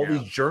you have all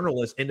these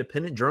journalists,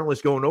 independent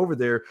journalists going over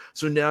there.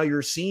 So now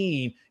you're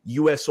seeing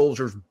U.S.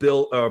 soldiers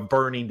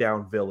burning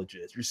down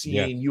villages. You're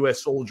seeing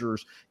U.S.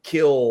 soldiers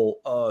kill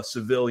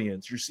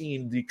civilians. You're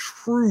seeing the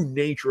true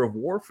nature of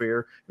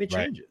warfare, and it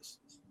changes.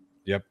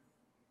 Yep.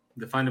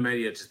 The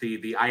fundamental, just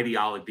the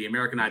ideology, the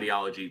American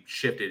ideology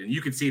shifted, and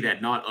you can see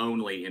that not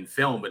only in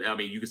film, but I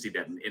mean, you can see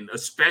that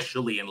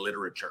especially in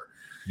literature.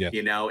 Yes.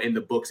 In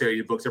the books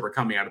that were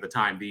coming out at the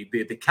time, the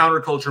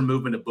counterculture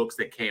movement of books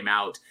that came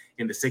out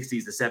in the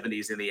 60s, the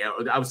 70s, and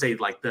I would say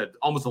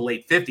almost the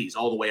late 50s,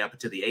 all the way up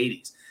to the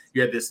 80s.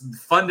 You had this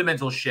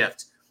fundamental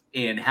shift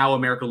in how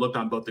America looked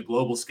on both the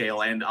global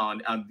scale and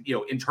on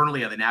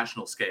internally on the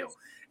national scale.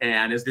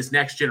 And as this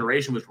next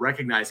generation was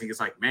recognizing, it's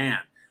like, man,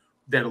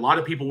 that a lot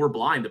of people were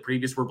blind, the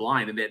previous were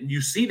blind, and that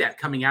you see that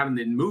coming out in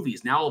the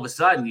movies. Now all of a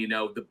sudden,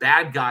 the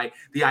bad guy,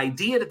 the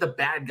idea that the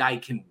bad guy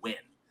can win.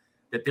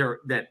 That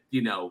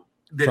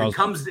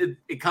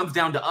it comes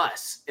down to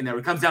us, and that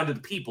it comes down to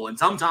the people, and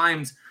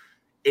sometimes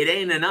it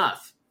ain't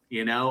enough,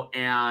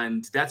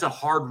 and that's a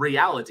hard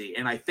reality.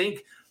 And I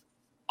think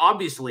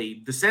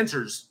obviously the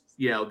censors,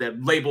 that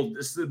labeled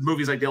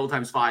movies like The Old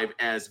Times 5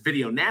 as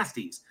video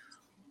nasties,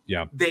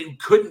 they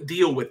couldn't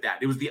deal with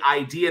that. It was the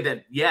idea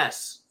that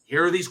yes,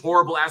 here are these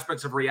horrible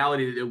aspects of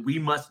reality that we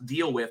must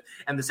deal with,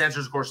 and the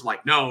censors, of course, are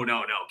like, no,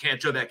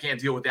 can't show that, can't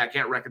deal with that,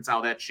 can't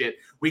reconcile that shit.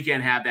 We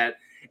can't have that.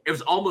 It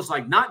was almost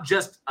like not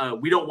just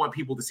we don't want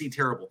people to see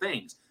terrible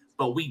things,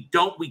 but we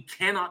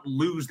cannot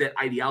lose that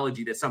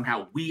ideology that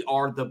somehow we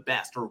are the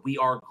best, or we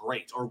are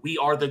great, or we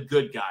are the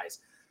good guys,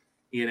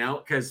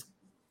 because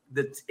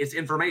it's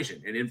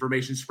information, and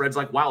information spreads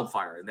like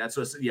wildfire, and that's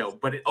what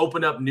but it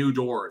opened up new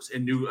doors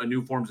and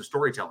new forms of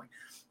storytelling,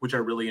 which I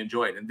really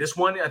enjoyed. And this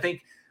one, I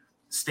think,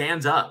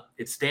 stands up.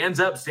 It stands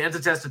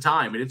the test of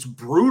time, and it's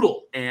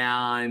brutal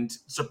and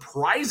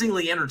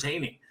surprisingly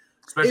entertaining.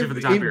 Especially for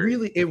the time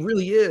period. It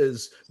really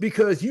is,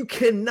 because you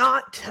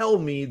cannot tell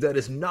me that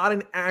it's not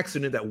an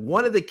accident that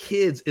one of the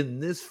kids in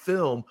this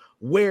film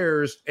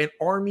wears an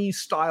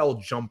army-style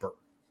jumper.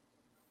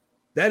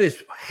 That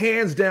is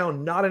hands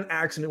down not an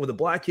accident when the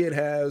black kid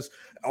has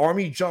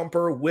army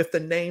jumper with the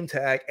name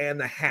tag and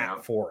the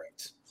hat for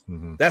it.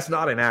 Mm-hmm. That's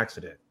not an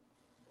accident.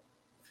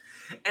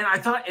 And I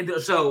thought, I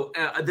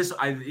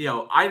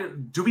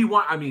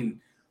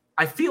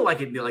feel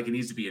like it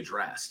needs to be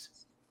addressed.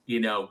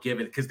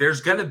 Given, because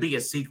there's going to be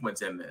a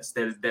sequence in this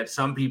that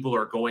some people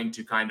are going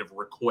to kind of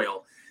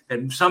recoil,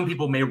 that some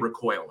people may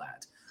recoil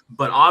at.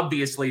 But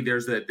obviously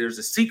there's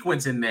a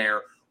sequence in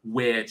there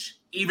which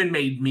even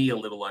made me a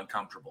little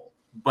uncomfortable.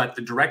 But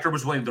the writer and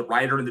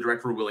the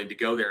director were willing to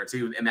go there and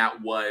see, and that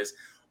was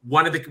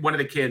one of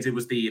the kids. It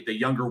was the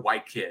younger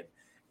white kid,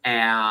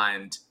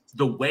 and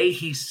the way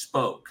he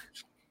spoke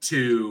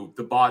to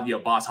the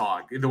Boss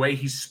Hogg, the way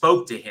he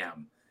spoke to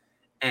him,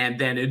 and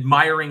then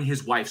admiring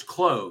his wife's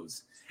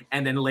clothes.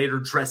 And then later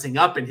dressing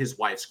up in his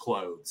wife's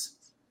clothes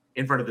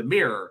in front of the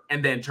mirror,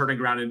 and then turning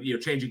around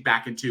and changing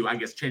back into,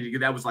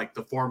 that was like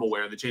the formal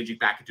wear, the changing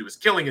back into his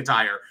killing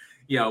attire,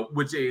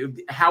 which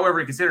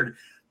however considered,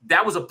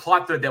 that was a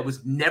plot thread that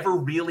was never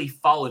really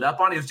followed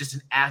up on. It was just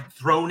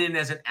thrown in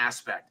as an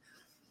aspect.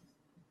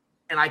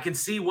 And I can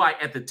see why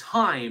at the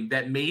time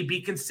that may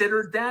be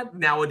considered that.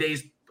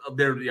 Nowadays,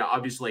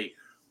 obviously,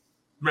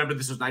 remember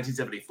this was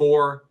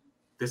 1974.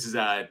 This is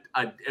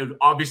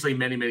obviously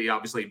many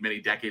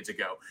decades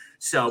ago.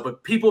 So,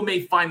 but people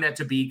may find that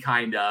to be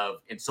kind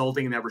of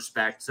insulting in that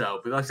respect.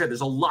 So, but like I said,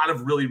 there's a lot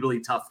of really, really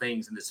tough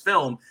things in this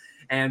film,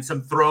 and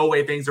some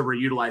throwaway things that were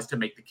utilized to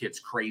make the kids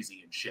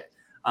crazy and shit.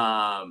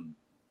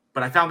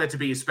 But I found that to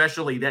be,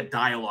 especially that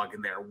dialogue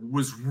in there,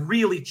 was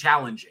really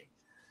challenging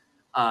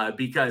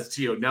because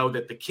to know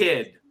that the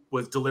kid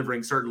was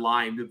delivering certain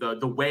lines,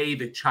 the way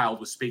the child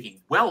was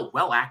speaking,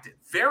 well acted,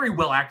 very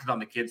well acted on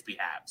the kid's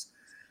behalves.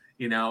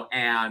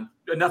 And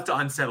enough to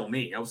unsettle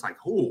me. I was like,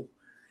 "Ooh,"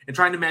 and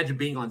trying to imagine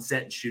being on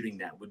set and shooting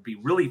that would be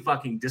really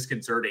fucking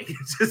disconcerting.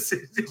 Just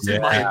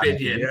in my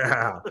opinion.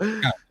 Yeah.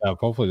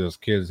 Hopefully, those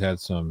kids had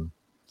some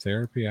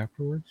therapy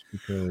afterwards?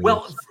 Because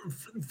Well,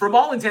 from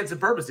all intents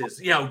and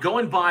purposes,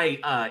 going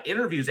by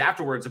interviews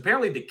afterwards,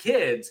 apparently the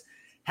kids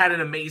had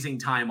an amazing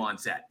time on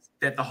set.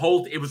 That the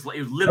whole it was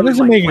literally that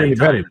doesn't like make it any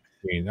playtime.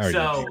 better.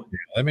 So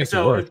that makes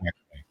it worse.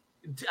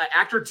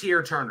 Actor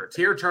Tier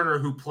Turner,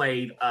 who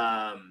played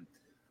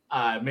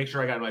make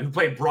sure I got it right, who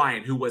played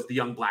Brian, who was the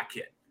young black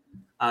kid,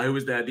 who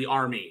was the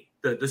army,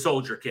 the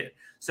soldier kid.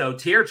 So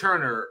Tier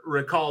Turner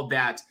recalled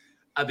that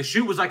the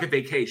shoot was like a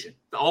vacation.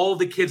 All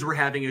the kids were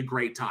having a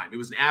great time. It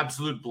was an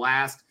absolute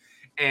blast.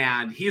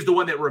 And he's the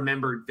one that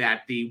remembered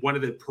that one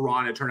of the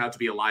piranha turned out to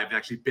be alive and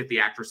actually bit the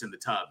actress in the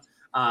tub.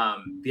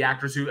 The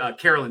actress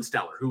Carolyn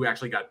Stellar, who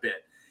actually got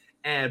bit.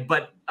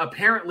 But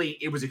apparently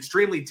it was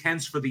extremely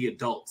tense for the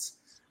adults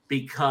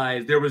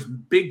because there was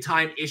big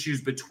time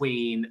issues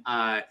between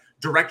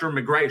director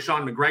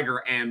Sean McGregor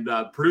and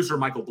producer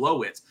Michael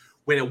Blowitz,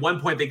 when at one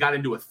point they got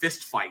into a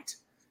fist fight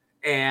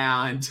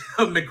and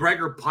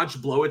McGregor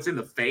punched Blowitz in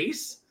the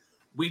face.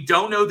 We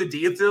don't know the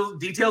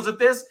details of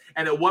this.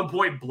 And at one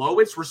point,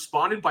 Blowitz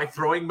responded by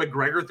throwing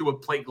McGregor through a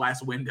plate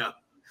glass window.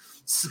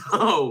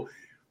 So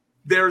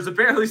there's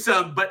apparently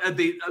some, but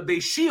they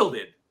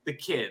shielded the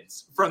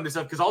kids from this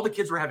stuff because all the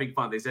kids were having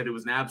fun. They said it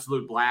was an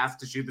absolute blast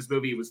to shoot this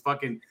movie. It was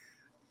fucking,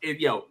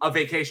 a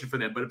vacation for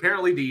them. But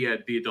apparently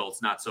the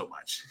adults, not so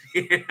much.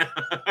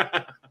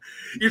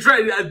 You're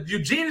trying.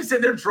 Eugene is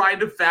sitting there trying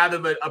to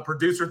fathom a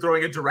producer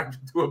throwing a director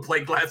through a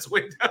plate glass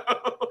window.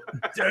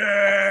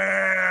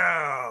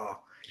 Damn.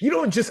 You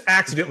don't just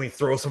accidentally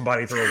throw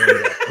somebody through a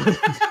window.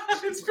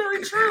 It's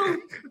very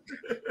true.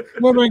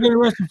 What am I getting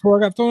arrested for?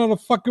 I got thrown out a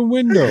fucking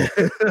window.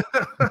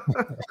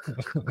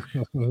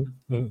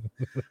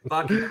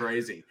 Fucking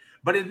crazy.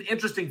 But an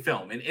interesting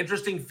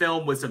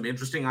film with some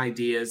interesting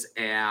ideas.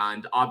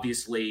 And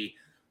obviously,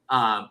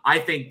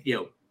 I think,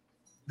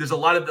 there's a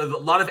lot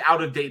of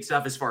out of date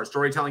stuff as far as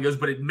storytelling goes,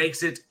 but it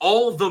makes it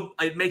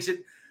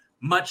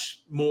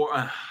much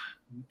more,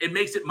 it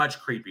makes it much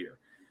creepier,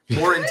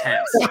 more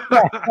intense.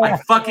 I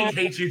fucking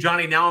hate you,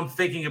 Johnny. Now I'm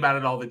thinking about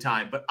it all the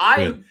time. But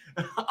I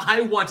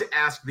want to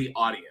ask the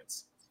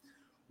audience,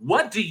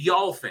 what do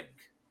y'all think?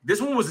 This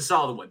one was a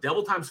solid one.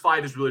 Devil Times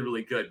 5 is really,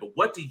 really good. But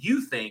what do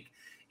you think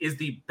is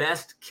the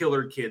best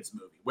Killer Kids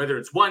movie? Whether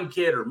it's one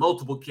kid or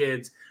multiple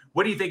kids,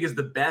 what do you think is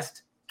the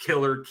best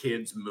Killer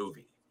Kids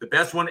movie? The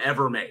best one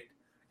ever made,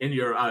 in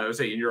your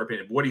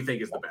opinion. What do you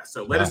think is the best?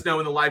 So let us know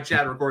in the live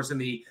chat, or of course in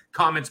the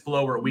comments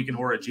below, or at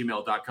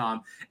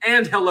weekendhorror@gmail.com.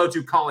 And hello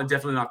to Colin,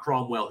 definitely not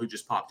Cromwell, who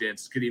just popped in.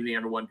 Good evening,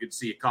 everyone. Good to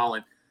see you,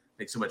 Colin.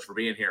 Thanks so much for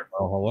being here.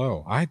 Oh,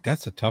 hello.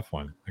 That's a tough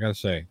one. I gotta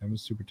say, that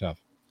was super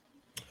tough.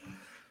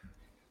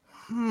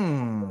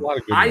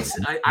 I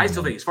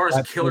still think, as far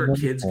as Killer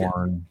Kids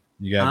go,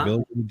 you got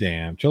Village of the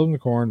Damned, Children of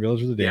the Corn,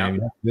 Village of the Damned.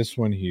 You have this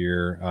one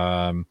here.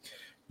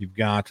 You've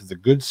got The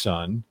Good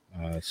Son,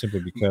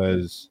 simply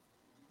because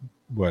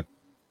what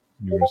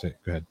you want to say?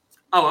 Go ahead.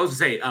 Oh, I was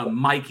going to say,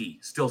 Mikey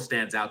still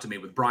stands out to me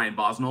with Brian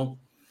Bosnell.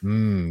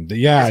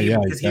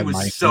 Because he was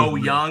Mikey. So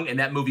young, and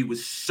that movie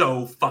was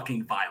so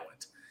fucking violent.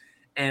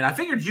 And I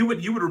figured you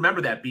would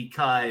remember that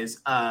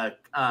because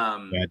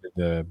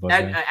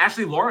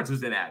Ashley Lawrence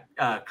was in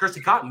that.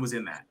 Kirsty Cotton was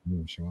in that.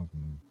 She wasn't.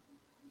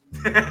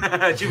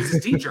 She was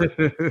his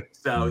teacher.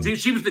 So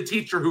she was the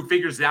teacher who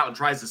figures it out and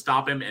tries to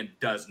stop him and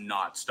does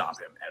not stop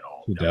him at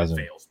all. He doesn't.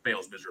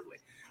 Fails miserably.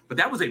 But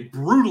that was a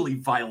brutally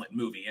violent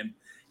movie. And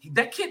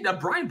that kid,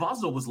 Brian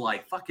Boswell, was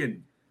like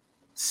fucking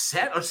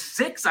 7 or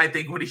 6, I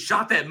think, when he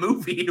shot that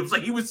movie. It was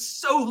like he was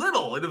so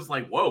little. And it was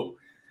like, whoa.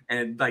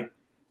 And like,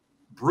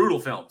 brutal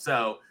film.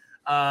 So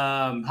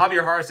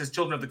Javier Hara says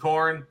Children of the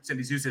Corn.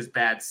 Cindy Sue says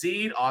Bad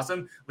Seed.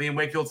 Awesome. Liam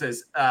Wakefield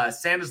says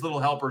Santa's Little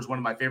Helper is one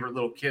of my favorite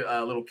little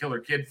killer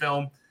kid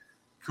film.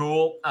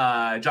 Cool.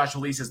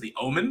 Joshua Lee says The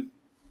Omen.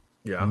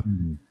 Yeah.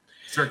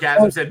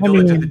 Sarcasm said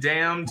Village of the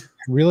Damned.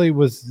 Really,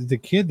 was the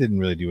kid didn't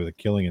really do with the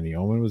killing in The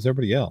Omen. It was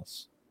everybody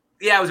else.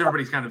 Yeah, it was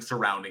everybody's kind of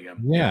surrounding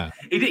him. Yeah.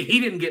 He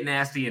didn't get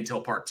nasty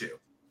until part 2.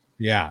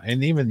 Yeah,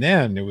 and even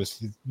then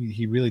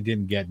he really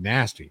didn't get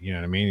nasty. You know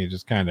what I mean? He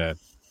just kind of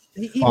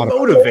he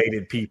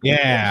motivated people.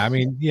 Yeah, I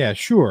mean, yeah,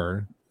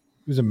 sure.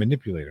 He was a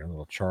manipulator, a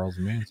little Charles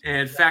Manson.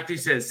 And Facty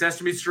says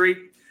Sesame Street.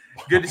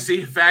 Good to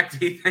see you,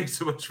 Facty. Thanks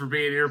so much for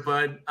being here,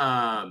 bud.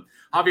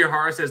 Javier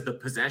Hara says The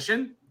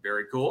Possession.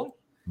 Very cool.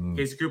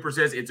 Casey Cooper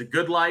says It's a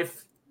Good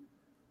Life.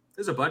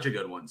 There's a bunch of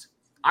good ones.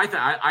 I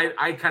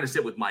kind of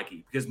sit with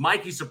Mikey because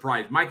Mikey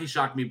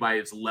shocked me by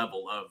its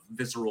level of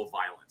visceral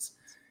violence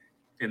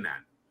in that.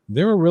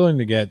 They were willing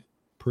to get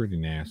pretty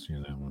nasty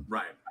in that one.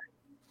 Right.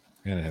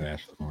 And it had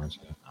Ashley Lawrence.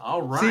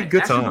 All right. See,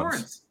 good Ashley times.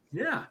 Lawrence.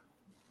 Yeah.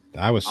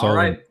 I was so. All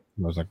right.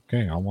 I was like,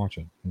 okay, I'll watch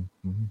it.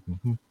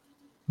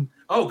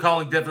 Oh,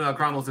 Colin Definitely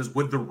Cromwell says,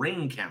 would The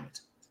Ring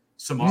count?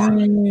 Samara.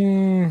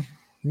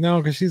 No,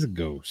 because she's a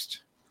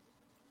ghost.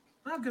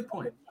 Oh, good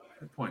point.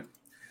 Good point.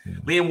 Yeah.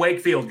 Liam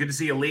Wakefield, good to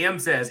see you. Liam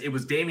says it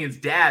was Damien's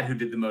dad who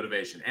did the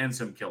motivation and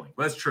some killing.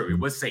 Well, that's true. It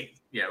was Satan.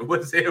 Yeah, it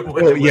was.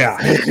 Yeah.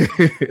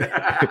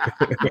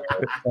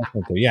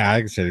 Yeah,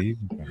 like I said,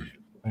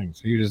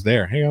 thanks. You're just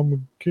there. Hey, I'm a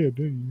kid.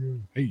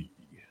 Hey.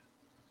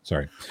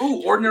 Sorry.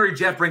 Ooh, Ordinary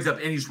Jeff brings up,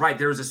 and he's right.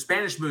 There was a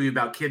Spanish movie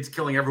about kids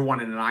killing everyone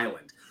in an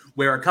island,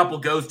 where a couple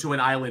goes to an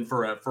island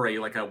for a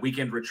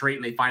weekend retreat,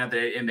 and they find out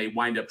that and they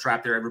wind up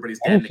trapped there. Everybody's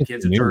dead, and the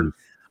kids have turned.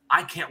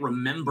 I can't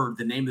remember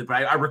the name of it, but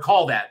I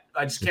recall that.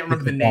 I just can't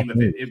remember the name of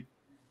it.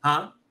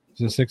 Huh?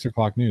 It's the 6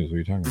 o'clock news. What are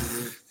you talking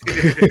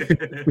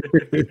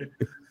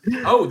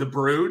about? Oh, The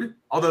Brood.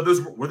 Although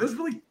were those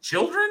really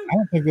children? I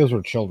don't think those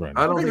were children.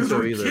 I don't think those so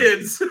were either.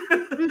 Kids.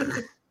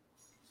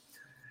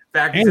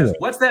 Fact says,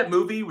 what's that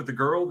movie with the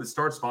girl that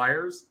starts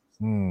fires?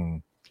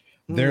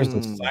 There's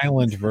a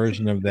silent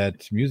version of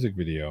that music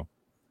video.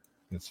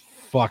 It's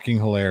fucking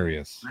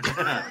hilarious.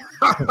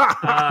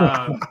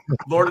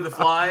 Lord of the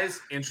Flies,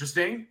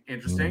 interesting.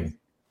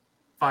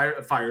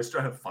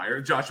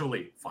 Fire, Joshua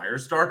Lee,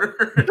 Firestarter.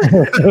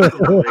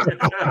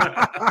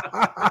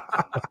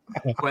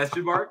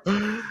 Question mark.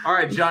 All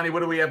right, Johnny,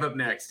 what do we have up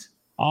next?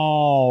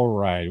 All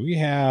right, we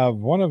have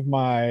one of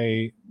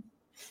my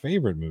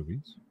favorite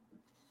movies.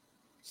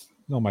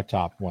 No, my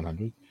top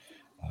 100.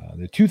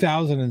 The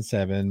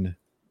 2007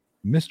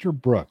 Mr.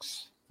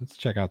 Brooks. Let's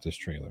check out this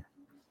trailer.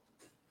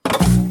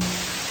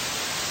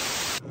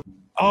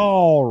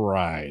 All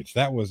right,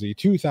 that was the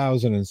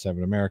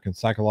 2007 American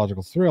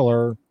psychological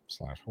thriller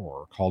 /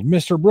 horror called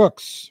Mr.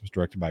 Brooks. It was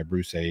directed by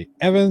Bruce A.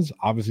 Evans,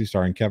 obviously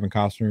starring Kevin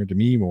Costner,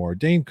 Demi Moore,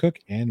 Dane Cook,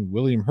 and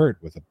William Hurt,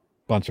 with a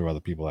bunch of other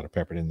people that are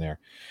peppered in there.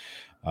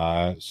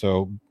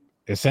 So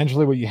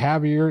essentially what you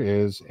have here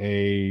is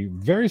a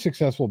very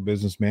successful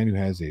businessman who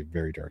has a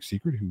very dark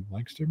secret, who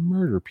likes to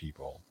murder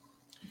people.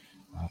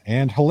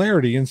 And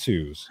hilarity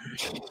ensues.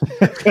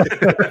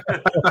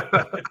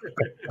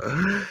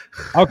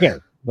 Okay,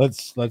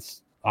 let's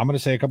I'm going to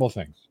say a couple of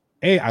things.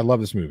 A, I love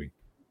this movie.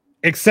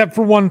 Except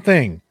for one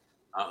thing.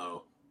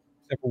 Uh-oh.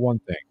 Except for one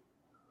thing.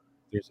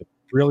 There's a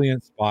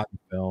brilliant spot in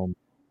film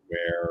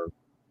where,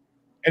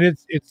 and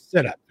it's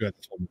set up throughout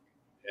this whole movie.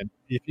 And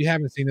if you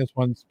haven't seen this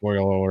one, spoiler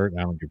alert,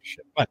 I don't give a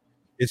shit. But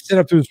it's set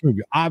up through this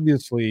movie.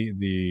 Obviously,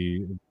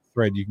 the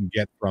thread you can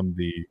get from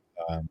the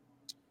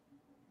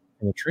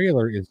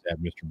trailer is that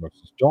Mr.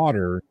 Brooks'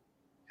 daughter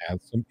has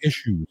some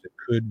issues. It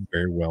could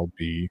very well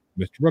be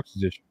Mr. Brooks'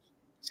 issues.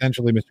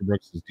 Essentially, Mr.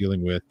 Brooks is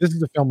dealing with, this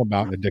is a film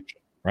about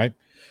addiction, right?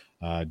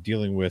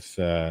 Dealing with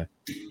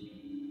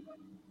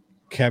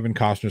Kevin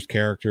Costner's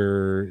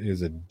character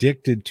is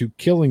addicted to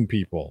killing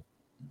people,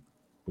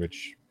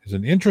 which is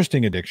an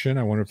interesting addiction.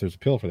 I wonder if there's a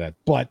pill for that.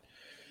 But,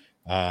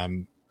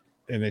 and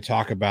they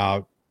talk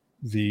about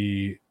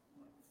the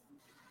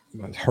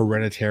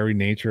hereditary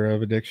nature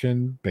of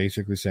addiction,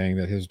 basically saying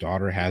that his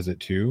daughter has it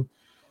too,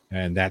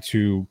 and that's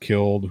who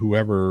killed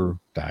whoever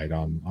died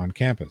on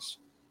campus.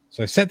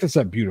 So I set this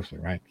up beautifully,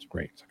 right? It's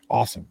great. It's like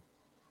awesome.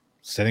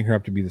 Setting her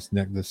up to be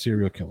the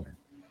serial killer.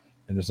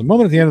 And there's a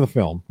moment at the end of the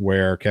film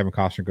where Kevin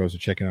Costner goes to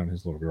check in on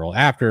his little girl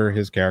after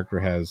his character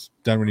has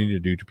done what he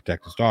needed to do to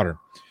protect his daughter.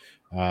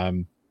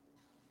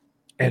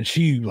 And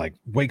she like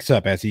wakes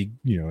up as he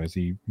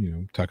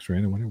tucks her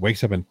in and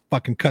wakes up and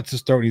fucking cuts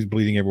his throat. And he's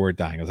bleeding everywhere,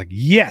 dying. I was like,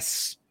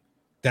 yes,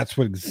 that's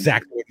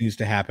exactly what needs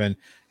to happen.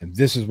 And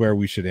this is where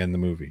we should end the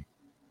movie.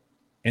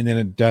 And then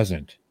it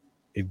doesn't.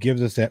 It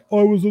gives us that, oh,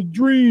 it was a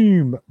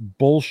dream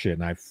bullshit.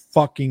 And I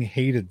fucking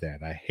hated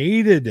that. I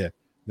hated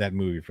that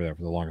movie for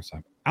the longest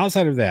time.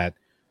 Outside of that,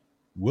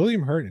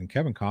 William Hurt and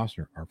Kevin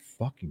Costner are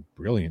fucking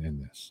brilliant in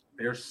this.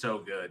 They're so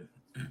good.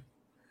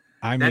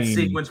 I that mean,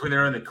 sequence when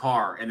they're in the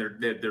car and they're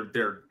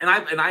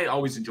and I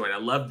always enjoy it. I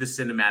love the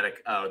cinematic,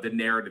 the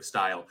narrative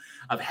style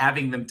of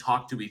having them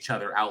talk to each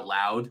other out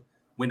loud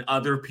when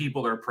other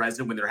people are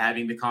present when they're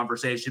having the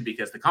conversation,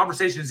 because the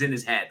conversation is in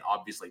his head,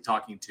 obviously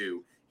talking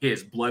to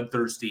his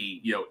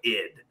bloodthirsty,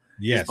 id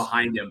is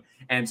behind him,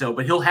 and so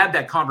but he'll have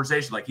that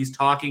conversation like he's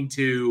talking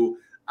to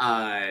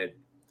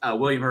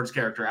William Hurt's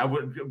character.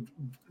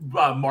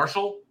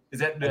 Marshall,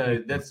 is that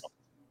that's.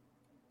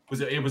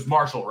 It was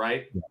Marshall,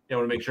 right? Yeah. I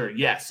want to make sure.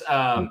 Yes.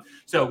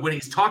 So when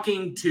he's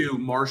talking to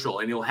Marshall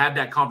and he'll have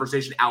that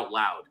conversation out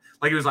loud,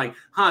 like he was like,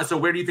 so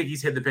where do you think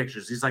he's hid the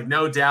pictures? He's like,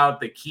 no doubt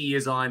the key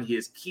is on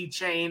his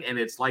keychain and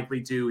it's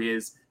likely to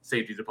his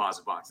safety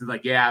deposit box. It's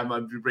like, yeah,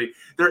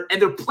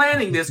 they're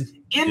planning this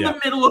in the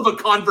middle of a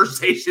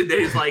conversation that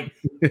is like,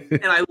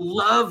 and I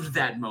loved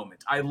that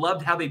moment. I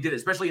loved how they did it,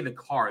 especially in the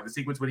car, the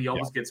sequence when he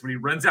almost gets, when he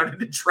runs out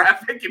into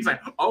traffic. It's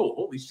like, oh,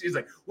 holy shit. He's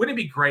like, wouldn't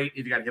it be great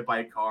if you got hit by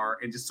a car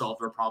and just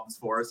solved our problems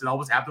for us? And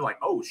almost happened like,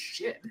 oh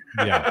shit.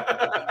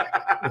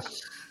 Yeah.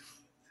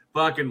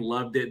 Fucking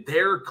loved it.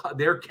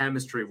 Their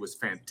chemistry was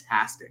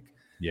fantastic.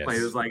 Yes. Like,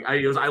 it was like,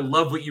 I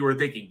love what you were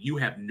thinking. You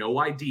have no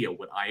idea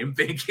what I am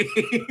thinking.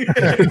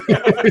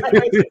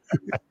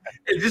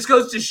 It just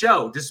goes to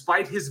show,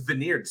 despite his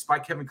veneer,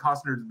 despite Kevin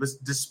Costner,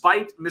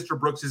 despite Mr.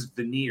 Brooks's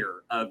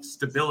veneer of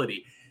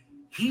stability,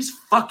 he's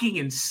fucking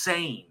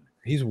insane.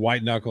 He's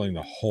white knuckling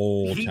the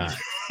whole time.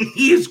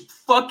 He is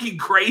fucking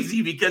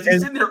crazy because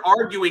he's in there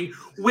arguing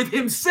with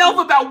himself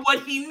about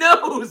what he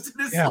knows.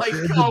 It's like,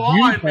 come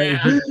on, man.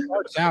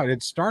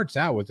 It starts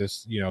out with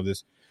this,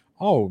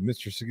 oh,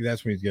 Mr.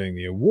 That's when he's getting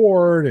the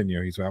award, and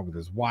he's out with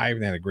his wife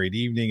and had a great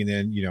evening, and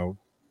then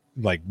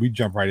like we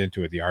jump right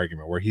into it, the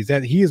argument where he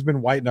has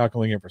been white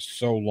knuckling it for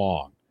so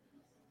long,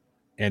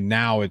 and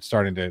now it's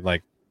starting to,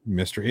 like,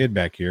 Mr. Id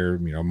back here,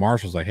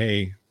 Marshall's like,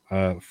 hey,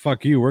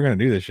 fuck you, we're gonna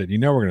do this shit.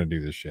 We're gonna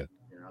do this shit.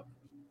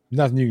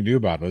 Nothing you can do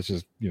about it. Let's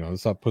just,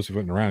 let's stop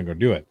pussyfooting around and go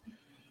do it.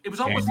 It was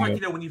almost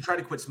like, when you try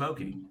to quit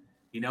smoking,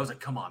 it's like,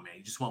 come on, man,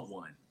 you just want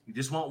one. You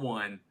just want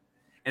one.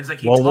 And it's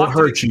like, won't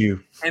hurt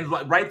you. And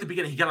right at the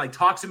beginning, he kind of like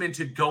talks him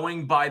into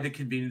going by the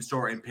convenience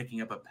store and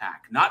picking up a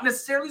pack. Not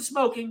necessarily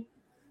smoking,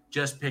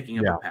 just picking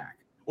up a pack.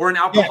 Or an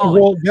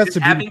alcoholic. Just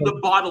having the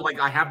bottle, like,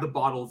 I have the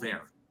bottle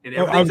there. And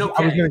everything's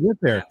okay. I was going to get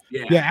there.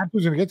 Yeah. After I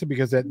was going to get to,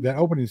 because that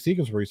opening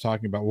sequence where he's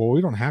talking about, well,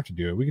 we don't have to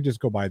do it. We can just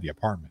go by the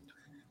apartment.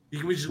 We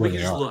can just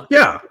look.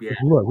 Yeah.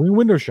 Look, we can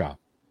window shop.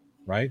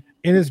 Right.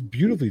 And it's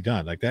beautifully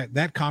done. Like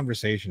that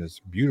conversation is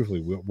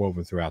beautifully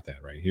woven throughout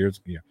that. Right. Here's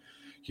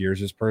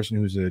this person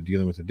who's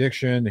dealing with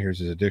addiction. Here's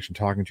his addiction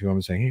talking to him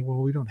and saying, hey, well,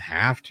 we don't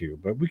have to,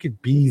 but we could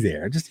be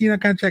there. Just,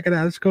 kind of check it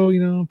out. Let's go,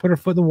 put our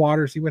foot in the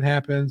water, see what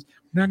happens.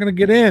 We're not going to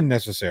get in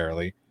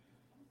necessarily.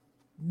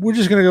 We're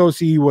just going to go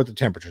see what the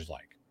temperature's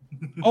like.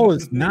 Oh,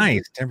 it's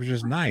nice.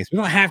 Temperature's nice. We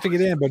don't have to get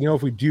in, but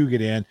if we do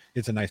get in,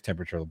 it's a nice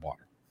temperature of the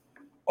water.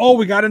 Oh,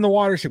 we got in the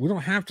water. We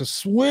don't have to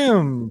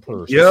swim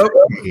per se. Yep.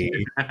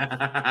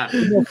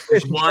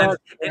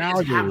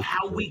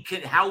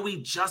 How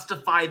we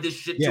justify this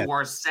shit to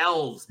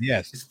ourselves.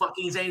 Yes. It's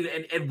fucking insane.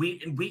 And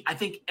we I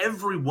think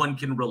everyone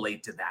can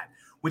relate to that,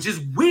 which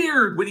is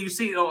weird when you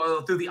see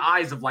through the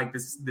eyes of like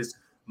this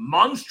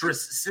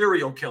monstrous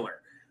serial killer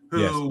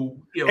who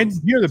and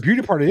the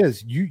beauty part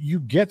is you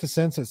get the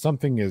sense that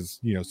something is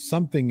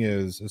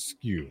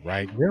askew,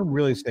 right? They don't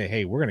really say,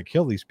 hey, we're gonna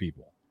kill these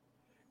people.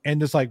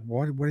 And it's like,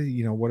 what are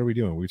we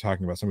doing? We're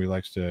talking about somebody who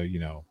likes to,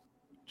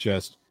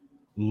 just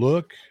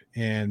look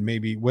and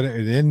maybe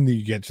then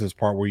you get to this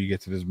part where you get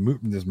to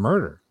this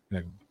murder.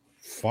 Like,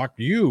 fuck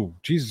you,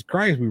 Jesus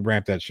Christ, we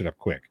ramped that shit up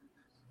quick.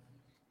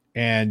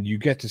 And you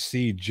get to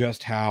see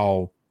just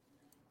how,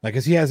 like,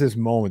 because he has this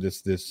moment,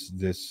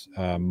 this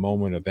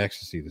moment of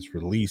ecstasy, this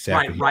release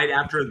right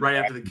after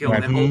the kill,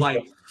 and that whole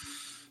like.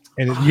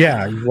 And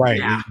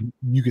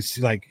you could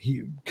see, like,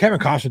 Kevin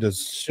Costner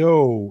does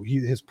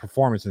his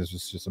performance is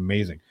just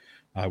amazing,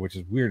 which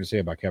is weird to say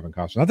about Kevin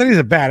Costner. Not that he's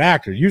a bad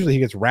actor. Usually he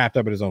gets wrapped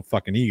up in his own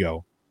fucking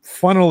ego.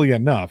 Funnily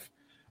enough,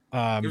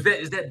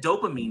 is that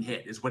dopamine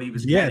hit is what he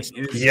was getting.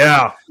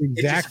 Yes,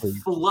 exactly. It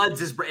just floods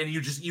his brain, and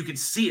you can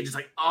see it just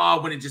like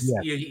when it just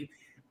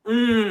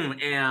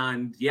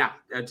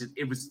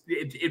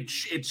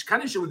it's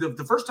kind of showed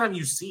the first time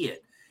you see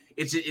it.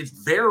 It's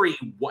hearing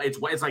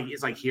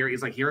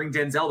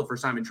Denzel the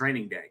first time in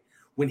Training Day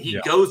when he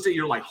goes to,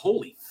 you're like,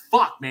 holy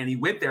fuck, man, he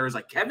went there. It's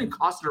like Kevin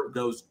Costner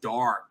goes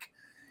dark.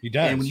 He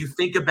does. And when you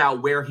think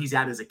about where he's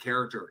at as a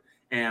character,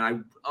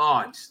 and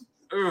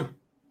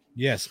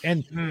yes,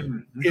 and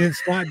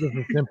it's not just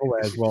as simple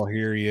as, well,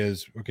 here he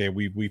is. Okay,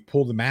 we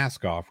pulled the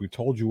mask off. We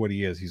told you what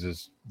he is.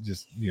 He's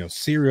this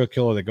serial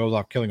killer that goes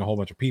off killing a whole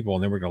bunch of people,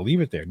 and then we're going to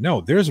leave it there.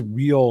 No, there's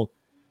real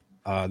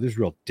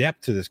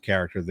depth to this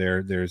character.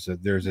 There's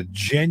a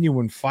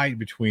genuine fight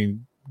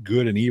between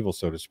good and evil,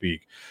 so to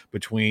speak,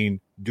 between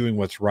doing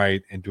what's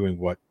right and doing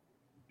what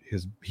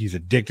he's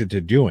addicted to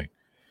doing.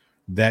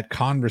 That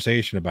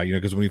conversation about,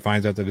 because when he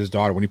finds out that his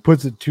daughter, when he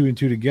puts the two and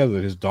two together,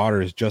 that his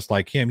daughter is just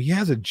like him, he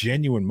has a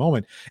genuine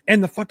moment.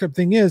 And the fucked up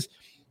thing is,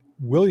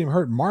 William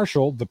Hurt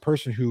Marshall, the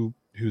person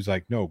who's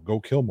like, no, go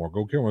kill more.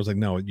 I was like,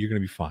 no, you're gonna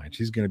be fine.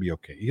 She's gonna be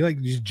okay.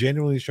 He's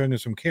genuinely showing her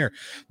some care.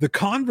 The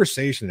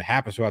conversation that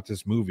happens throughout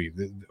this movie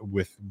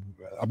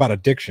about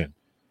addiction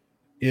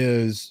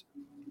is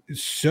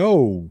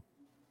so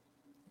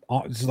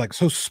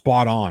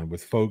spot on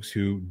with folks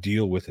who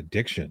deal with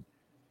addiction.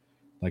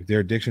 Like,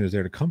 their addiction is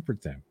there to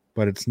comfort them,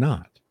 but it's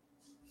not.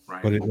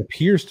 Right. But it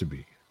appears to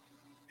be.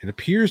 It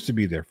appears to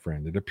be their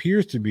friend. It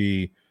appears to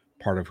be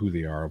part of who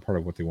they are, or part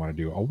of what they want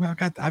to do. Oh, well,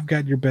 I've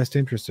got your best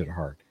interest at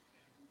heart.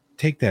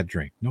 Take that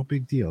drink. No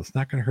big deal. It's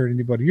not going to hurt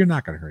anybody. You're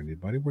not going to hurt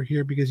anybody. We're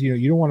here because you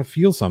don't want to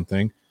feel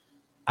something.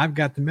 I've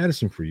got the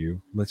medicine for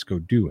you. Let's go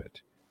do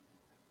it.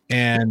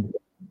 And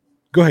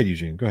go ahead,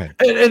 Eugene. Go ahead.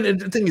 And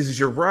the thing is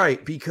you're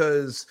right,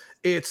 because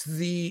it's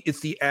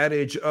the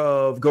adage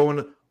of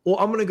going, well,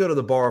 I'm going to go to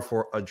the bar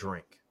for a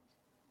drink.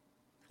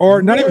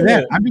 Or not even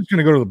that. I'm just going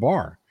to go to the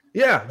bar.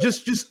 Yeah,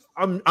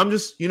 I'm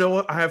just, you know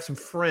what? I have some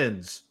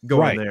friends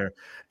going there.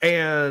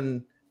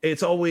 And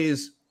it's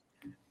always,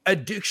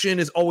 addiction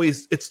is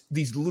always, it's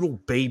these little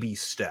baby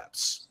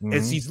steps. Mm-hmm.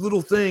 It's these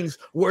little things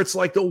where it's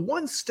like the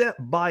one step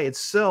by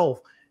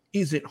itself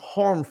isn't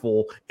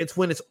harmful. It's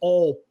when it's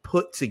all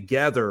put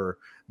together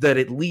that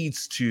it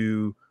leads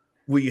to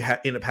where you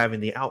end up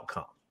having the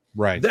outcome.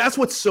 Right. That's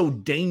what's so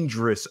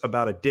dangerous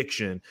about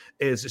addiction,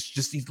 is it's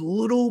just these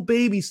little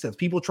baby steps.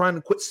 People trying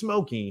to quit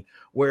smoking,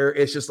 where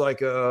it's just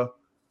like, oh,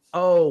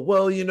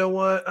 well, you know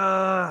what?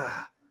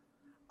 I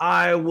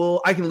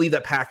can leave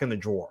that pack in the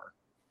drawer.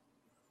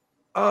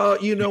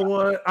 You know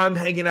what? I'm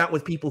hanging out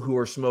with people who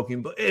are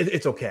smoking, but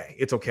it's okay.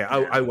 It's okay.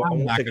 I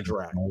won't take a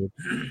drag.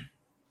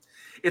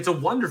 it's a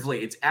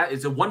wonderfully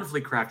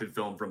crafted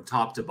film from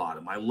top to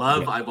bottom.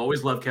 I've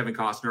always loved Kevin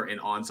Costner in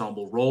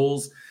ensemble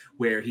roles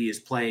where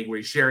he's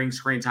sharing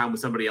screen time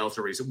with somebody else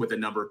or with a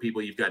number of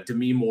people. You've got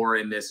Demi Moore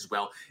in this as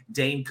well.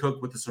 Dane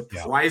Cook with a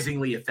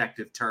surprisingly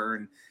effective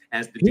turn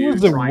as the dude. He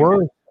was the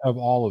worst of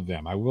all of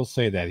them. I will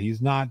say that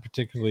he's not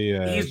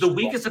particularly. He's the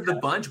weakest of the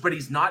bunch, but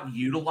he's not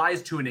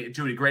utilized to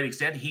a great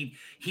extent.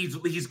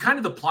 He's kind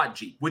of the plot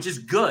jeep, which is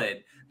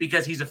good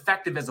because he's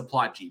effective as a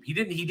plot jeep. He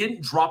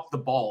didn't drop the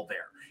ball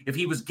there. If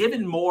he was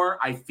given more,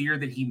 I fear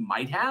that he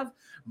might have.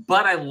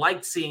 But I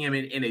liked seeing him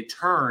in a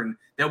turn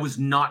that was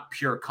not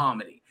pure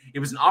comedy. It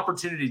was an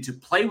opportunity to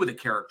play with a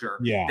character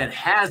that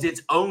has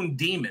its own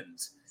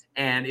demons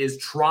and is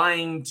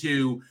trying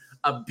to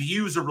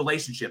abuse a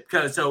relationship.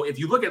 So if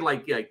you look at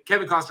like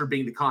Kevin Costner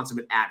being the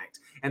consummate addict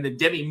and then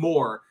Demi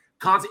Moore,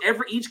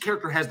 each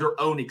character has their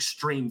own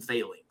extreme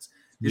failings.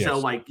 Yes.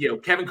 So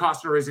Kevin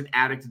Costner is an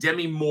addict.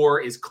 Demi Moore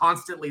is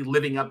constantly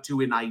living up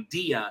to an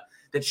idea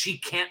that she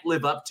can't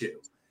live up to.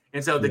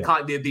 And so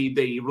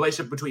the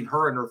relationship between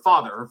her and her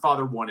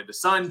father wanted a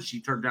son.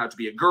 She turned out to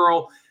be a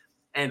girl.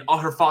 And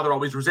her father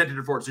always resented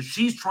her for it. So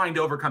she's trying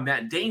to overcome that.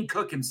 And Dane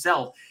Cook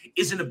himself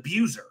is an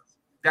abuser.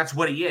 That's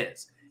what he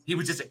is. He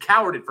was just a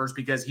coward at first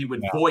because he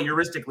would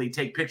voyeuristically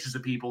take pictures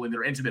of people in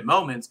their intimate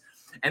moments.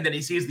 And then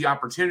he sees the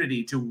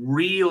opportunity to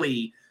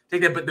really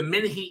take that. But the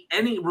minute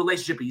any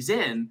relationship he's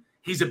in,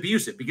 he's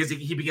abusive because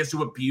he begins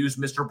to abuse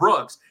Mr.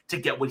 Brooks to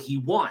get what he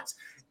wants.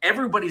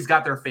 Everybody's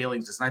got their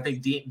failings. And I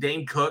think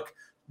Dane Cook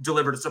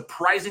delivered a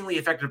surprisingly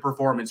effective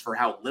performance for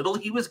how little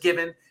he was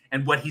given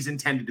and what he's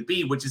intended to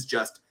be, which is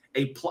just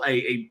a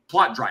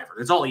plot driver.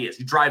 That's all he is.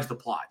 He drives the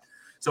plot.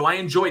 So I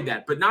enjoyed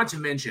that. But not to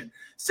mention,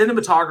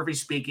 cinematography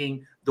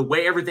speaking, the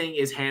way everything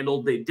is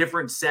handled, the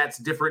different sets,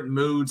 different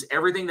moods,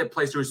 everything that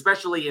plays through,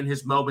 especially in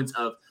his moments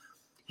of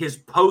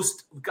his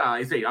I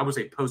would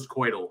say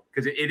post-coital,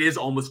 because it is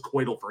almost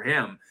coital for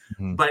him.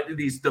 Mm-hmm. But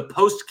the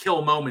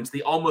post-kill moments,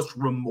 the almost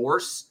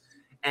remorse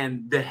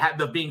and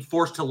the being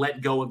forced to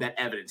let go of that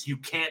evidence. You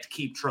can't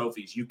keep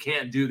trophies. You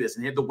can't do this.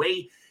 And the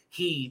way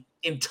he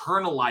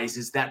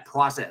internalizes that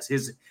process,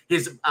 his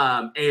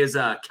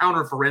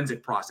counter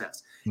forensic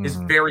process is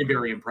very,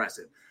 very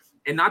impressive.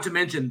 And not to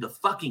mention the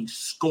fucking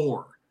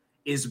score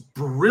is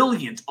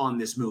brilliant on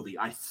this movie.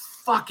 I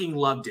fucking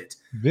loved it.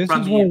 This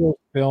is one of those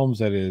films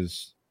that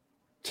is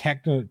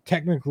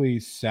technically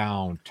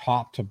sound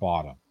top to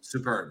bottom.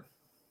 Superb.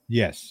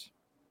 Yes.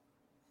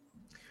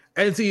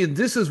 And see,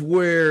 this is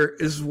where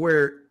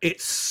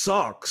it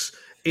sucks,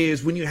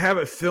 is when you have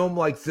a film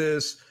like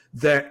this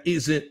that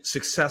isn't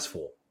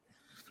successful.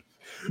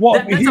 Well,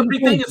 that's a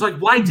big thing. It's like,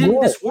 why didn't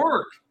this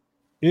work?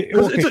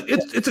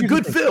 It's a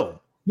good film.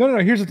 No.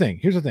 Here's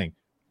the thing.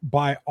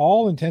 By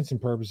all intents and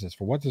purposes,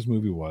 for what this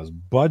movie was,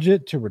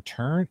 budget to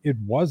return, it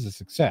was a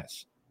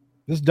success.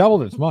 This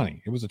doubled its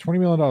money. It was a $20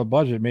 million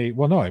budget.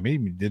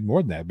 It did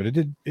more than that, but it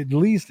did at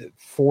least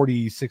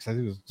 46. I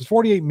think it was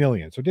 48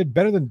 million. So it did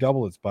better than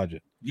double its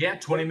budget. Yeah,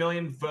 20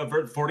 million,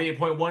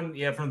 48.1.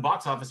 Yeah, from the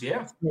box office.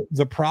 Yeah.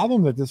 The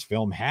problem that this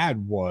film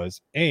had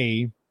was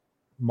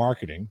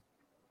marketing.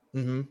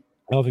 Mm-hmm.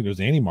 I don't think there was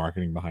any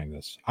marketing behind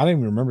this. I don't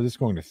even remember this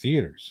going to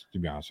theaters, to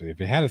be honest with you.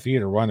 If it had a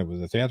theatrical run,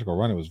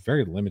 it was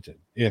very limited.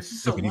 If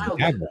it even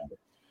had one.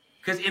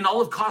 Because in all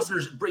of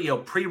Costner's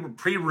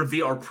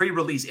pre-reveal or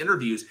pre-release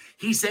interviews,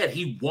 he said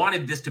he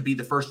wanted this to be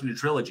the first in a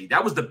trilogy.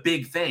 That was the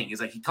big thing.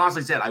 Is like he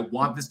constantly said, "I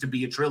want this to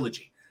be a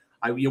trilogy.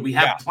 We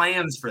have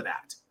plans for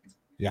that."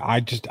 Yeah,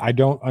 I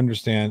don't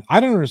understand. I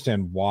don't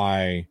understand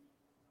why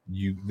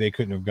they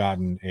couldn't have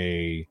gotten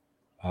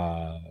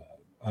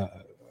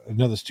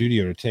another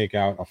studio to take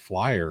out a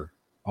flyer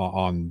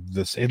on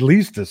this, at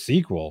least the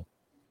sequel.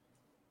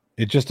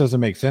 It just doesn't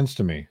make sense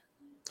to me.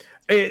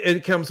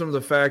 It comes from the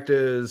fact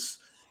is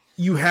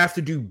you have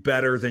to do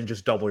better than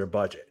just double your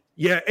budget.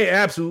 Yeah,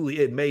 absolutely.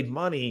 It made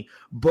money,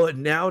 but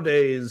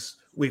nowadays,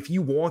 if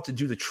you want to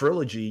do the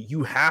trilogy,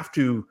 you have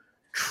to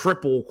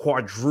triple,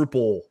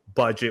 quadruple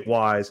budget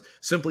wise.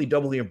 Simply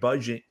doubling your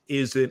budget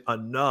isn't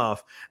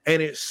enough.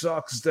 And it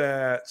sucks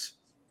that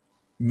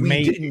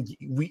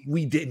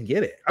we didn't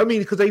get it. I mean,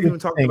 because they even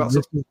talked about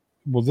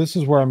this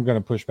is where I'm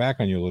going to push back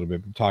on you a little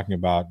bit, talking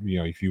about,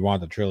 if you want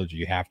the trilogy,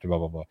 you have to blah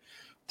blah blah.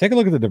 Take a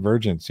look at the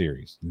Divergent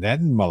series.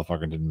 That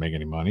motherfucker didn't make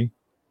any money.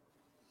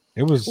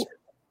 It was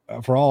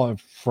for all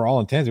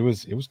intents, it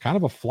was kind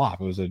of a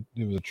flop. It was a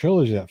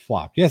trilogy that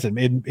flopped. Yes,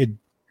 it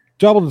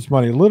doubled its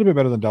money, a little bit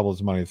better than doubled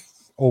its money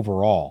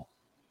overall,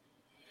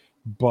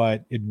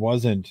 but it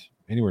wasn't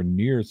anywhere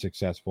near as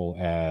successful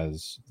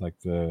as like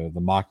the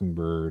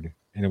Mockingbird.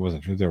 And it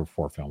wasn't. There were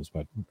 4 films,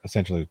 but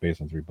essentially it's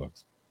based on 3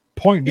 books.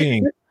 Point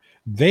being,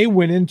 they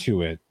went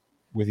into it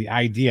with the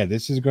idea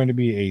this is going to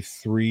be a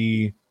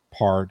 3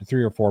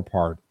 or 4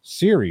 part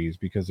series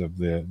because of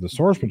the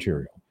source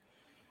material.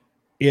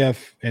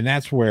 And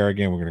that's where,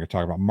 again, we're going to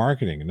talk about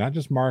marketing, and not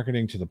just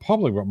marketing to the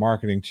public, but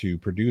marketing to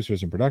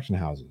producers and production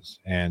houses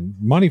and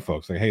money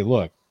folks. Like, hey,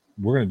 look,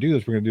 we're going to do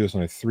this. We're going to do this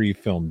on a 3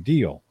 film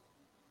deal.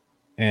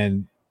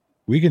 And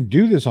we can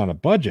do this on a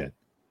budget.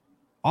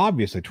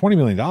 Obviously, $20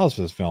 million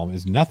for this film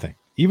is nothing.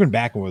 Even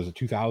back when it was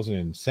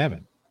 2007,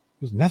 it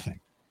was nothing.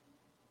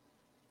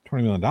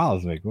 $20 million,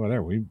 like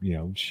whatever.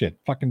 Shit.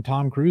 Fucking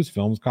Tom Cruise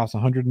films cost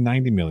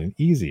 $190 million,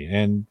 easy,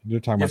 and they're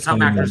talking about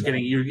some actors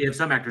getting you have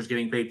some actors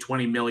getting paid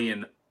 $20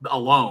 million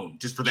alone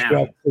just for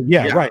them.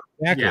 Yeah, right,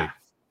 exactly. Yeah.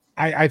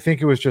 I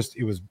think it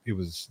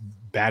was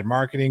bad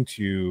marketing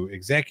to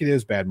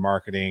executives, bad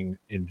marketing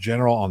in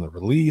general on the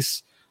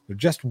release. There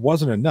just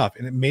wasn't enough,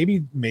 and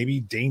maybe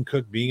Dane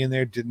Cook being in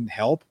there didn't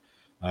help.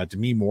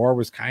 Demi Moore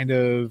was kind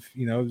of,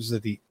 it was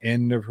at the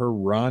end of her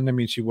run. I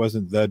mean, she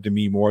wasn't the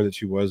Demi Moore that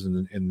she was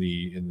in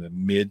the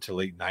mid to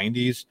late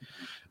 90s.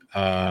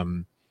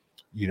 And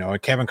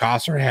Kevin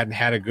Costner hadn't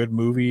had a good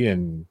movie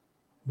in,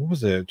 what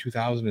was it,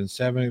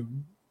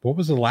 2007? What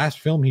was the last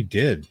film he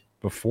did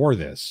before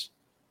this?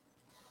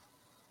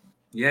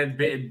 Yeah,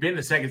 it'd been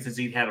a second since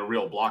he'd had a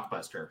real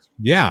blockbuster.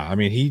 Yeah, I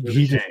mean, he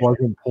just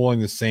wasn't pulling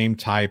the same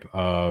type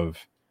of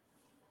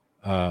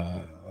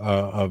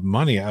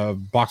money,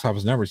 box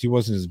office numbers. He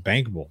wasn't as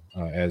bankable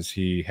as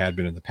he had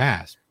been in the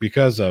past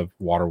because of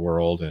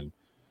Waterworld and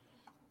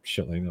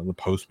shit, The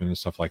Postman and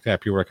stuff like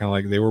that. People were kind of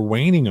like, they were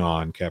waning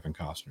on Kevin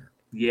Costner.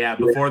 Yeah,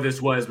 before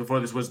this was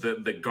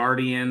the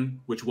Guardian,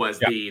 which was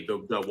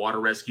the water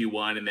rescue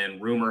one, and then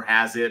Rumor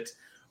Has It,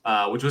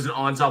 which was an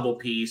ensemble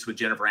piece with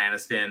Jennifer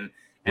Aniston,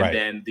 and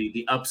then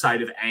the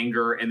Upside of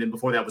Anger, and then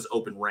before that was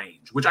Open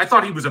Range, which I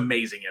thought he was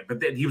amazing in. But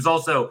then he was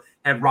also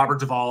had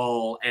Robert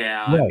Duvall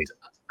and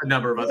a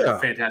number of other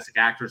fantastic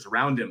actors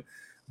around him.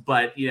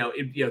 But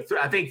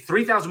I think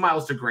 3,000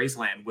 Miles to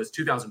Graceland was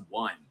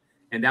 2001,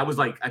 and that was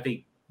I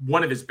think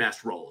one of his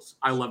best roles.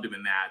 I loved him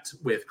in that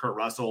with Kurt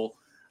Russell.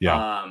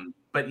 Yeah.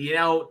 But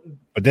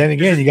then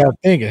again, you got to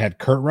think it had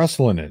Kurt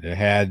Russell in it. It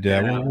had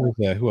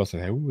who else?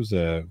 Who was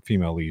a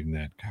female lead in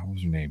that? God, what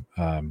was her name?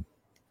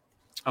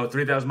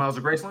 3,000 Miles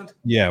to Graceland.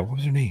 Yeah, what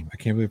was her name? I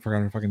can't believe I forgot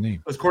her fucking name.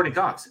 It was Courtney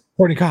Cox.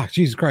 Courtney Cox.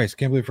 Jesus Christ,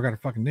 can't believe I forgot her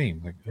fucking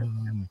name.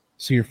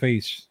 See your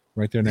face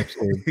right there next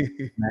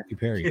to Matthew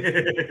Perry.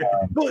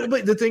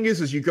 But the thing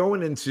is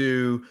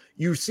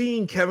you're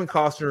seeing Kevin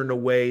Costner in a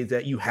way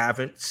that you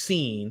haven't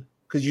seen.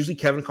 Because usually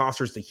Kevin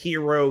Costner's the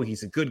hero.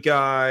 He's a good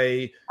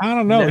guy. I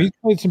don't know. He's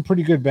played some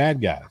pretty good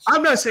bad guys.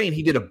 I'm not saying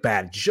he did a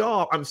bad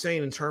job. I'm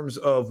saying in terms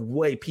of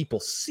way people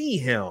see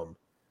him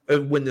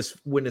when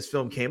this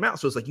film came out.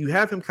 So it's like you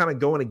have him kind of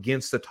going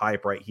against the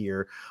type right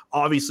here.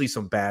 Obviously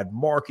some bad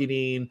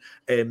marketing,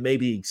 and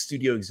maybe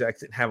studio execs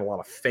didn't have a lot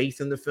of faith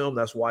in the film.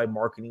 That's why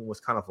marketing was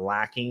kind of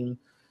lacking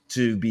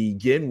to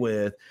begin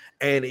with.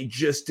 And it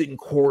just didn't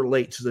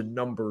correlate to the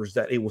numbers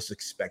that it was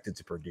expected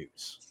to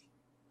produce.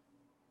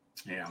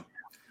 Yeah.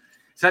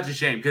 Such a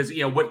shame because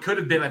what could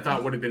have been, I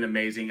thought would have been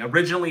amazing.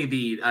 Originally,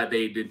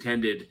 they'd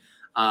intended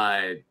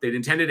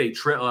a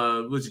trip.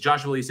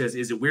 Joshua Lee says,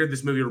 "Is it weird?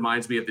 This movie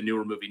reminds me of the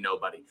newer movie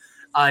Nobody."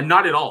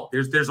 Not at all.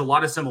 There's a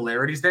lot of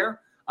similarities there.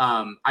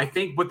 I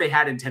think what they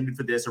had intended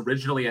for this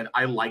originally, and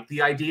I like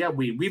the idea.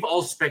 We've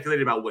all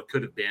speculated about what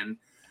could have been.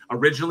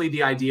 Originally,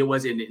 the idea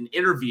was in an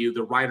interview,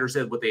 the writer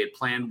said what they had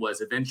planned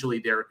was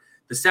eventually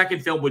the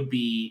second film would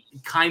be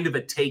kind of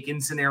a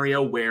Taken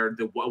scenario where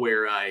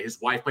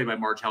his wife, played by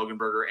Marge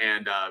Helgenberger,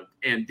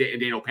 and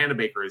Daniel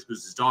Panabaker,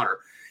 who's his daughter,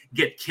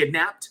 get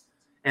kidnapped,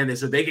 and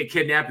so they get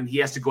kidnapped, and he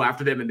has to go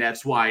after them, and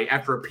that's why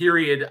after a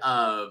period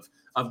of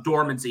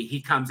dormancy, he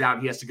comes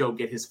out. He has to go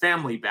get his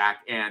family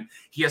back, and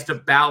he has to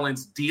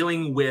balance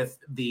dealing with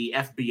the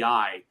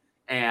FBI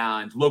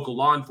and local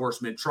law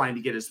enforcement trying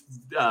to get his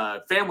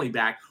family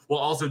back,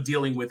 while also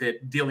dealing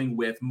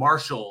with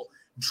Marshall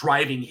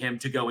driving him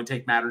to go and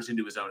take matters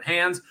into his own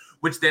hands,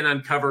 which then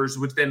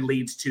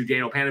leads to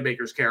Daniel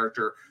Panabaker's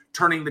character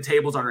turning the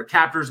tables on her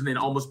captors and then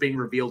almost being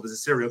revealed as a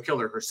serial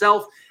killer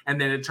herself.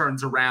 And then it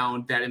turns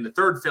around that in the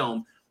third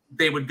film,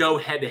 they would go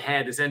head to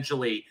head.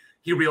 Essentially,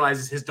 he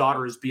realizes his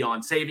daughter is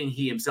beyond saving.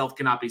 He himself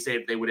cannot be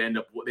saved. They'd wind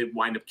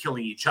up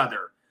killing each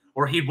other,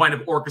 or he'd wind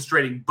up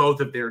orchestrating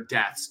both of their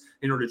deaths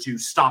in order to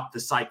stop the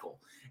cycle.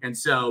 And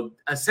so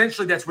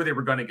essentially that's where they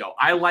were going to go.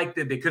 I like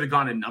that they could have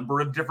gone a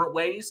number of different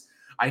ways.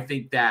 I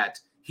think that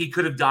he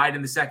could have died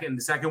in the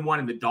second one,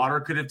 and the daughter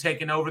could have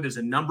taken over. There's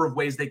a number of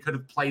ways they could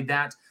have played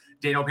that.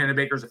 Daniel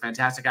Panabaker is a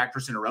fantastic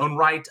actress in her own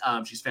right.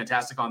 She's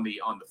fantastic on the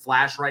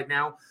Flash right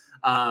now.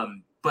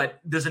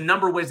 But there's a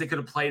number of ways they could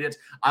have played it.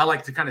 I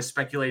like to kind of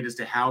speculate as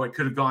to how it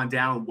could have gone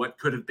down, what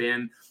could have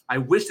been. I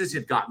wish this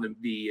had gotten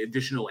the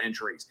additional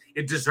entries.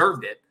 It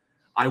deserved it.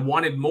 I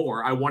wanted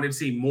more. I wanted to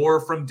see more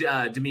from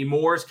Demi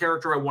Moore's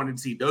character. I wanted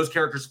to see those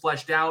characters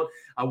fleshed out.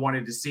 I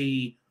wanted to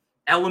see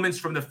elements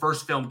from the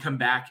first film come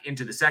back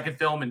into the second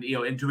film, and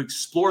to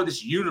explore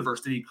this universe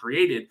that he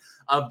created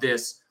of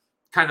this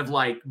kind of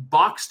like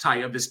box tie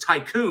of this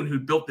tycoon who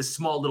built this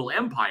small little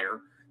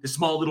empire, this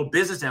small little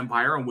business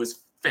empire, and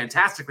was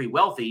fantastically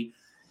wealthy,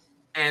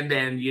 and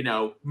then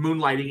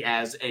moonlighting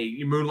as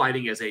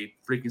a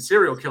freaking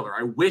serial killer.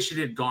 I wish it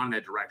had gone in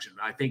that direction.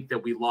 I think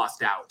that we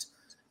lost out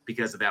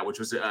because of that, which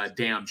was a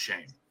damn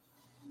shame.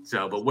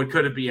 So, but what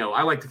could have been?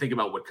 I like to think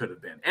about what could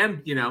have been,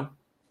 and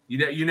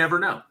you never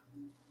know.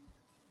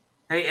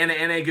 Hey,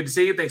 Anna, good to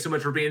see you. Thanks so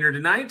much for being here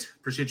tonight.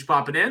 Appreciate you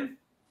popping in.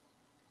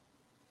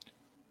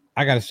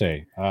 I gotta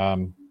say,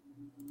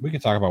 we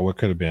can talk about what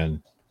could have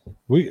been.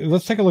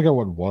 Let's take a look at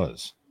what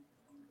was.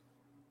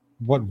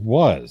 What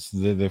was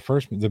the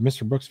first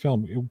Mr. Brooks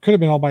film? It could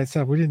have been all by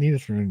itself. We didn't need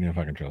it for a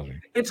fucking trilogy.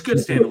 It's good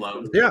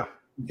standalone. Yeah,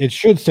 it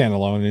should stand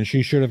alone, and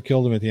she should have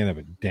killed him at the end of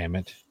it. Damn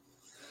it!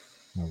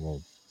 I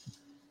will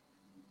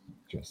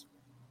just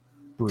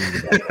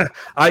breathe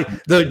about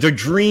the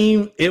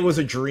dream. It was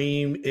a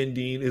dream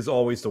ending is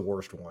always the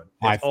worst one.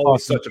 It's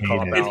always such a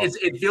cop out.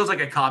 It feels like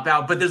a cop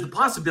out, but there's the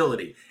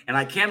possibility, and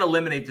I can't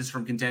eliminate this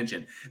from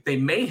contention. They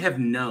may have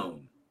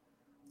known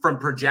from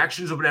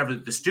projections or whatever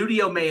that the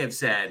studio may have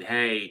said,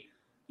 "Hey,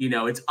 you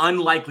know, it's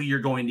unlikely you're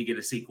going to get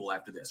a sequel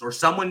after this," or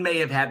someone may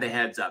have had the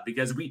heads up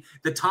because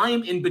the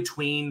time in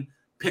between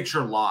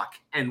picture lock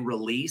and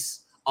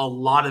release, a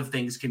lot of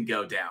things can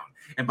go down.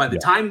 And by the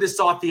time this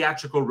saw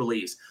theatrical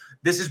release,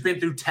 this has been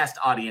through test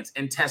audience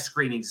and test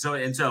screenings.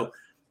 So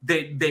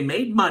they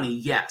made money,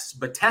 yes,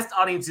 but test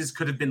audiences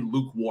could have been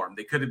lukewarm.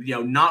 They could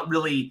have, not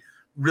really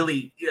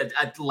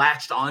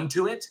latched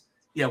onto it.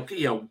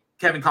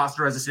 Kevin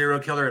Costner as a serial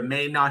killer, it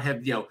may not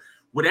have,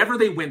 whatever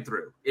they went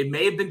through, it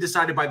may have been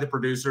decided by the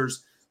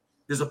producers.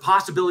 There's a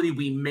possibility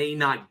we may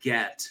not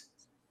get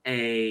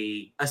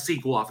a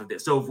sequel off of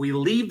this. So if we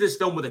leave this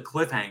film with a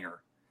cliffhanger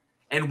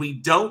and we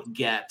don't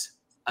get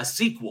a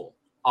sequel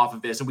off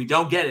of this and we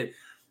don't get it,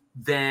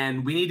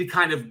 then we need to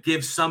kind of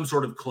give some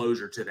sort of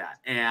closure to that.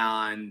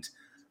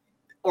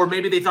 Or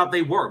maybe they thought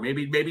they were.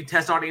 Maybe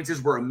test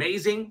audiences were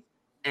amazing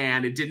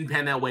and it didn't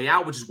pan that way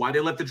out, which is why they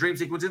left the dream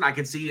sequence in. I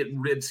can see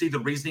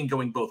the reasoning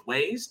going both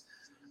ways,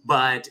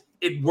 but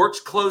it works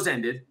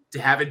close-ended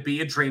to have it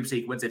be a dream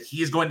sequence that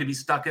he is going to be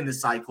stuck in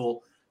this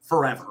cycle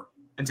forever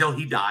until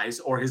he dies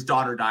or his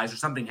daughter dies or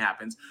something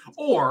happens.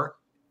 Or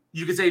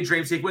you could say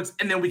dream sequence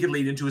and then we could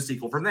lead into a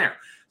sequel from there.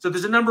 So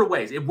there's a number of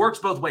ways. It works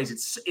both ways.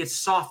 It's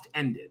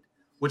soft-ended,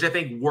 which I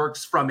think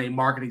works from a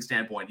marketing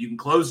standpoint. You can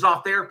close it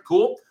off there,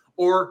 cool,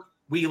 or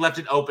we left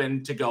it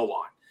open to go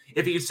on.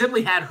 If you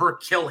simply had her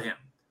kill him,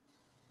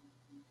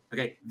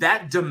 okay,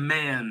 that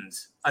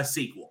demands a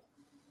sequel.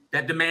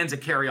 That demands a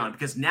carry on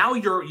because now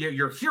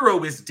your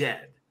hero is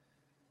dead.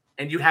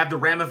 And you have the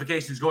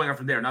ramifications going on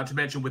from there, not to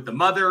mention with the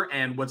mother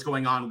and what's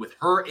going on with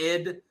her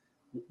id.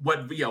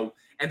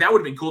 And that would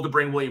have been cool to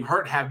bring William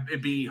Hurt, have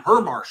it be her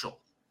marshal.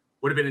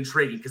 Would have been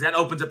intriguing because that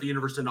opens up the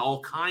universe in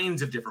all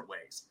kinds of different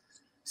ways.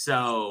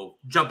 So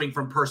jumping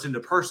from person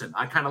to person,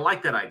 I kind of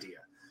like that idea.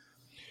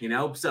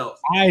 So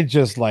I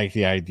just like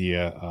the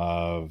idea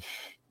of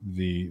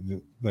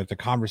the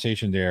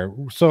conversation there.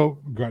 So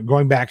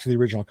going back to the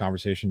original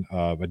conversation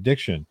of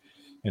addiction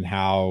and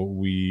how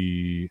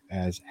we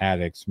as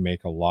addicts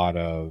make a lot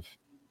of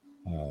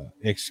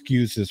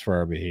excuses for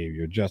our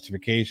behavior,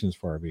 justifications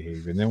for our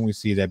behavior, and then we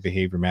see that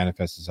behavior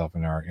manifest itself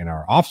in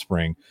our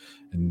offspring,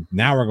 and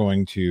now we're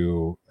going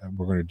to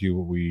do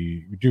what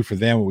we do for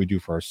them, what we do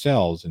for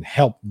ourselves, and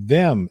help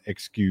them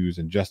excuse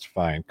and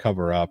justify and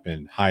cover up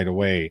and hide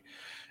away.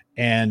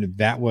 And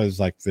that was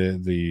like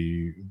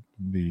the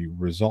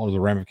result of the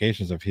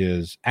ramifications of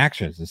his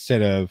actions.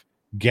 Instead of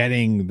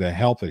getting the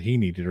help that he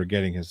needed or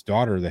getting his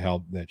daughter the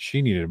help that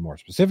she needed more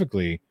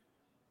specifically,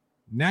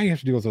 now you have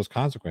to deal with those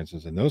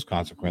consequences, and those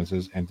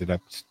consequences ended up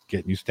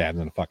getting you stabbed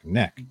in the fucking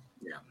neck.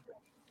 Yeah.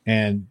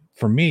 And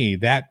for me,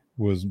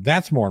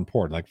 that's more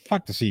important. Like,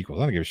 fuck the sequels.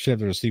 I don't give a shit if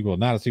there's a sequel,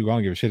 not a sequel. I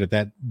don't give a shit if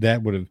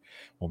that would have,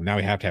 well, now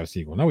we have to have a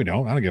sequel. No, we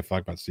don't. I don't give a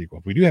fuck about the sequel.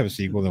 If we do have a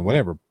sequel, then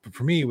whatever. But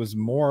for me, it was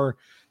more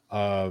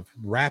of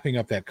wrapping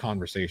up that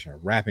conversation, or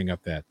wrapping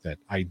up that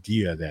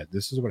idea that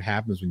this is what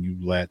happens when you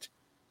let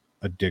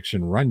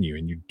addiction run you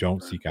and you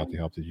don't seek out the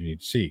help that you need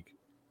to seek.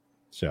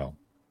 So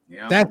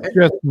that's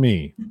just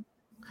me.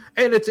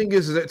 And the thing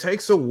is it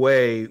takes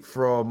away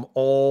from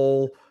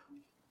all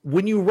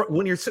when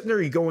you're sitting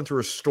there, you're going through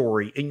a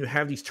story and you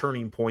have these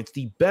turning points.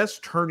 The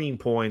best turning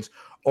points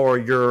are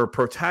your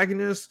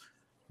protagonist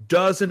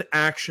does an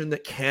action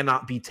that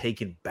cannot be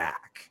taken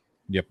back.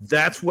 Yep.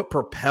 That's what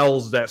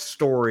propels that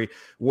story,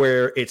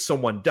 where it's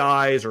someone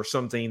dies or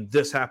something,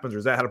 this happens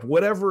or that happens,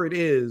 whatever it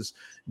is.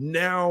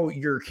 Now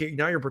your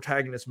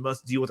protagonist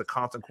must deal with the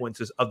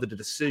consequences of the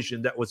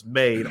decision that was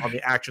made on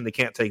the action they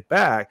can't take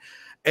back.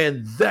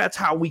 And that's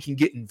how we can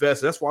get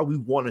invested. That's why we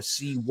want to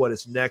see what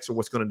is next or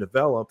what's going to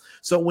develop.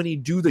 So when you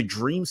do the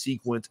dream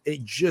sequence,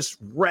 it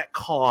just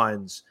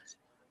retcons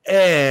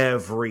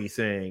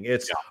everything.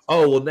 It's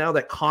now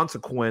that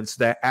consequence,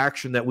 that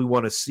action that we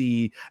want to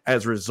see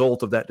as a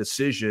result of that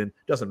decision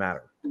doesn't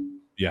matter.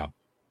 Yeah.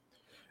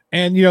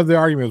 And the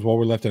argument is, well,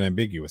 we're left it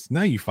ambiguous.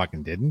 No, you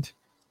fucking didn't.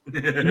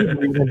 You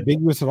didn't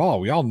ambiguous at all.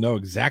 We all know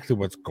exactly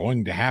what's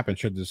going to happen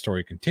should the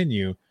story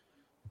continue.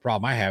 The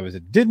problem I have is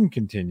it didn't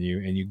continue,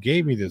 and you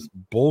gave me this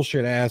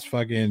bullshit ass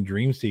fucking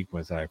dream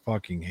sequence that I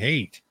fucking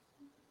hate.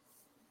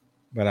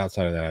 But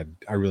outside of that,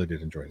 I really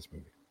did enjoy this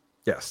movie.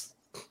 Yes.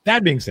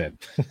 That being said,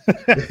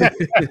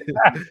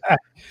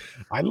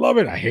 I love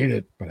it. I hate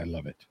it, but I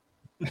love it.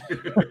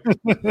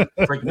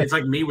 It's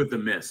like me with The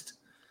Mist.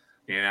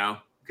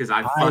 because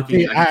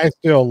I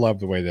still love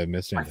the way they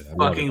missed it. I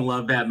fucking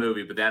love that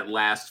movie, but that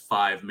last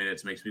 5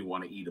 minutes makes me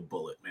want to eat a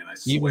bullet, man. I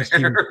swear.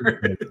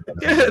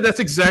 Yeah, that's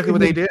exactly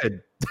what they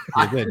did.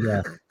 They did,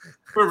 yeah.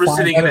 I remember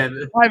sitting in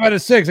that 5 out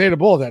of 6 ate a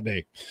bullet that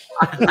day.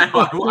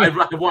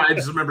 I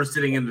just remember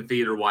sitting in the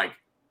theater like,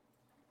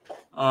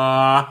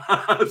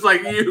 it's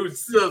like you.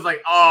 So it's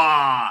like,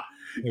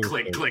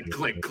 click, click,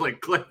 click,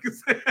 click, click.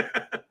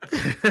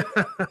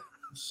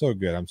 So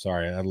good. I'm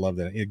sorry. I love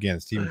that.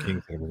 Again, Stephen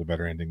King said it was a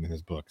better ending than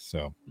his book.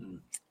 So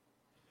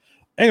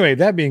anyway,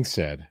 that being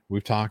said,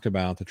 we've talked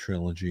about the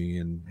trilogy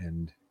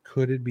and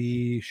could it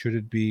be, should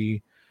it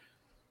be?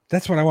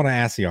 That's what I want to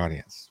ask the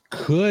audience.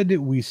 Could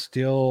we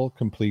still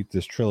complete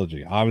this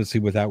trilogy? Obviously,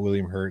 without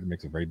William Hurt, it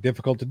makes it very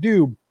difficult to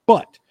do.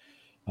 But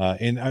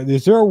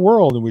is there a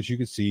world in which you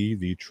could see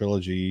the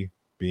trilogy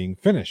being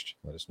finished?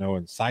 Let us know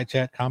in the side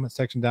chat comment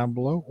section down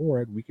below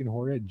or at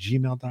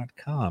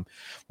weekendhorror@gmail.com,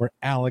 where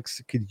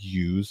Alex could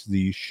use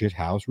the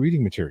shithouse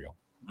reading material.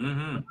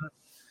 Mm-hmm.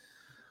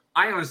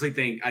 I honestly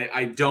think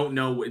I don't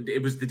know.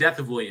 It was the death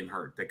of William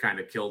Hurt that kind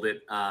of killed it.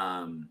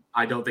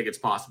 I don't think it's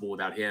possible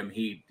without him.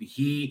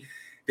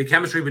 The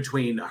chemistry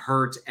between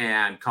Hurt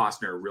and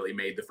Costner really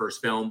made the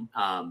first film.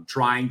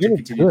 Trying to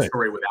continue the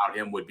story without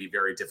him would be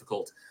very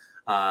difficult.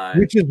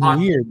 Which is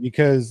weird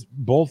because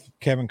both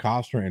Kevin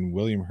Costner and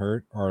William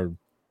Hurt are,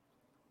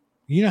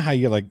 you know how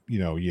you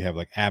you have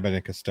like Abbott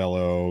and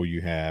Costello, you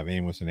have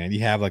Amos and Andy,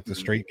 you have like the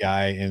straight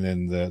guy and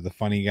then the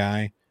funny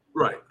guy.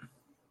 Right.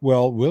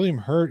 Well, William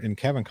Hurt and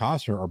Kevin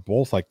Costner are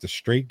both like the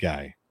straight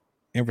guy.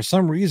 And for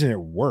some reason it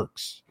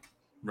works.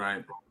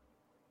 Right.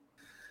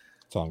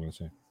 That's all I'm going to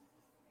say.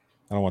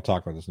 I don't want to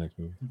talk about this next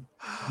movie.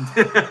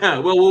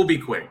 Well, we'll be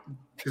quick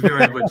because we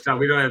don't have much time.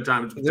 We don't have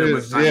time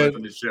left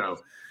on this show.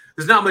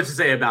 There's not much to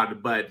say about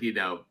it, but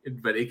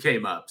but it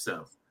came up.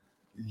 So,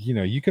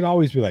 you could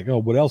always be like, "Oh,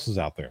 what else is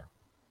out there?"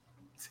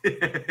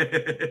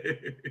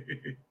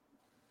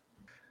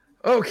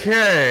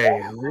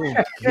 Okay, we'll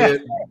get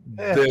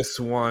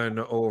this one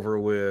over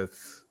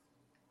with.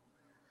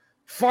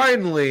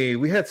 Finally,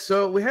 we had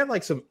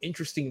like some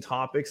interesting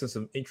topics and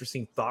some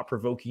interesting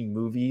thought-provoking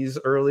movies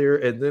earlier,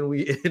 and then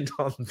we end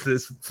on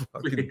this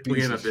fucking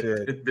piece of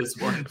shit. This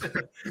one.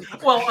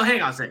 Well,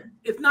 hang on a second.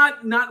 It's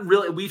not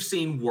really. We've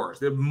seen worse.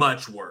 They're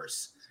much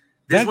worse.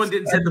 This one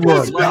didn't set the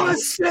bar well.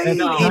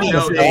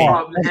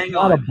 Hang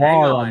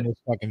on this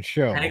fucking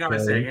show. Hang on a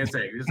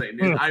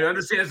second. I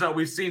understand that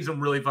we've seen some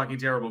really fucking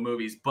terrible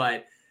movies,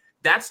 but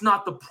that's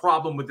not the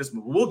problem with this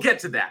movie. We'll get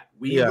to that.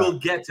 We will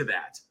get to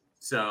that.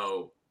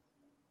 So.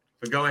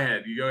 But go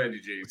ahead. You go ahead,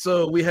 Eugene.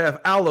 So we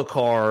have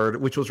Alucard,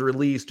 which was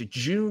released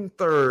June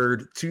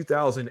 3rd,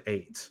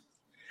 2008.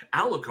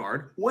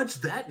 Alucard? What's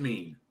that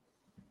mean?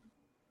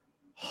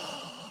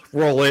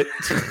 Roll it.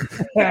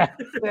 I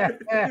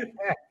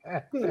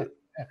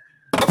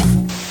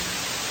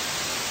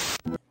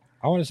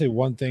want to say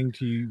one thing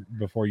to you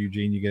before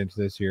Eugene, you get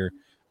into this here.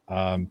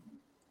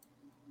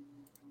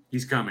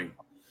 He's coming.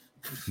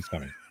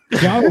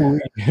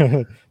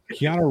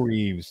 Keanu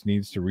Reeves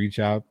needs to reach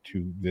out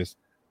to this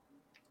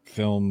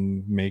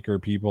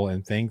filmmaker people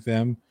and thank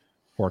them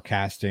for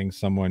casting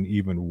someone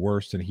even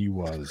worse than he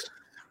was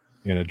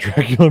in a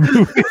Dracula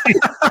movie.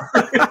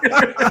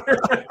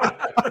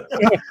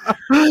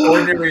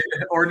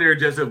 Ordinary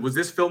Joseph, was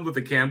this filmed with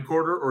a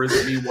camcorder or is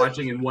it me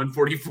watching in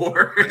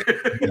 144?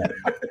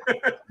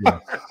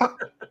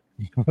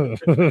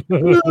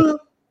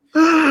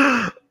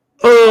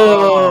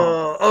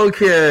 Oh,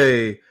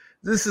 okay.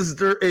 This is,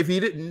 if you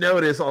didn't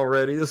notice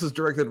already, this is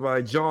directed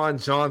by John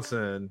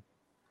Johnson.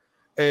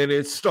 And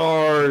it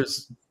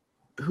stars,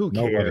 who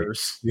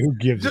cares? Who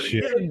gives a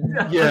shit?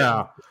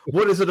 Yeah.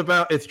 What is it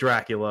about? It's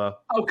Dracula.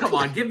 Oh, come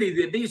on. Give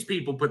me these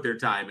people put their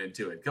time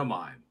into it. Come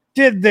on.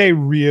 Did they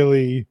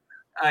really?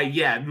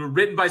 Yeah.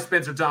 Written by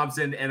Spencer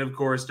Thompson and, of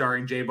course,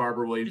 starring Jay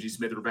Barber, William G.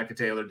 Smith, Rebecca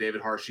Taylor, David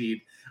Harsheed,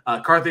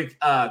 Karthik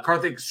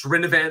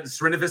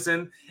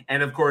Srinivasan,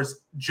 and, of course,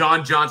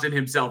 John Johnson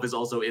himself is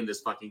also in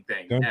this fucking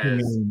thing.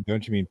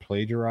 Don't you mean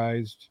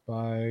plagiarized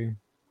by...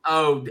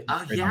 Oh,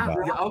 yeah.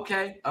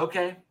 Okay.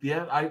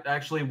 Yeah, I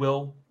actually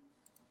will.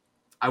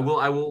 I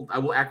will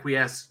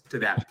acquiesce to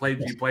that.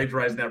 You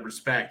plagiarize in that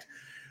respect.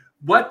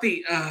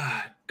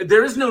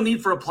 There is no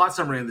need for a plot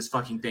summary in this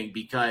fucking thing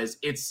because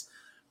it's,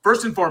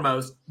 first and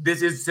foremost,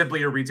 this is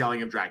simply a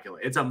retelling of Dracula.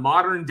 It's a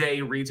modern day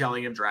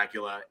retelling of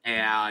Dracula.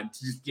 And,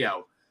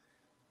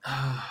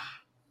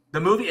 the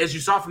movie, as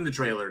you saw from the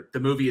trailer, the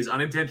movie is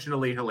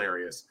unintentionally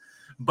hilarious.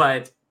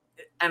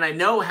 And I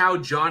know how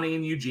Johnny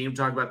and Eugene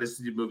talk about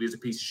this movie as a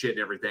piece of shit and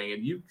everything,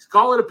 and you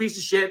call it a piece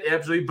of shit,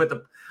 absolutely.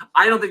 But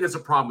I don't think that's a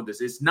problem with this.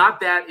 It's not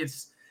that.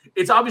 It's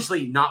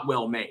obviously not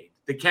well made.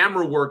 The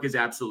camera work is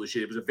absolutely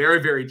shit. It was a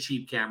very, very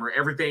cheap camera.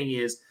 Everything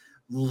is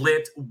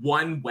lit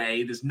one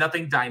way. There's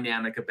nothing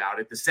dynamic about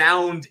it. The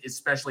sound,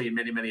 especially in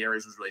many, many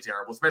areas, was really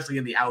terrible, especially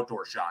in the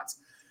outdoor shots.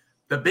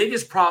 The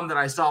biggest problem that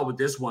I saw with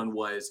this one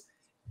was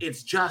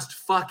it's just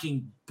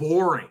fucking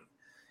boring.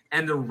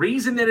 And the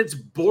reason that it's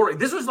boring,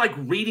 this was like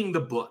reading the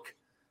book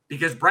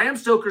because Bram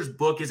Stoker's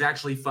book is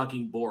actually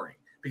fucking boring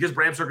because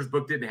Bram Stoker's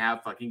book didn't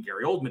have fucking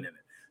Gary Oldman in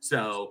it.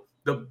 So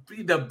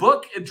the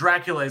book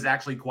Dracula is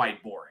actually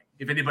quite boring.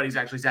 If anybody's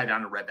actually sat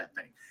down and read that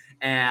thing.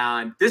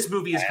 And this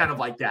movie is kind of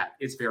like that.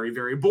 It's very,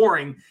 very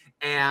boring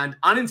and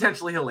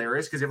unintentionally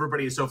hilarious because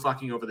everybody is so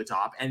fucking over the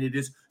top. And it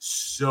is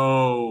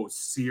so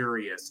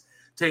serious.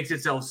 Takes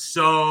itself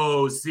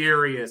so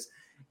serious.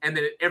 And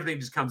then everything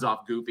just comes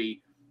off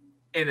goofy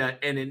in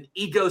an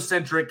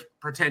egocentric,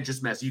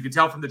 pretentious mess. You can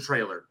tell from the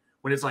trailer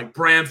when it's like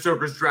Bram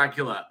Stoker's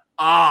Dracula.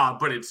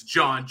 But it's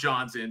John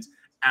Johnson's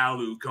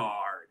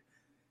Alucard.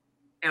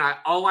 And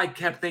all I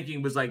kept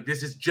thinking was like,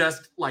 this is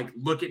just like,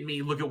 look at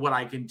me, look at what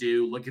I can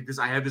do. Look at this.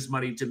 I have this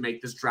money to make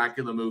this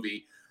Dracula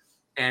movie.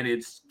 And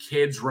it's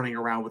kids running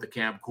around with a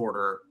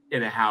camcorder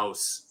in a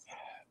house.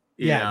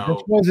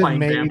 This wasn't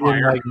made in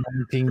like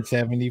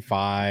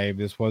 1975.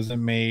 This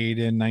wasn't made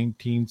in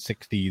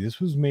 1960. This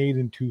was made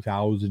in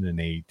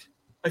 2008.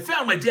 I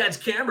found my dad's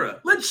camera.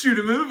 Let's shoot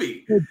a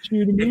movie.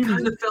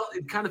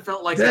 It kind of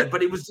felt like that,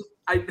 but it was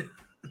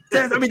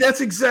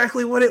that's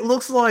exactly what it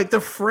looks like. The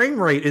frame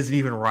rate isn't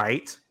even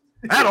right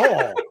at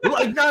all.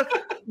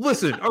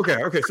 Listen.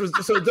 Okay.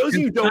 So those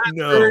of you who don't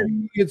know,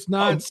 30, it's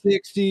not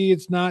 60.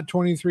 It's not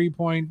 23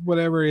 point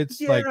whatever. It's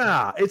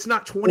it's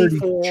not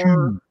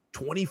 24,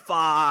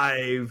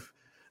 25.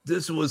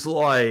 This was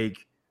like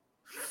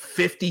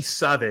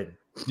 57.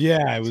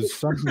 Yeah, it was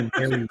something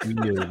very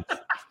weird.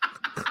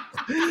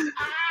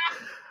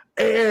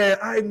 And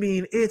I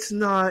mean, it's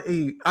not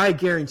I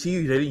guarantee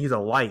you they didn't use a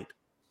light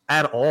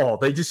at all.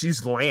 They just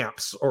used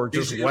lamps or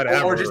just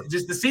whatever. Or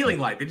just the ceiling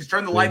light. They just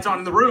turned the lights on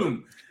in the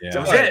room. Yeah.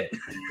 That was it.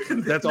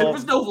 That's there all.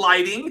 was no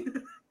lighting.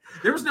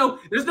 There's no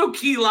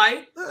key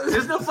light.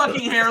 There's no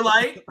fucking hair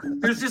light.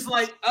 There's just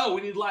like, oh,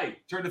 we need light.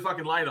 Turn the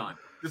fucking light on.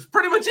 That's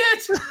pretty much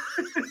it.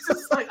 It's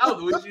just like,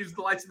 oh, we just use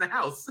the lights in the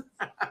house.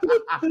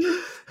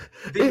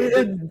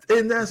 and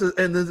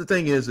the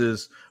thing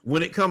is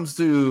when it comes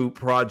to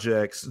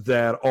projects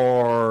that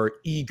are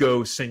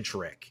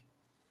egocentric,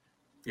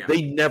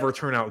 they never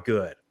turn out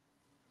good.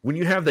 When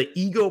you have the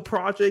ego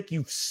project,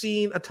 you've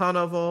seen a ton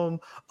of them.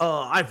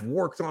 I've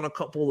worked on a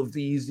couple of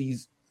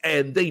these,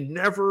 and they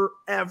never,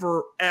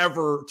 ever,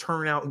 ever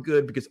turn out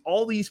good because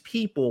all these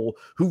people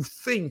who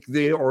think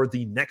they are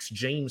the next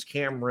James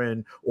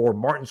Cameron or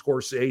Martin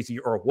Scorsese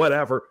or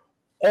whatever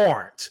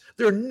aren't.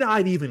 They're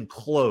not even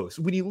close.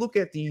 When you look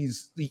at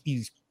these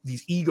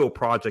ego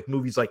project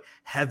movies like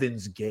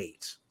Heaven's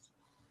Gate,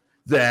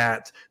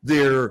 that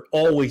they're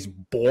always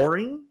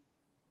boring,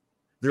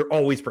 they're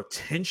always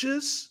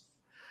pretentious.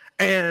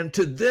 And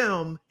to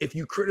them, if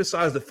you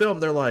criticize the film,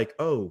 they're like,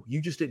 oh,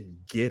 you just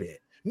didn't get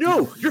it.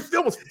 No, your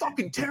film is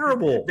fucking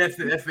terrible. That's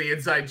the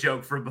inside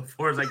joke from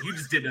before. It's like, you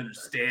just didn't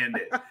understand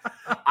it.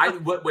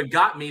 What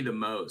got me the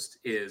most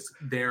is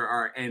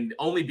and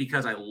only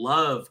because I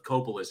love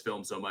Coppola's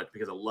film so much,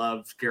 because I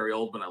loved Gary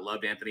Oldman, I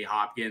loved Anthony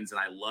Hopkins, and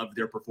I loved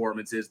their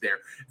performances, their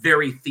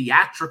very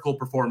theatrical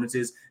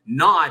performances,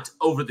 not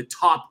over the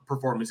top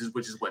performances,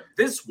 which is what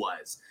this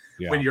was.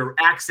 Yeah. When your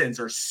accents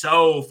are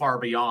so far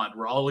beyond,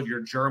 where all of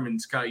your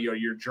Germans,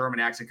 your German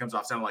accent comes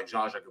off sounding like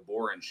Zsa Zsa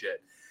Gabor and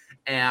shit.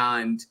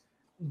 And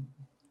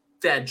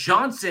that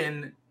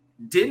Johnson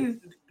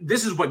didn't.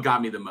 This is what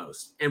got me the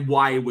most, and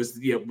why it was.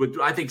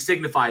 I think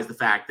signifies the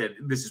fact that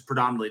this is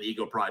predominantly an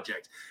ego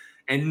project,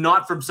 and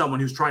not from someone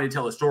who's trying to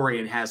tell a story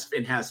and has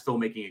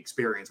filmmaking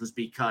experience. Was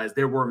because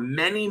there were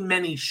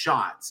many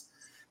shots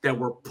that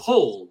were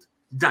pulled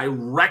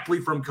directly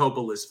from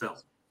Coppola's film.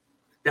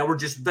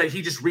 That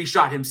he just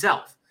reshot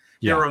himself.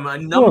 Yeah. There are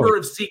a number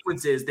of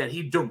sequences that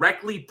he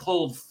directly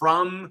pulled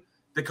from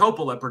the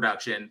Coppola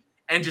production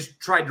and just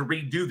tried to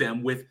redo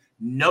them with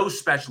no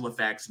special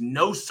effects,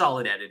 no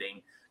solid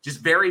editing, just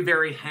very,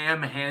 very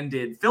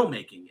ham-handed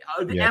filmmaking,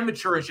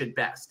 amateurish at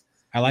best.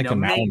 I like the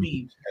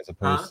Malamute as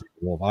opposed to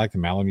the wolf. I like the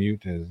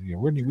Malamute as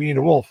we need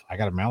a wolf. I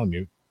got a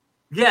Malamute.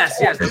 Yes,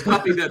 the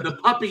puppy, the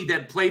puppy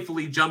that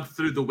playfully jumped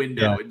through the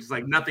window. Yeah. It's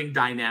like nothing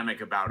dynamic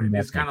about it.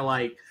 It's kind of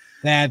like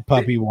that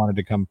puppy wanted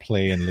to come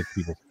play and lick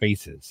people's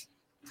faces.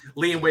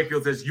 Liam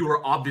Wakefield says, you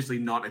are obviously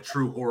not a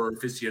true horror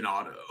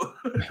aficionado.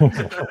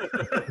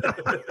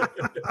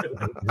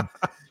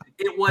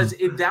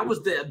 That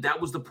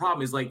was the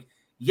problem. Is like,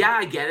 yeah,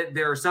 I get it.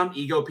 There are some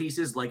ego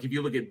pieces. Like if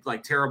you look at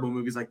like terrible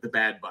movies like The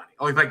Bad Bunny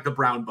or like The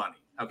Brown Bunny.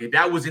 Okay,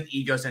 that was an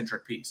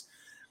egocentric piece.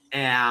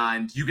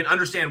 And you can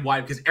understand why,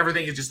 because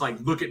everything is just like,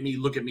 look at me,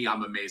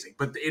 I'm amazing.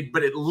 But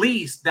at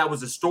least that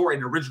was a story,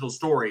 an original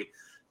story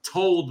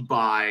told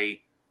by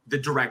the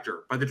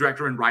director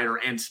and writer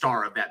and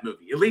star of that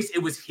movie. At least it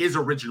was his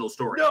original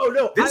story. No,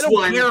 I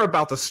don't care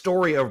about the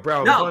story of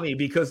Brown Bunny,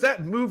 because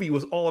that movie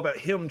was all about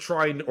him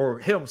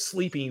him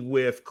sleeping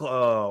with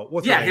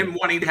him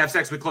wanting to have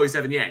sex with Chloe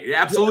Sevigny.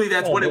 Absolutely,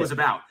 that's what it was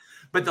about.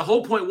 But the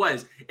whole point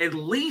was, at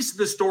least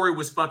the story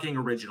was fucking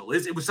original.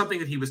 It was something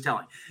that he was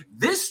telling.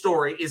 This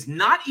story is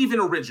not even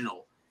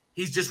original.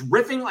 He's just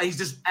riffing, he's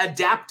just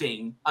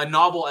adapting a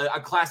novel, a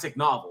classic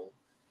novel.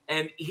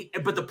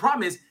 But the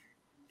problem is,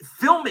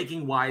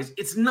 filmmaking wise,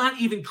 it's not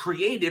even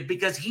creative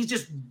because he's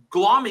just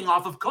glomming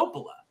off of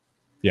Coppola.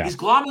 Yeah. He's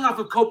glomming off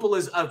of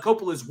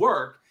Coppola's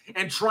work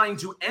and trying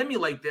to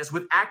emulate this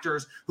with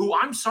actors who,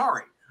 I'm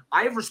sorry,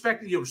 I have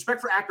respect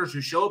for actors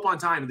who show up on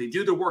time and they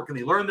do their work and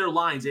they learn their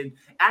lines. And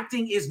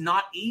acting is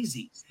not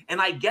easy,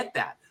 and I get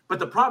that. But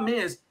the problem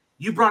is,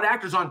 you brought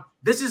actors on.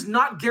 This is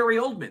not Gary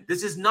Oldman.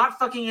 This is not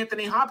fucking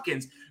Anthony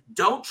Hopkins.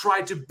 Don't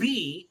try to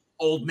be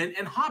Oldman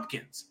and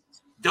Hopkins.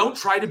 Don't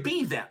try to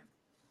be them.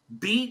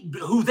 Be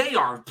who they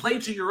are. Play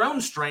to your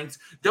own strengths.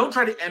 Don't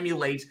try to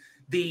emulate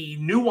the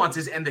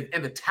nuances and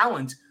the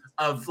talent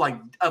of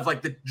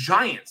the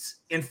giants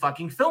in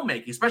fucking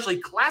filmmaking,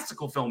 especially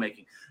classical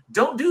filmmaking.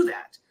 Don't do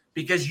that,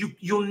 because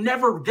you'll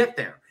never get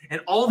there.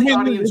 And all the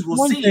audience will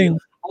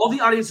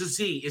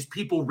see is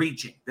people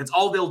reaching. That's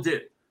all they'll do.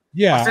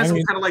 Yeah,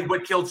 Essentially, kind of like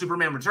what killed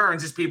Superman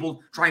Returns is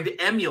people trying to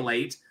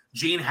emulate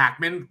Gene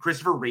Hackman,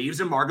 Christopher Reeves,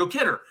 and Margot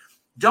Kidder.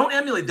 Don't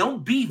emulate.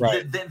 Don't be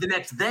the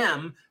next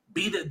them.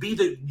 Be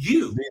the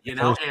you. You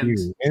know, and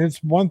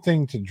it's one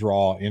thing to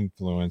draw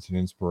influence and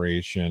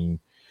inspiration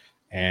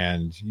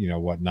and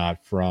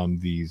whatnot from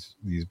these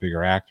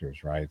bigger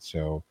actors, right?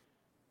 So,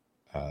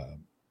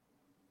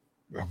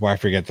 I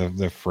forget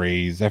the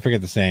phrase. I forget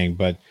the saying,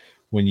 but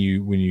when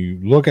you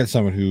look at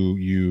someone who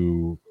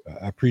you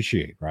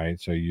appreciate,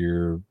 right? So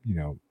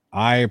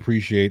I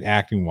appreciate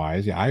acting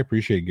wise. Yeah, I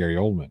appreciate Gary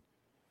Oldman.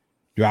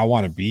 Do I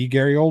want to be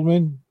Gary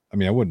Oldman? I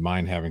mean, I wouldn't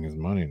mind having his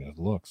money and his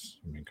looks.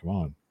 I mean, come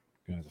on,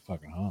 guy's a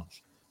fucking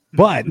hoss.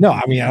 But no,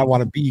 I mean, I don't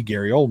want to be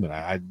Gary Oldman.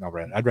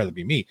 I'd rather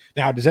be me.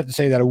 Now, does that to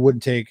say that I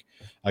wouldn't take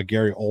a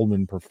Gary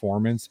Oldman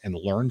performance and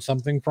learn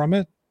something from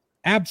it?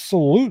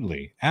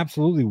 Absolutely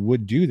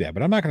would do that.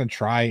 But I'm not going to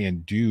try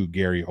and do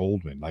Gary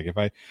Oldman. Like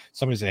if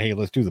somebody say, hey,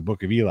 let's do the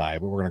Book of Eli,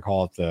 but we're going to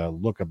call it the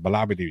Look of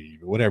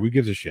Balabidi, whatever, who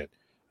gives a shit?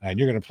 And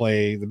you're going to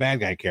play the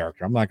bad guy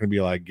character. I'm not going to be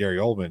like Gary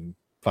Oldman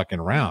fucking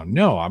around.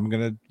 No, I'm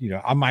going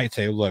to, I might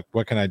say, look,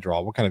 what can I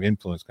draw? What kind of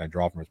influence can I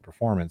draw from his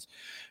performance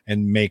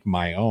and make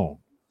my own?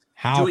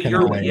 How do it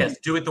your way? Yes,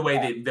 do it the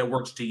way that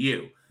works to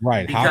you.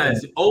 Right.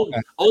 Because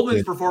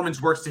Oldman's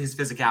performance works to his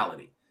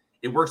physicality.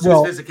 It works to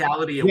his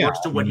physicality. It works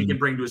to what he can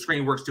bring to a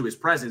screen. Works to his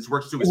presence.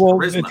 Works to his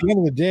charisma. At the end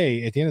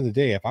of the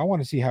day, if I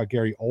want to see how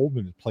Gary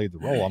Oldman played the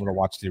role, I'm going to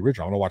watch the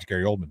original. I'm going to watch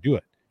Gary Oldman do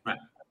it.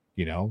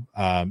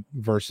 Right.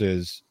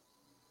 Versus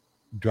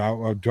do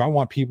I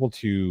want people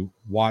to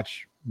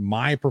watch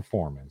my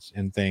performance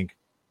and think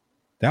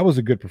that was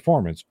a good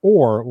performance,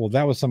 or well,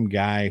 that was some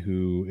guy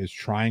who is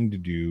trying to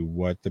do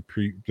what the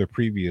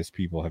previous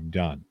people have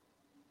done.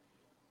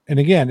 And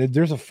again,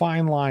 there's a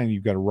fine line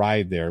you've got to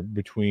ride there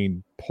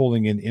between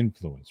pulling in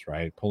influence,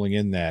 right? Pulling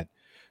in that,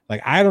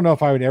 like, I don't know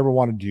if I would ever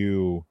want to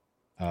do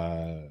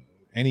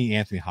any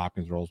Anthony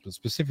Hopkins roles, but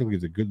specifically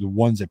the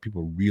ones that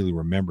people really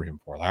remember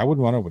him for. Like, I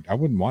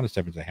wouldn't want to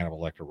step into the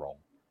Hannibal Lecter role.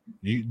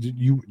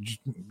 You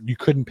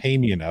couldn't pay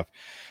me enough.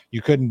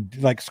 You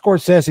couldn't, like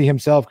Scorsese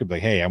himself could be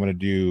like, hey, I'm going to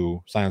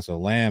do Silence of the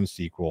Lambs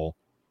sequel.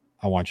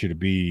 I want you to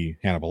be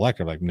Hannibal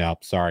Lecter. Like,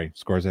 nope, sorry,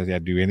 Scorsese,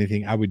 I'd do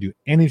anything. I would do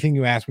anything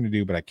you ask me to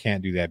do, but I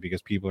can't do that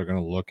because people are going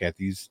to look at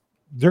these.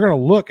 They're going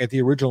to look at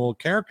the original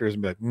characters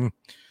and be like,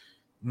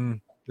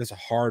 there's a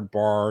hard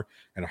bar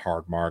and a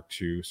hard mark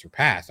to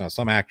surpass. Now,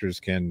 some actors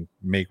can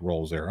make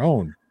roles their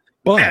own,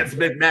 but Mads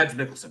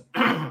Mikkelsen.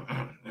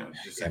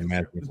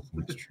 Mads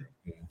Mikkelsen is true.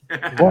 Yeah.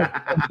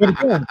 But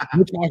again,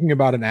 we're talking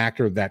about an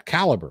actor of that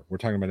caliber. We're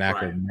talking about an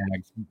actor.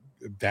 Right.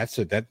 That's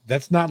it.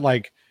 That's not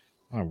like,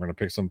 oh, I'm going to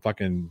pick some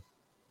fucking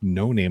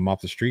no name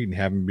off the street and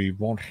have him be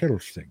Von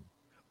Helsing.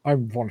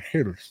 I'm Von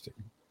Helsing.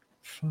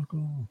 Fuck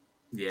off.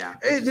 Yeah.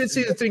 And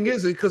see, the thing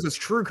is, because it's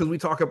true, because we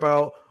talk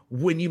about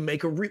when you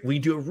make we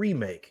do a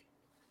remake.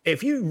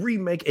 If you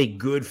remake a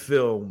good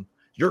film,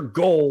 your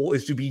goal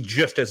is to be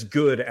just as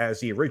good as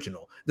the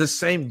original. The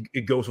same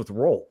it goes with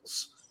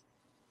roles.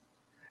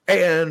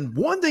 And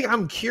one thing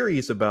I'm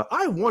curious about,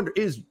 I wonder,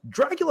 is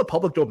Dracula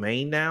public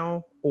domain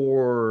now,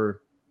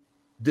 or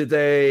did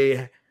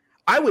they?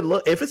 I would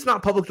look, if it's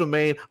not public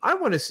domain, I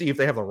want to see if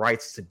they have the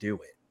rights to do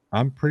it.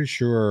 I'm pretty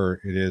sure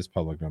it is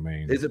public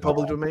domain. Is it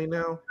public domain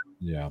now?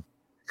 Yeah.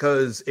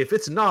 Because if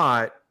it's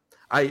not,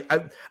 I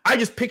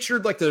just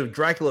pictured like the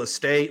Dracula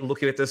estate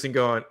looking at this and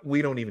going,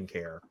 we don't even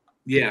care.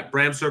 Yeah,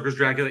 Bram Stoker's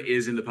Dracula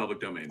is in the public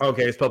domain.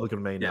 Okay, it's public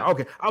domain now.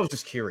 Okay, I was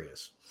just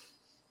curious.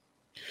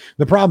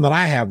 The problem that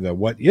I have, though,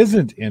 what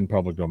isn't in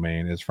public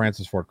domain is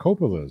Francis Ford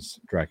Coppola's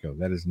Dracula.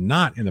 That is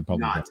not in the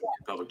public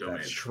domain.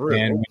 That's true.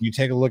 And when you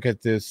take a look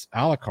at this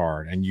a la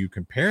carte and you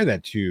compare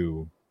that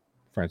to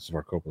Francis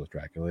Ford Coppola's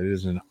Dracula, it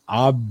is an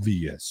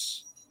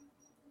obvious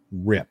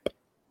rip.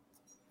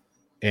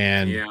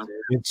 And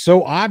it's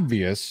so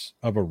obvious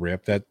of a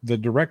rip that the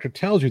director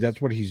tells you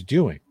that's what he's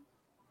doing.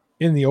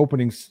 In the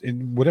openings,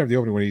 in whatever the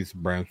opening, when he's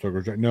Bram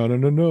Stoker's,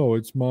 no,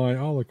 it's my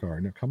a la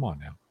carte. No, come on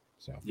now.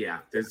 So yeah,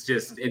 it's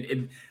just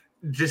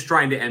just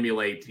trying to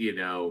emulate.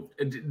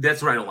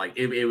 That's what I don't like.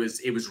 It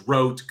was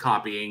rote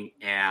copying,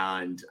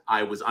 and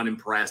I was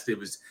unimpressed. It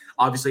was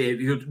obviously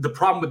the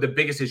problem with the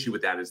biggest issue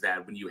with that is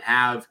that when you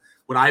have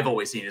what I've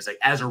always seen is like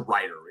as a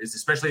writer,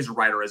 especially as a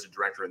writer, as a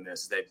director in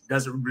this, that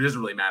doesn't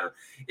really matter.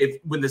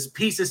 When this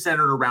piece is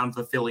centered around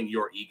fulfilling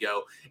your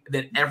ego,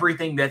 then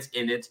everything that's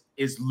in it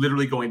is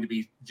literally going to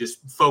be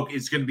just focus.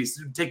 It's going to be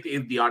take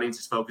the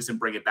audience's focus and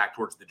bring it back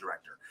towards the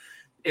director.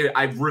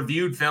 I've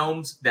reviewed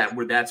films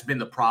that's been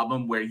the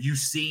problem, where you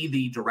see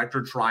the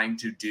director trying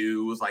to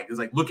do is like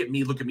look at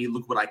me,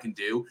 look what I can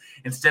do,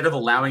 instead of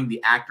allowing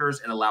the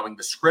actors and allowing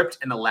the script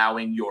and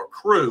allowing your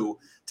crew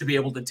to be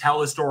able to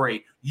tell a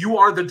story. You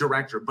are the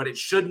director, but it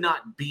should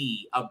not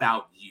be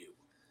about you,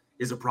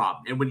 is a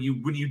problem. And when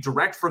you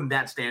direct from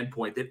that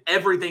standpoint, that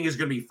everything is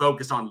going to be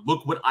focused on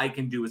look what I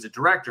can do as a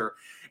director,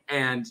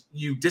 and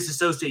you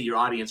disassociate your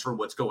audience from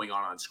what's going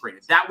on screen.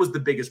 That was the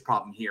biggest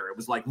problem here. It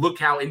was like, look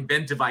how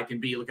inventive I can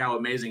be, look how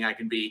amazing I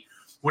can be,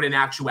 when in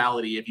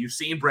actuality, if you've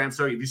seen Bram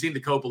Stoker, if you've seen the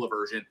Coppola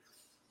version,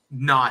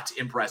 not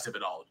impressive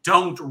at all.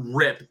 Don't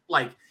rip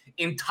like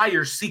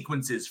entire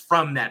sequences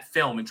from that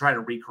film and try to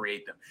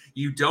recreate them.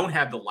 You don't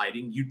have the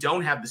lighting, you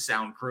don't have the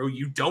sound crew,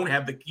 you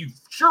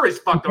sure as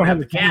fuck don't have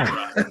the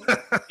camera.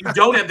 You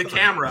don't have the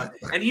camera,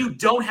 and you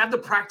don't have the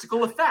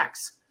practical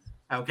effects.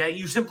 Okay,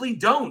 you simply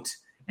don't.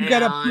 You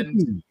got a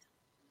puppy.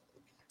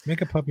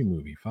 Make a puppy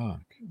movie.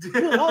 Fuck.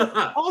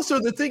 Well, also,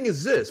 the thing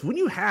is this: when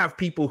you have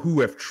people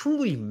who have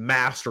truly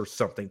mastered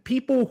something,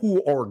 people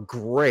who are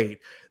great,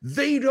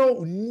 they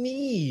don't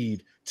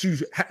need to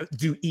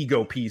do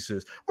ego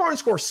pieces. Martin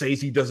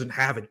Scorsese doesn't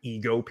have an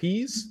ego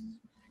piece.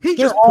 He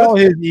just all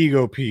his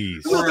ego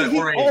piece.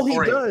 All he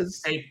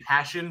does a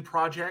passion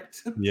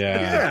project.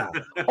 Yeah.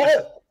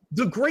 All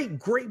the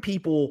great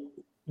people,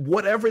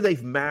 whatever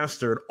they've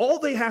mastered, all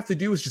they have to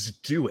do is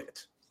just do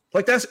it.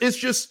 Like it's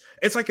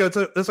like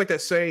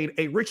that saying,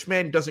 a rich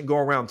man doesn't go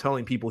around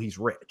telling people he's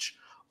rich.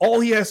 All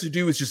he has to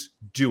do is just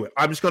do it.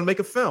 I'm just going to make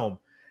a film.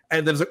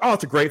 And then it's like, oh,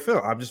 it's a great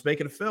film. I'm just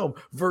making a film,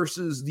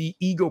 versus the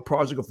ego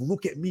project of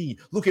look at me,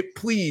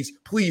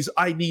 please,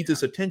 I need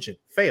this attention.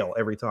 Fail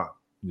every time.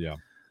 Yeah.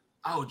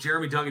 Oh,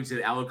 Jeremy Duncan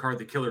said Alucard,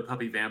 the killer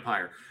puppy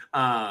vampire.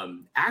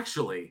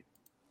 Actually,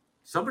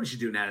 somebody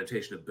should do an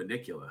adaptation of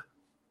Bunnicula.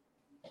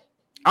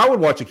 I would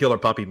watch a killer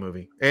puppy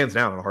movie, hands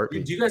down, in a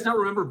heartbeat. Do you guys not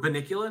remember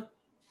Bunnicula?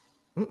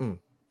 Mm-mm.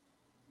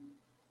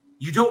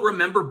 You don't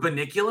remember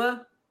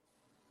Bunnicula?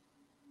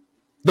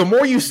 The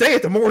more you say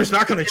it, the more it's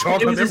not going to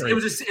jog my memory. It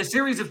was a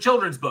series of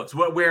children's books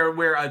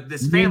where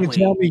this You family. mean to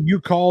tell me you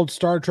called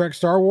Star Trek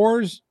Star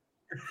Wars?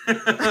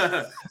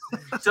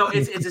 So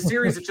it's a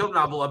series of children's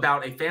novel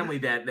about a family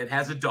that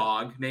has a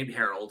dog named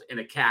Harold and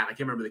a cat. I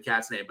can't remember the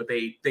cat's name, but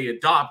they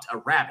adopt a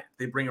rabbit.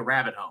 They bring a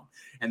rabbit home,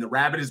 and the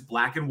rabbit is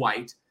black and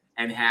white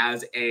and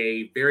has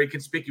a very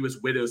conspicuous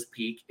widow's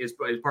peak as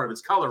part of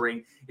its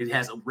coloring. It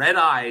has red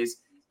eyes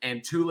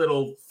and two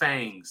little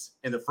fangs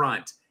in the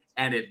front,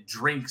 and it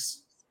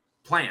drinks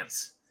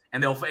plants.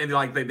 And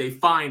they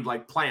find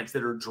like plants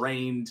that are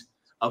drained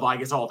of, I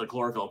guess, all the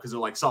chlorophyll because they're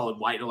like solid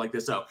white or like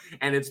this. So,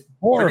 and it's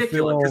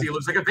ridiculous because he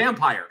looks like a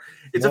vampire.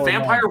 It's a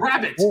vampire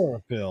rabbit.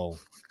 Chlorophyll.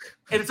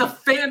 And it's a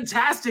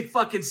fantastic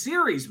fucking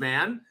series,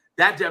 man.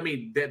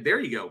 There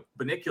you go.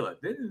 Bunnicula.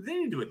 They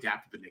need to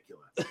adapt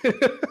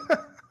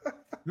Bunnicula.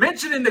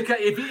 Mention in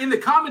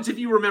the comments if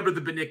you remember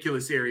the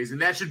Bunnicula series,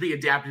 and that should be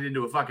adapted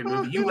into a fucking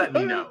movie. You let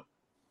me know.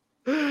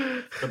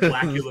 The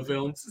Blackula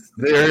films.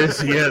 There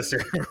is, yes,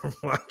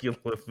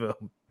 Blackula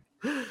film.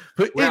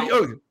 But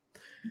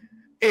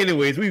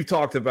anyways, we've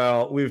talked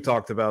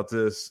about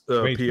this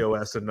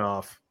POS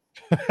enough.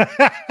 So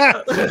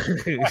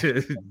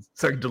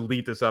I can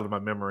delete this out of my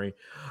memory.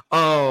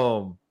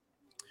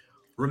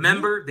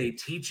 Remember, they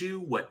teach you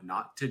what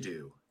not to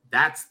do.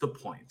 That's the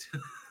point.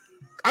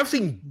 I've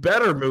seen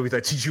better movies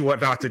that teach you what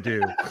not to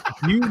do.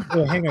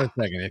 Hang on a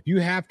second. If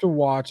you have to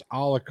watch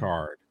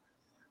Alucard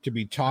to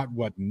be taught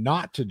what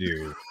not to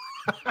do.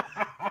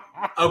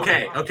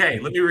 Okay.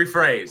 Let me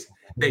rephrase.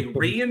 They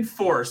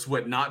reinforce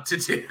what not to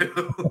do.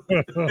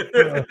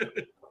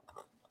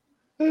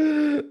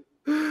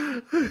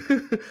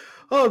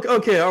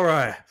 Okay, all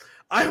right.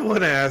 I want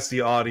to ask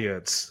the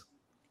audience.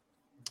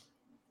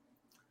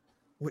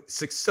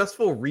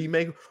 Successful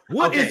remake.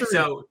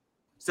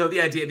 So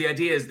the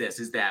idea is this: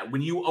 is that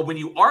when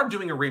you are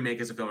doing a remake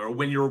as a film, or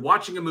when you're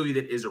watching a movie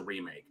that is a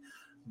remake,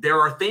 there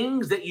are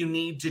things that you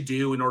need to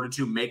do in order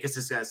to make a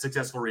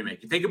successful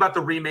remake. You think about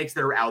the remakes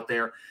that are out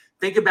there.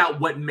 Think about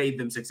what made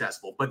them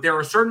successful. But there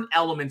are certain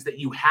elements that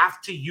you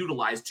have to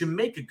utilize to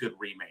make a good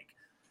remake.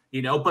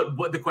 But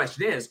what the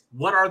question is,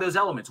 what are those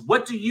elements?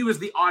 What do you, as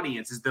the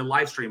audience, as the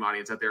live stream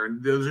audience out there,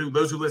 and those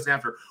who listen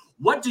after,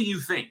 what do you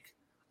think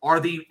are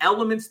the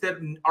elements that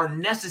are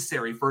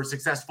necessary for a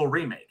successful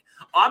remake?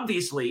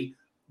 Obviously,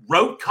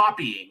 rote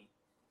copying,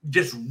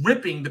 just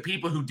ripping the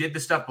people who did the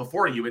stuff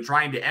before you and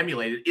trying to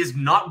emulate it is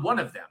not one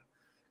of them.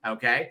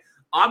 Okay.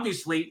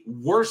 Obviously,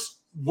 worse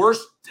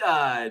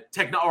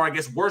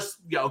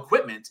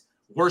equipment,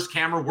 worse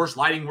camera, worse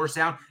lighting, worse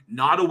sound,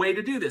 not a way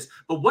to do this.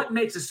 But what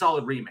makes a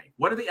solid remake?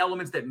 What are the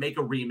elements that make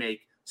a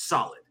remake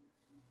solid?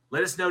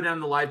 Let us know down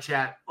in the live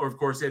chat, or of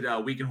course at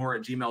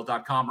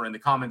weekendhorror@gmail.com, or in the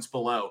comments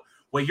below.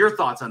 What are your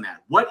thoughts on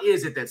that? What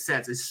is it that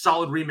sets a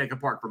solid remake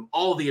apart from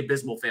all the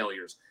abysmal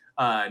failures,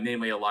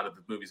 namely a lot of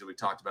the movies that we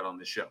talked about on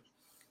this show?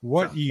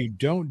 What you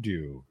don't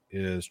do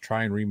is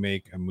try and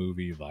remake a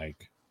movie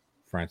like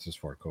Francis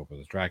Ford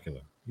Coppola's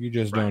Dracula. You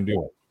just don't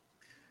do it.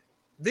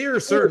 There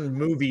are certain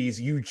movies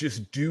you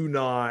just do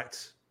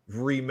not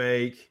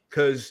remake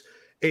because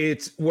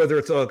It's whether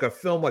it's like a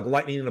film like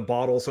Lightning in a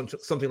Bottle,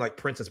 something like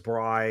Princess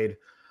Bride,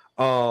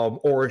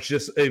 or it's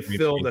just a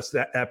film that's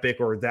that epic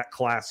or that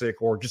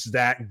classic or just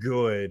that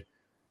good.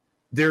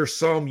 There's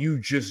some you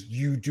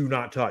do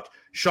not touch.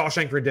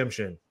 Shawshank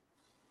Redemption.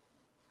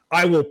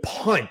 I will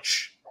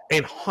punch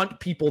and hunt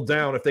people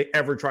down if they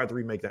ever try to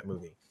remake that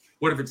movie.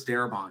 What if it's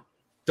Darabont?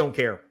 Don't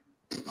care.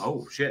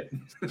 Oh shit!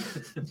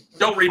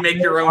 Don't remake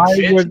your own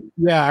shit.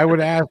 I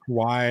would ask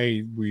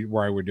why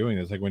we're doing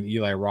this. Like when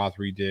Eli Roth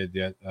redid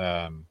that.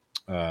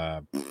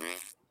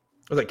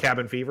 Was it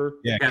Cabin Fever?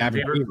 Yeah,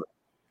 Cabin Fever.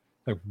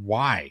 Like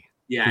why?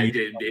 Yeah, he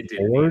did. It did.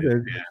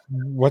 Yeah.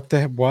 What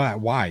the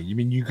why? You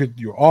mean you could?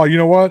 You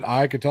know what?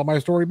 I could tell my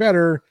story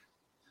better.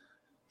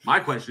 My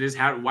question is,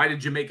 why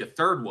did you make a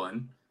third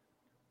one?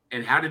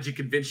 And how did you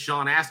convince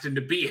Sean Astin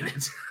to be in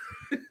it?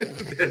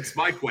 That's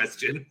my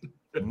question.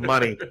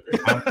 Money.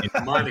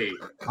 Money.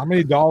 How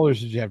many dollars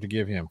did you have to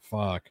give him?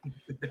 Fuck.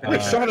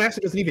 Sean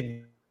Astin doesn't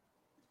even.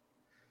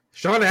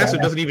 Sean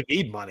Astin doesn't even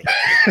need money.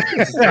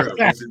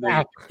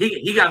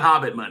 He got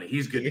Hobbit money.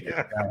 He's good.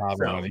 Yeah,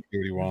 Hobbit money.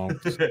 He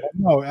won't.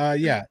 No.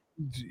 Yeah.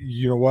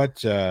 You know what?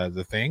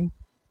 The Thing.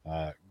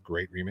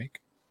 Great remake.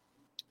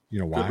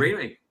 You know why? Good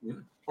remake. Yeah.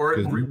 Or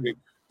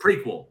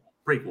prequel.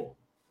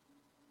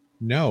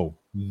 No.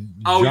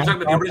 Oh, you're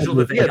talking about the original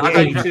The Thing. Yeah,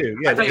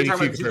 I thought you were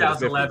talking about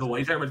the 2011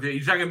 one. You're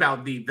talking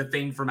about the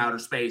Thing from outer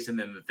space and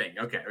then The Thing.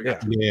 Okay.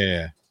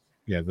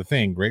 Yeah. The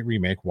Thing. Great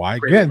remake. Why?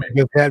 Great Again, remake.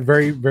 because that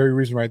very, very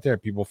reason right there.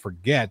 People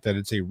forget that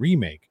it's a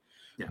remake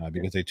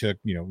because they took,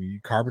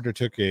 Carpenter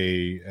took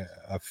a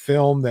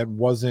film that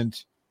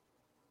wasn't.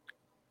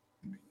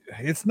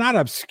 It's not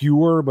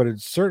obscure, but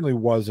it certainly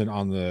wasn't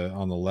on the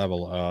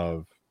level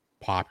of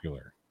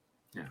popular.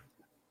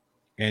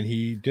 And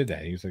he did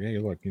that. He was like, hey,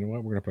 look, you know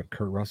what? We're going to put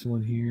Kurt Russell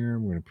in here.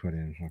 We're going to put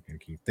in fucking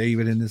Keith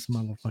David in this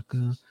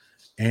motherfucker.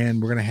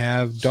 And we're going to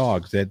have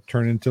dogs that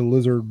turn into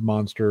lizard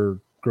monster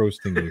gross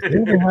thingies.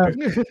 We're going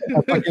to have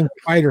a fucking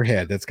spider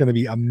head that's going to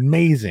be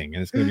amazing.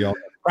 And it's going to be all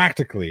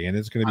practically. And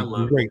it's going to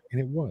be great.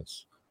 And it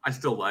was. I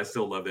still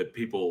love that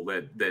people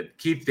that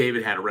Keith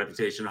David had a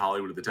reputation in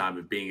Hollywood at the time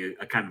of being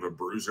a kind of a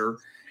bruiser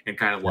and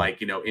kind of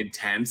like,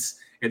 intense.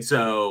 And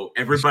so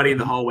everybody in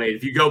the hallway,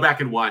 if you go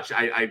back and watch,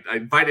 I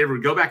invite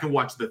everyone, go back and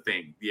watch The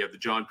Thing. You have the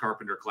John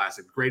Carpenter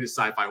classic, greatest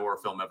sci-fi horror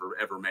film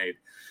ever made.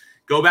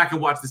 Go back and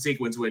watch the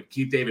sequence when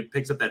Keith David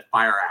picks up that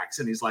fire axe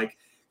and he's like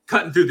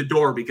cutting through the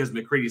door because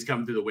McCready's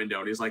coming through the window.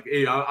 And he's like,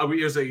 hey,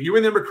 you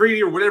in there,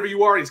 McCready, or whatever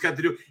you are? He's got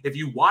to do. If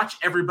you watch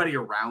everybody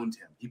around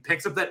him, he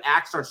picks up that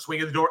axe, starts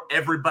swinging the door.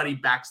 Everybody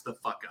backs the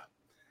fuck up.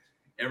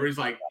 Everybody's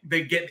like,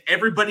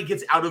 everybody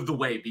gets out of the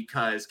way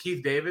because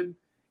Keith David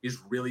is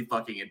really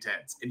fucking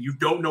intense, and you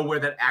don't know where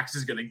that axe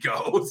is going to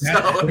go.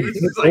 So he's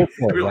just like,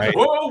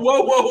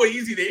 whoa,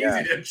 easy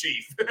there,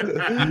 Chief.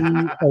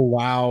 He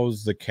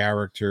allows the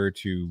character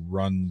to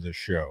run the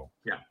show.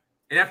 Yeah,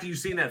 and after you've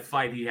seen that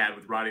fight he had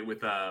with Roddy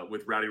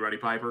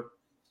Piper,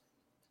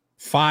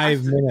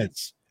 5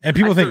 minutes, and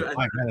people think 5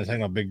 minutes ain't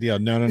no big deal.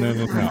 No.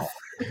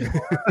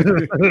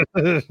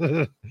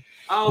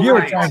 Oh, you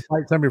ever try and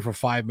fight somebody for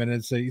 5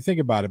 minutes? So you think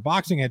about it.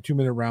 Boxing had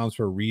 2-minute rounds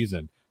for a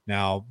reason.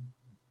 Now,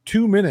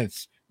 2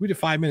 minutes. We did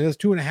 5 minutes.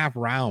 That's 2.5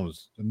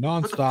 rounds.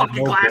 Nonstop.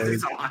 No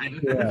glasses on.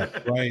 Yeah,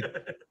 right.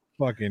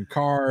 Fucking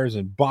cars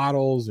and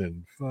bottles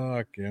and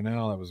fucking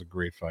hell. That was a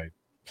great fight.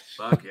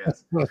 Fuck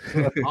yes.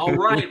 All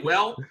right.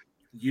 Well,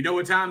 you know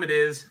what time it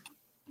is.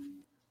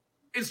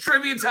 It's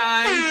trivia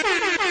time.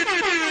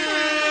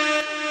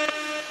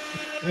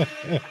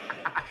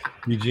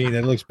 Eugene,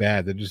 that looks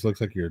bad. That just looks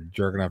like you're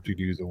jerking off two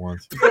dudes at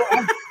once.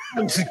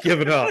 I'm just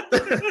giving up.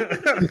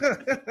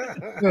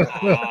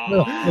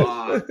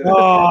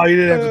 Oh, you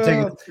didn't have to take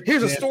it.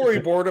 Here's a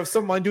storyboard of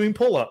someone doing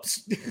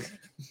pull-ups.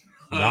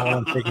 Not while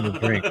I'm taking a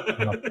drink.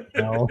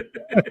 No.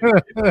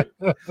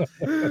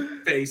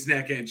 Face,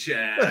 neck, and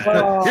chest.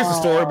 Here's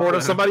a storyboard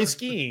of somebody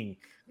skiing.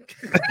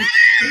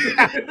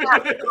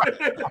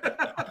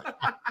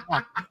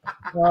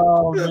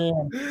 Oh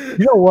man!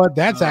 You know what?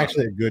 That's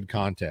actually a good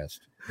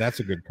contest. That's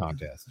a good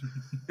contest,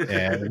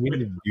 and we need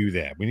to do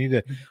that.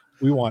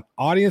 We want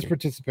audience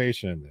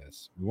participation in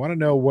this. We want to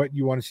know what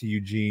you want to see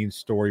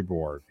Eugene's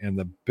storyboard, and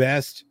the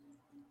best,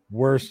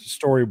 worst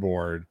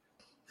storyboard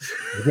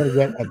is going to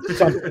get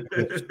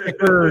a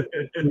sticker.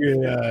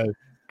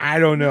 I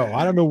don't know.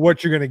 I don't know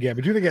what you're going to get,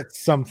 but you're going to get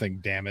something.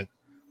 Damn it!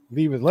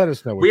 Leave it. Let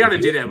us know. We got to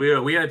do that.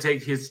 We got to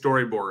take his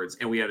storyboards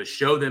and we got to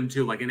show them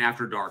to like in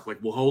After Dark. Like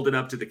we'll hold it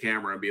up to the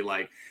camera and be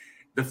like,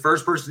 the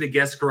first person to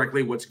guess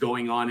correctly what's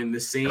going on in the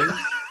scene wins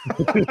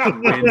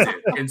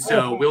it. And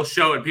so we'll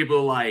show it. People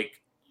are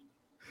like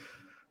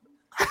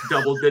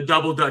the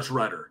double Dutch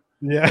rudder.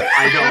 Yeah,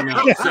 I don't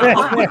know. So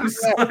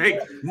it's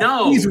like,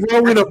 no, he's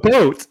rowing a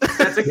boat.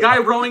 That's a guy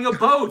rowing a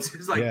boat.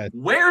 It's like,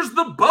 where's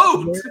the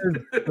boat?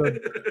 Where's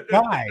the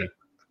guy?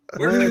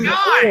 Where's the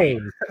guy?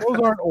 Those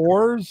aren't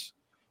oars.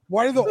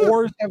 Why do the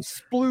oars have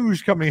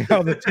splooge coming out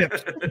of the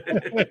tips?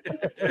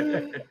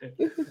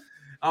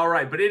 All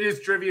right, but it is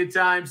trivia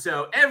time.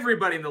 So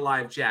everybody in the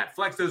live chat,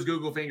 flex those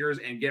Google fingers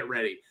and get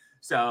ready.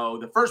 So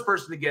the first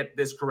person to get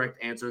this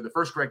correct answer, the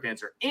first correct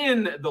answer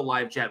in the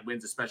live chat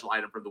wins a special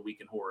item from the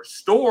Week in Horror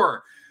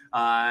store.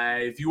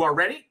 If you are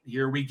ready,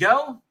 here we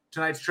go.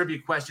 Tonight's trivia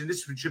question.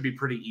 This should be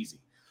pretty easy.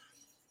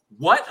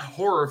 What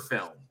horror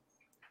film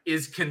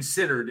is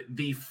considered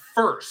the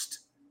first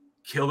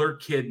Killer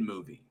Kid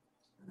movie?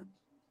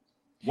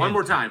 One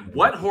more time.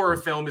 What horror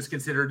film is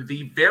considered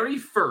the very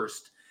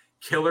first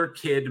Killer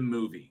Kid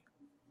movie?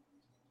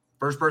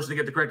 First person to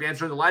get the correct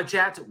answer in the live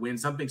chat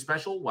wins something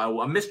special,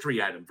 a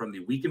mystery item from the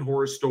Week in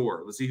Horror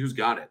store. Let's see who's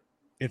got it.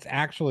 It's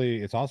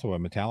also a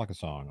Metallica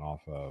song off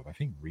of, I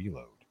think,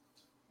 Reload.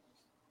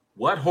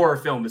 What horror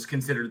film is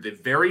considered the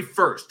very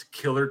first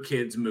Killer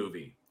Kids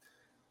movie?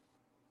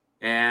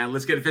 And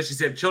let's get officially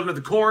said Children of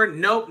the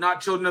Corn. Nope, not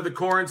Children of the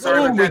Corn.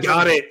 Sorry about that. We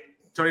got it.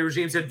 Tony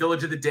Regime said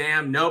Village of the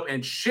Damned. Nope.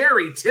 And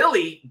Sherry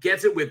Tilly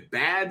gets it with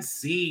Bad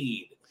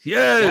Seed.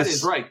 Yes. That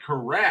is right.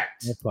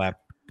 Correct.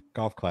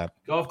 Golf clap.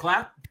 Golf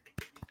clap.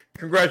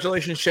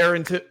 Congratulations,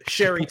 Sherry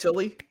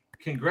Tilly.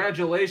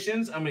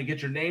 Congratulations. I'm going to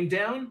get your name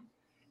down.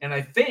 And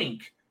I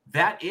think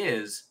that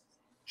is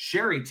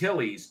Sherry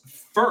Tilly's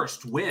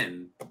first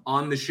win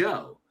on the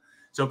show.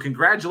 So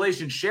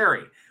congratulations,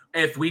 Sherry.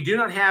 If we do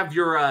not have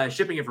your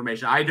shipping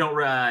information, we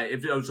don't have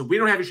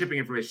your shipping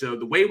information. So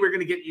the way we're going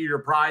to get you your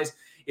prize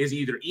is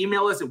either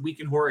email us at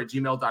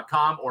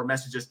weekinhorror@gmail.com or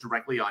message us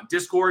directly on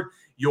Discord,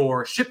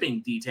 your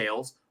shipping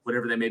details,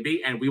 whatever they may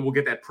be, and we will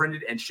get that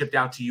printed and shipped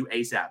out to you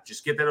ASAP.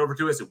 Just get that over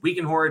to us at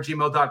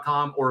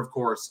weekinhorror@gmail.com, or of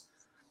course,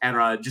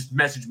 and just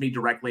message me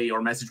directly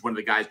or message one of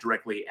the guys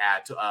directly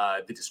at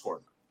the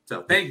Discord.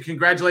 So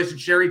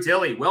congratulations, Sherry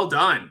Tilly. Well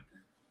done.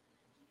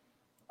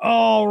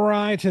 All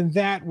right, and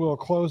that will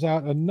close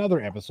out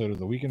another episode of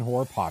the Week in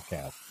Horror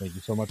podcast. Thank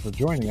you so much for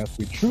joining us.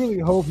 We truly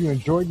hope you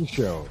enjoyed the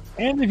show.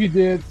 And if you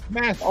did,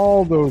 smash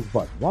all those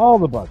buttons, all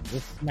the buttons.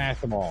 Just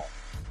smash them all.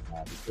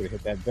 Be sure to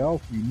hit that bell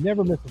so you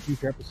never miss a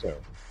future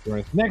episode. Join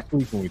us next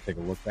week when we take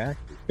a look back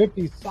at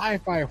the 50s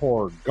sci-fi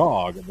horror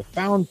GOG, the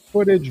found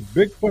footage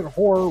Bigfoot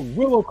horror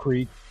Willow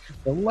Creek,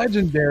 the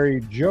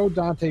legendary Joe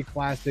Dante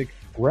classic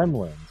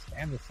Gremlins,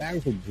 and the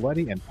savagely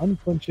bloody and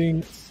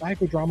unflinching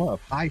psychodrama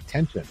of High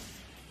Tension.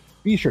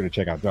 Be sure to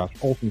check out Josh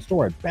Olson's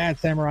store at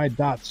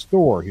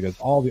badsamurai.store. He does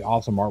all the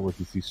awesome artwork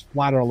you see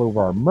splattered all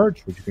over our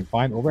merch, which you can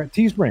find over at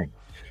Teespring.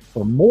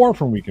 For more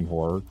from Week in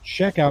Horror,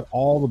 check out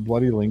all the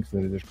bloody links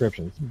in the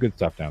description. Some good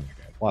stuff down there,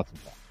 guys. Lots of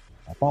fun.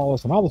 Follow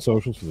us on all the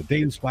socials for the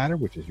Daily Splatter,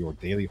 which is your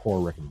daily horror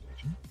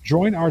recommendation.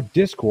 Join our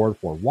Discord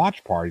for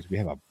watch parties. We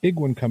have a big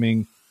one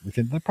coming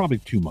within probably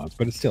 2 months,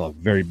 but it's still a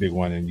very big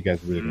one, and you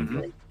guys really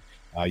enjoy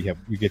it.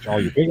 You get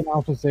all your big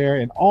announcements there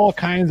and all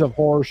kinds of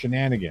horror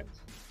shenanigans.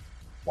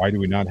 Why do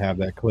we not have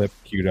that clip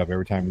queued up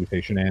every time we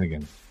say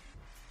shenanigans?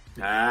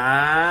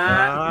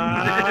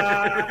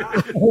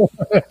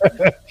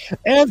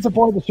 And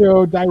support the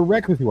show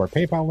directly through our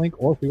PayPal link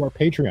or through our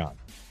Patreon.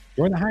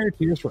 Join the higher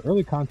tiers for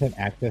early content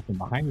access and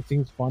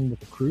behind-the-scenes fun with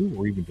the crew,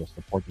 or even just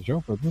support the show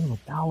for as little as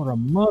 $1 a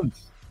month.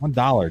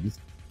 $1. Just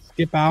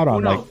skip out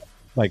on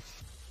like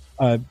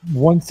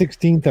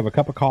 1/16 of a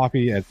cup of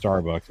coffee at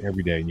Starbucks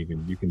every day, and you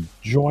can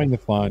join the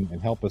fun and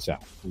help us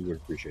out. We would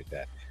appreciate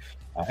that.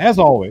 As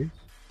always,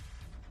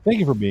 thank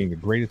you for being the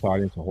greatest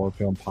audience a horror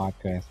film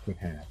podcast could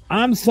have.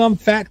 I'm some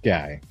fat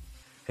guy.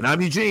 And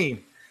I'm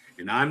Eugene.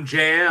 And I'm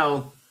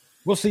JL.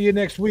 We'll see you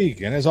next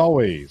week. And as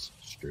always,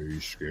 stay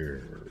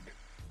scared.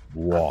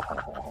 Whoa.